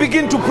your mouth,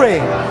 begin to pray.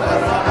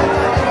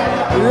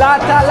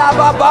 Lata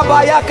laba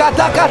baba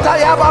yakata kata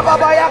ya baba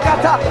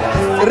yakata.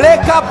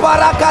 Reka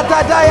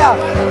parakata daya.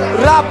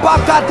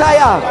 Rapakata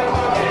ya.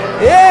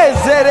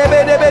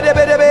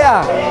 Zerebe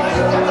ya.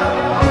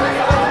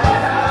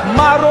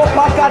 Maro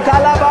pakata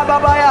la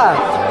baba ya.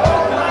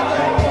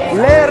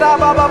 Lera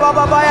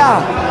baba ya.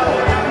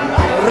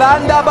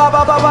 Randa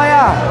baba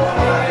ya.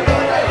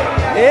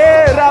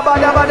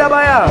 Rabada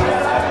ya.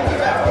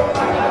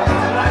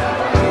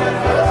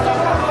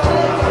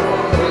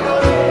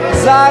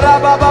 Zara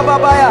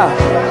baba ya.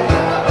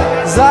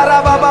 Zara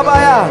baba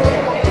ya.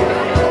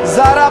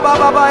 Zara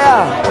baba ya.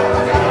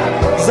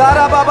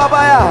 Zara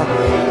baba ya.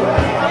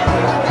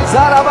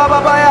 Zara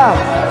baba ya.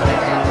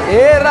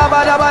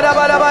 Rabada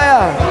ya.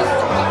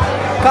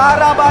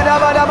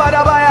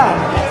 Karabada ya.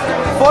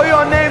 For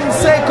your name's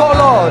sake, O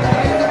Lord.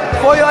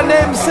 For your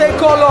name's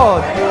sake, O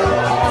Lord.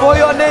 For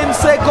your name's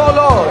sake, O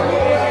Lord.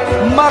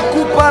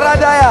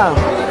 Makuparadaya.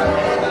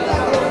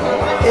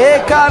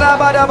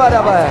 Karabada.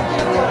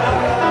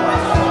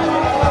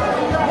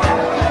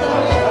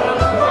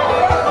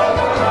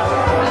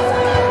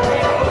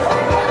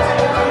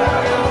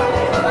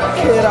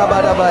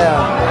 Kerabadabaya.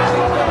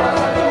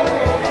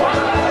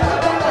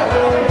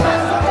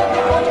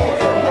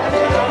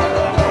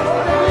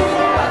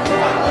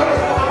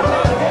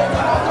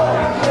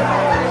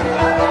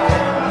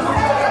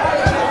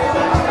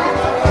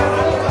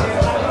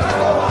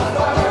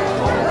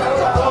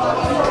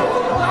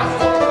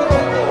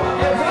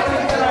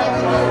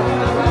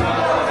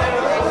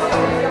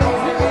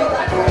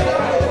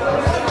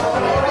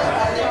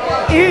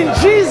 In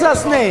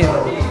Jesus' name.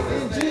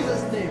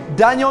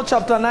 Daniel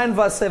chapter 9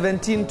 verse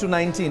 17 to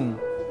 19.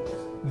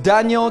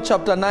 Daniel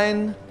chapter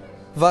 9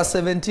 verse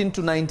 17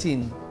 to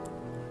 19.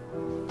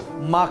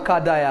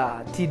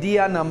 Makadaya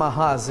tidia na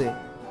mahaze.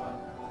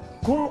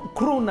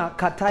 Kruna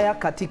kataya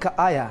katika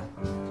aya.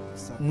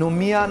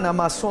 Numia na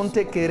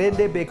masonte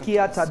kerende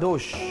bekia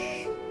tadosh.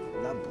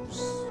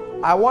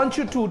 I want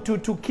you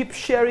to keep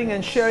sharing,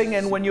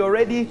 and when you're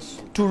ready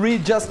to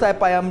read, just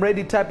type I am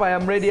ready, type I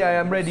am ready, I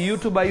am ready.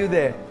 YouTube, are you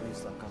there?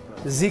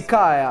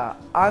 Zikaya,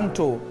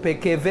 Anto,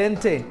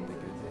 Pekevente,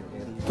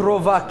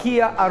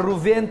 Trovakia,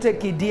 Aruvente,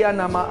 Kidia,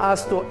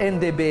 Namaasto,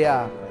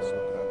 Endebea,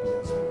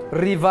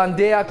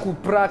 Rivandea,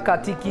 Kupra,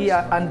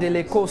 Katikia,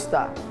 Andele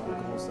Costa,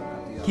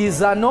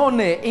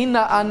 Kizanone,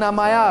 Ina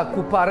Anamaya,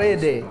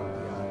 Kuparede,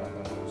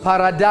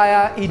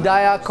 Paradaya,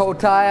 Idaya,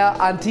 Kautaya,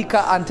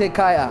 Antika,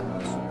 Antekaya,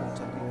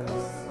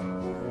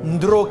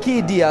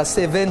 Ndrokidia,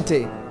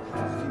 Sevente,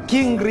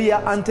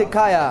 Kingria,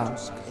 Antekaya,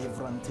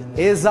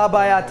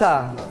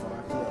 Ezabayata.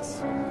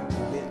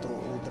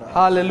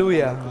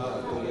 Hallelujah.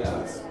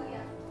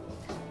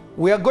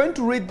 We are going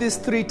to read this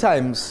 3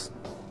 times.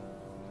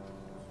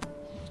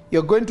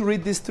 You're going to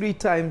read this 3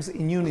 times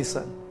in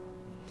unison.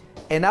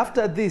 And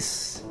after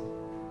this,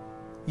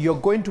 you're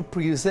going to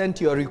present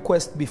your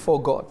request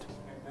before God.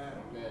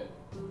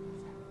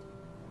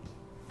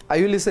 Are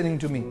you listening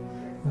to me?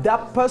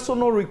 That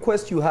personal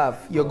request you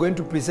have, you're going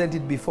to present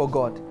it before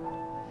God.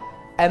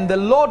 And the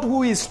Lord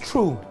who is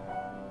true,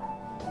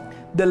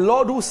 the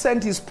Lord who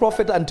sent his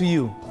prophet unto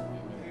you,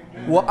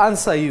 will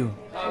answer you.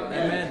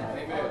 Amen.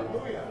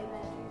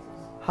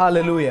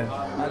 Hallelujah.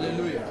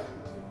 Hallelujah.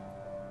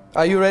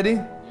 Are you ready?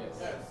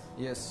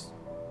 Yes.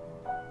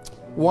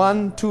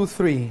 1, 2,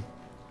 3.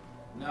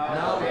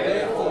 Now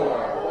therefore,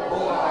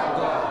 O our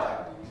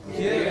God,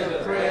 hear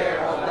the prayer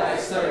of thy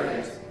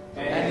servant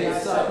and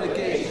his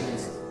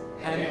supplications,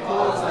 and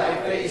cause thy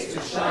face to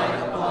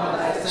shine upon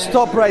thy sanctuary.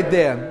 Stop right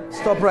there.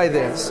 Stop right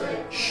there.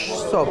 Shh,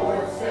 stop.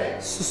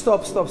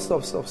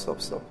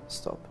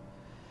 Stop.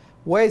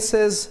 Where it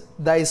says,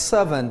 thy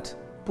servant,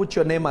 put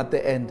your name at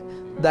the end.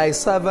 Thy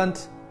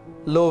servant,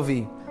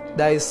 Lovi.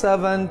 Thy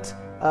servant,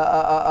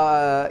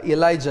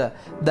 Elijah.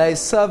 Thy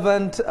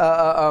servant,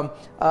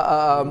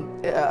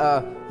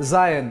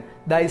 Zion.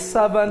 Thy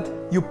servant,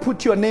 you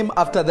put your name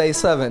after thy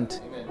servant.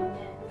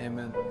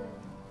 Amen.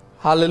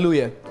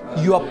 Hallelujah.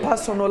 You are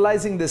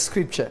personalizing the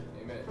scripture.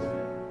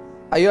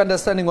 Are you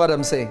understanding what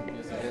I'm saying?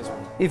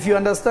 If you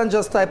understand,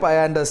 just type I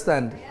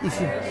understand. If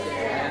you,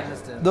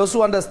 those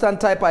who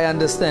understand, type I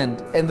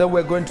understand. And then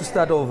we're going to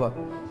start over.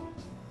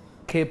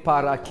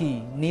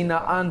 Keparaki,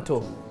 Nina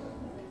Anto,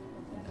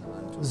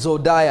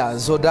 Zodaya,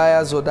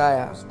 Zodaya,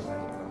 Zodaya,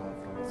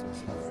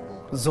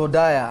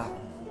 Zodaya,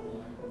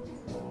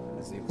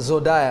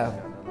 Zodaya,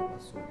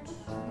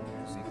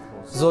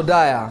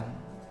 Zodaya,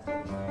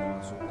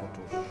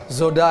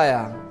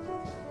 Zodaya,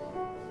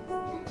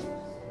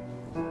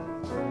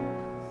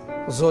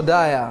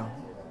 Zodaya,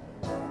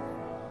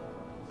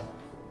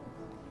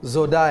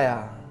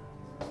 Zodaya,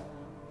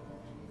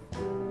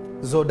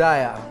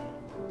 Zodaya.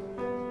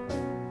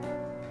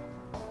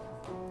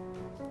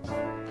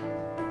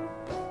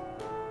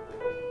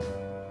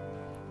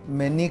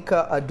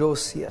 Menika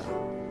Adosia.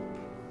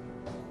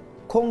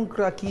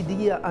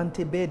 Konkrakidia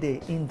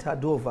Antebede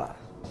Intadova.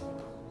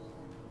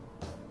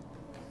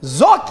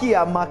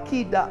 Zokia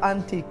Makida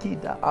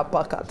Antikida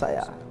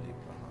Apakataya.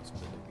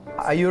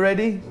 Are you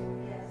ready?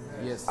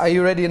 Yes. Are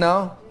you ready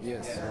now?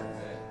 Yes.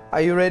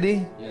 Are you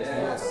ready?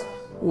 Yes.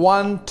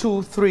 1,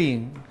 2,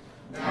 3.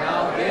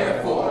 Now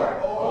therefore,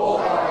 O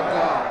our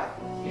God,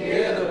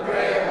 hear the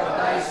prayer of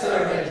thy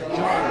servant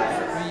John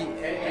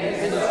and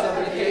his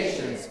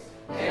supplications,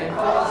 and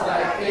cause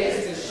thy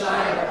face to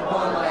shine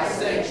upon thy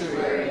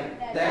sanctuary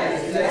that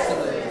is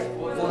desolate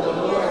for the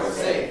Lord's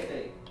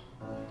sake.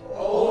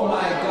 O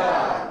my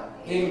God,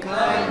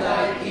 incline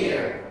thine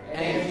ear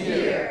and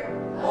hear,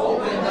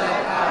 open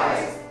thine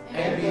eyes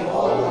and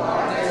behold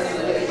our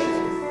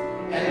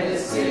desolations, and the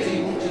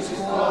city which is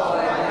called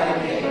by thy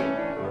name.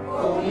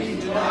 For we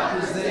do not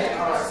present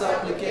our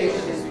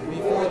supplications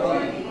before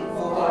thee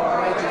for our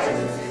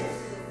righteousness,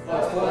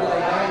 but for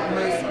thy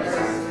great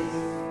mercy.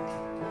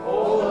 O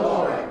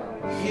Lord,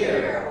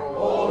 hear.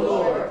 O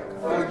Lord,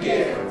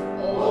 forgive.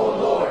 O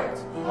Lord,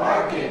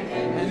 hearken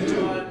and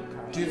do.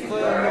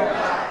 Defer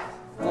not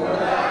for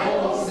thy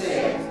own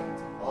sake.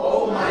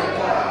 O my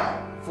God,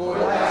 for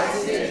thy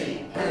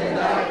city and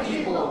thy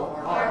people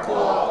are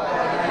called by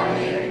thy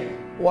name.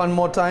 One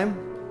more time.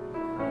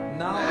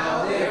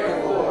 Now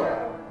therefore,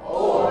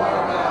 O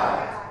our God,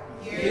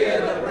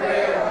 hear the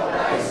prayer of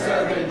thy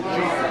servant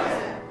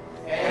John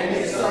and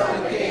his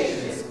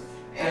supplications,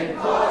 and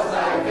cause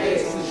thy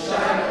face to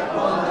shine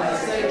upon thy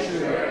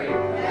sanctuary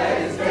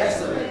that is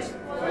desolate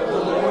for the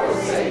Lord's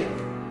sake.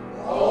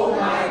 O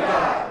my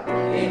God,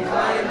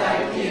 incline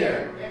thine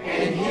ear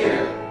and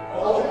hear,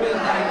 open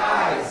thine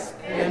eyes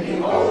and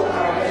behold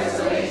our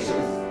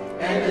desolations,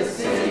 and the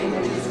city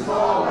which is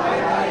called by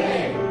thy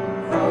name.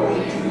 For we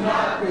do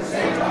not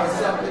present our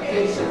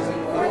supplications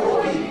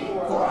before thee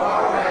for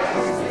our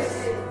righteousness,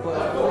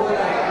 but for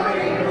thy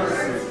great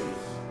mercy.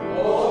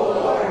 O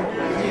Lord,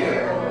 hear.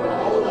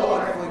 O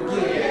Lord,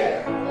 forgive.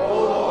 O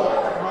Lord,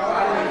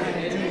 pardon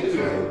and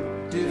do.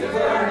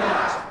 Defer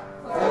not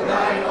for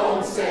thine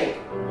own sake.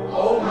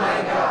 O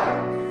my God,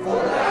 for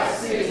thy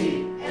city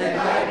and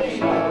thy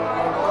people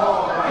are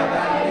called by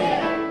thy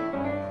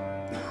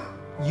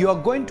name. You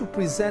are going to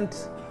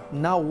present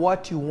now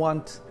what you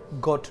want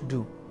God to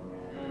do.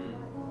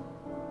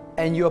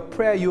 And your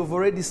prayer, you've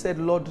already said,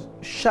 Lord,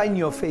 shine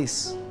your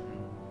face.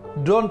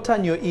 Don't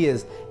turn your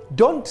ears.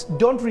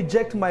 Don't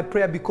reject my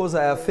prayer because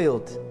I have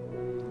failed.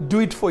 Do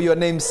it for your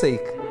name's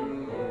sake.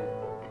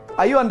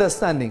 Are you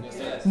understanding?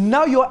 Yes.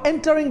 Now you're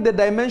entering the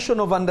dimension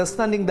of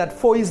understanding that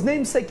for his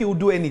name's sake he will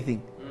do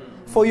anything.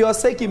 For your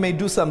sake he may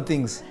do some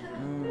things.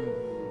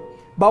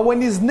 But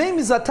when his name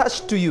is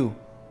attached to you,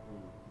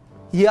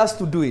 he has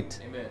to do it.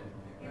 Amen.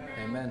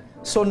 Amen.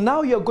 So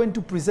now you're going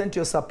to present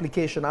your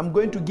supplication. I'm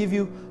going to give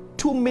you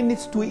 2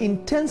 minutes to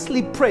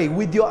intensely pray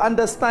with your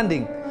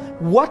understanding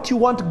what you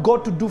want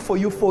God to do for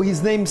you for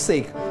his name's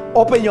sake.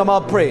 Open your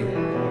mouth, pray.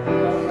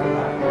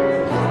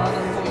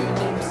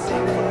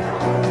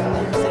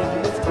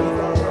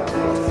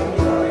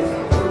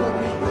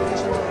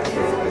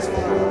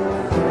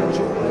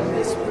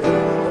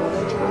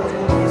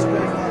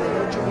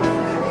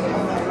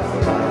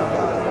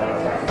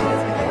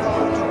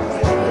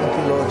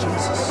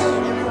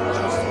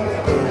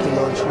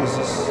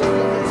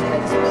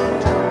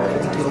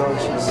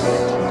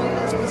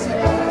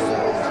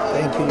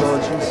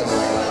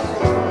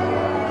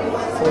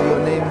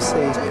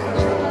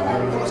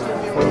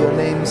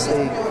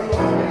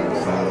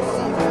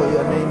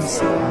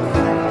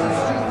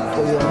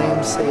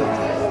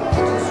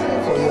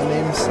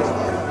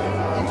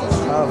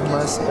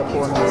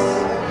 Upon us.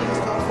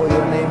 For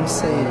your name's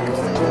sake,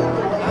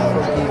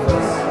 forgive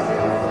us.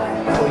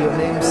 For your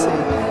name's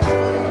sake,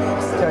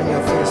 turn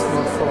your face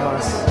not from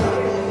us.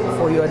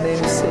 For your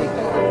name's sake,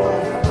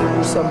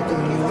 do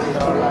something new in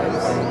our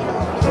lives.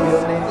 For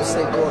your name's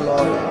sake, oh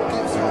Lord.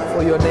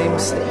 For your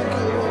name's sake,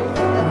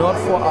 not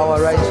for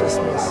our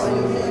righteousness,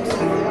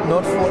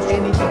 not for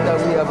anything that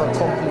we have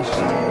accomplished,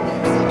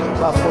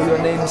 but for your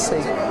name's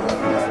sake.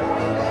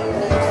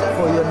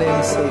 For your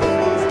name's sake.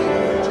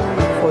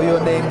 For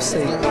your name's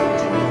sake.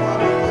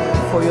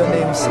 For your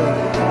name's sake.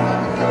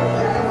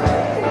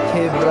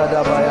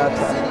 Kebrada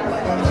bayata.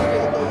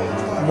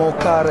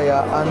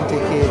 Mokaria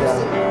antekeda.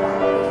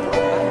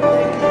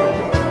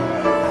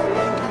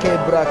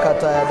 Kebra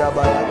kataya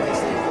dabaya.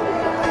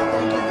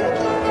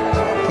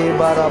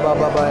 Kebara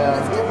bababaya.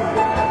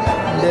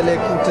 Ndele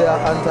kutea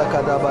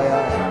antakadabaya.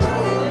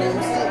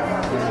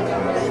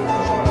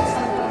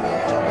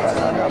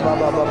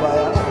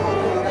 Bababaya.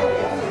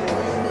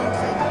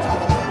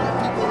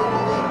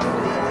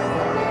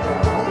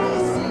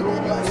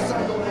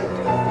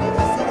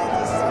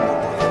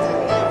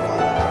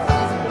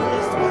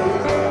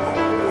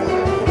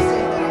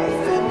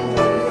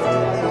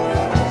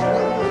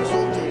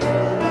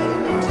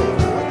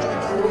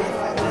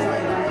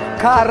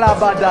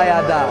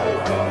 Karabadayada.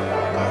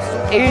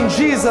 In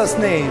Jesus'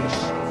 name.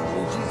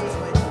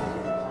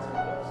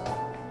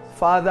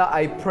 Father,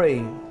 I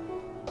pray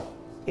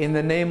in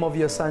the name of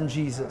your Son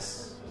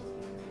Jesus.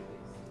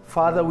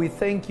 Father, we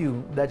thank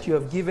you that you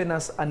have given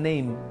us a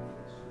name,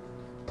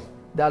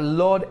 that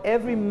Lord,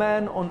 every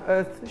man on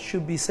earth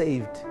should be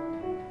saved.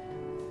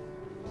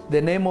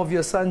 The name of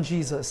your Son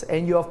Jesus,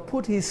 and you have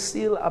put his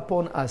seal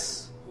upon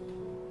us.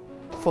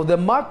 For the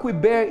mark we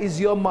bear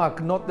is your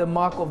mark, not the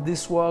mark of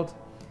this world,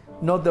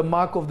 not the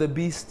mark of the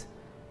beast,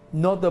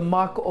 not the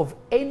mark of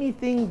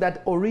anything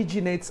that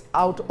originates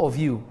out of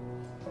you.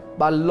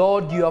 But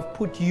Lord, you have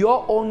put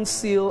your own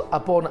seal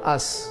upon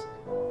us.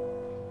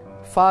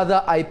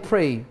 Father, I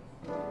pray,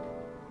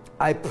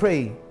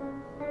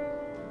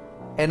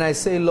 and I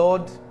say,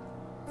 Lord,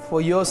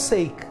 for your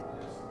sake,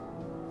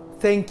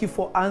 thank you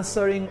for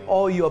answering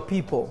all your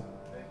people.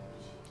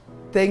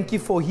 Thank you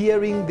for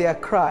hearing their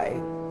cry.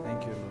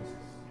 Thank you,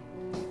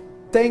 Lord.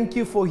 Thank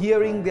you for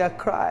hearing their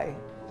cry.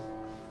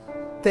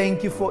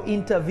 Thank you for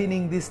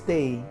intervening this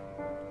day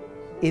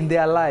in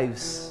their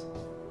lives.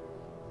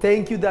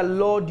 Thank you that,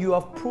 Lord, you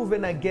have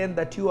proven again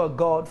that you are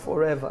God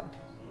forever.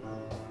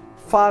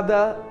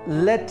 Father,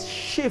 let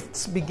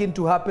shifts begin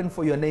to happen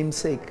for your name's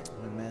sake.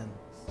 Amen.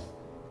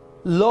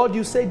 Lord,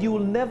 you said you will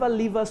never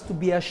leave us to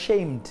be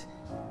ashamed.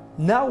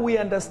 Now we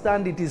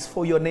understand it is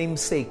for your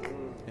name's sake.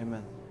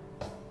 Amen.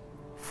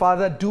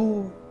 Father,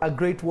 do a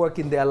great work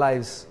in their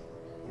lives.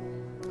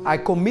 I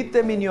commit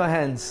them in your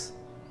hands.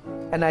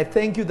 And I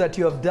thank you that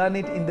you have done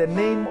it in the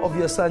name of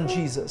your Son,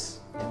 Jesus.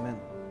 Amen.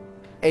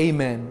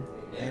 Amen.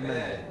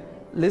 Amen.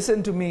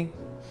 Listen to me.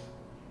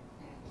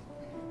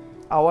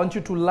 I want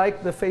you to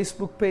like the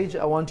Facebook page.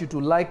 I want you to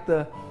like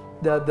my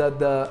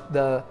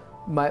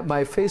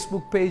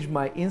Facebook page,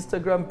 my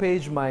Instagram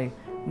page, my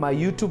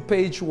YouTube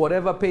page,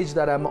 whatever page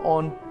that I'm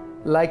on.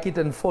 Like it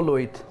and follow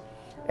it.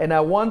 And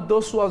I want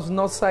those who have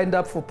not signed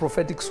up for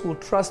Prophetic School,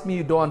 trust me,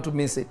 you don't want to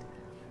miss it.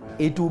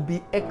 It will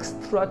be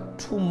extra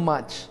too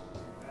much.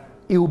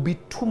 It will be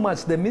too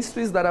much. The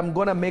mysteries that I'm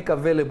going to make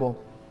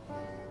available,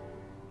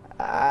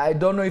 I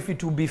don't know if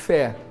it will be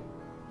fair.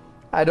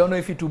 I don't know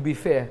if it will be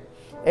fair.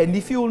 And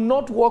if you will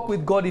not walk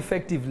with God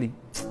effectively,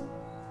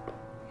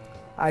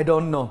 I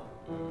don't know.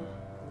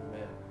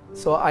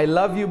 So I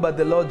love you, but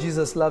the Lord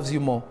Jesus loves you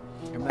more.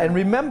 Amen. And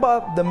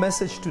remember the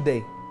message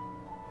today,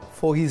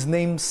 for his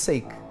name's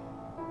sake.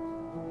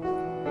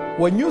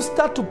 When you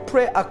start to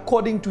pray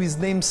according to his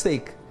name's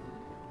sake,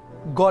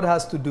 God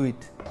has to do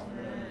it.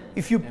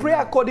 If you pray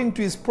according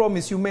to his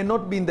promise, you may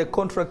not be in the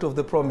contract of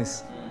the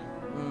promise.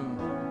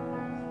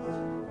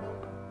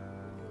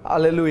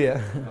 Hallelujah.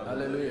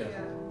 Hallelujah.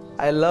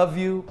 I love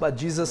you, but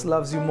Jesus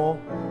loves you more.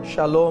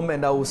 Shalom,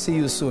 and I will see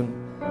you soon.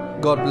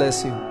 God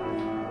bless you.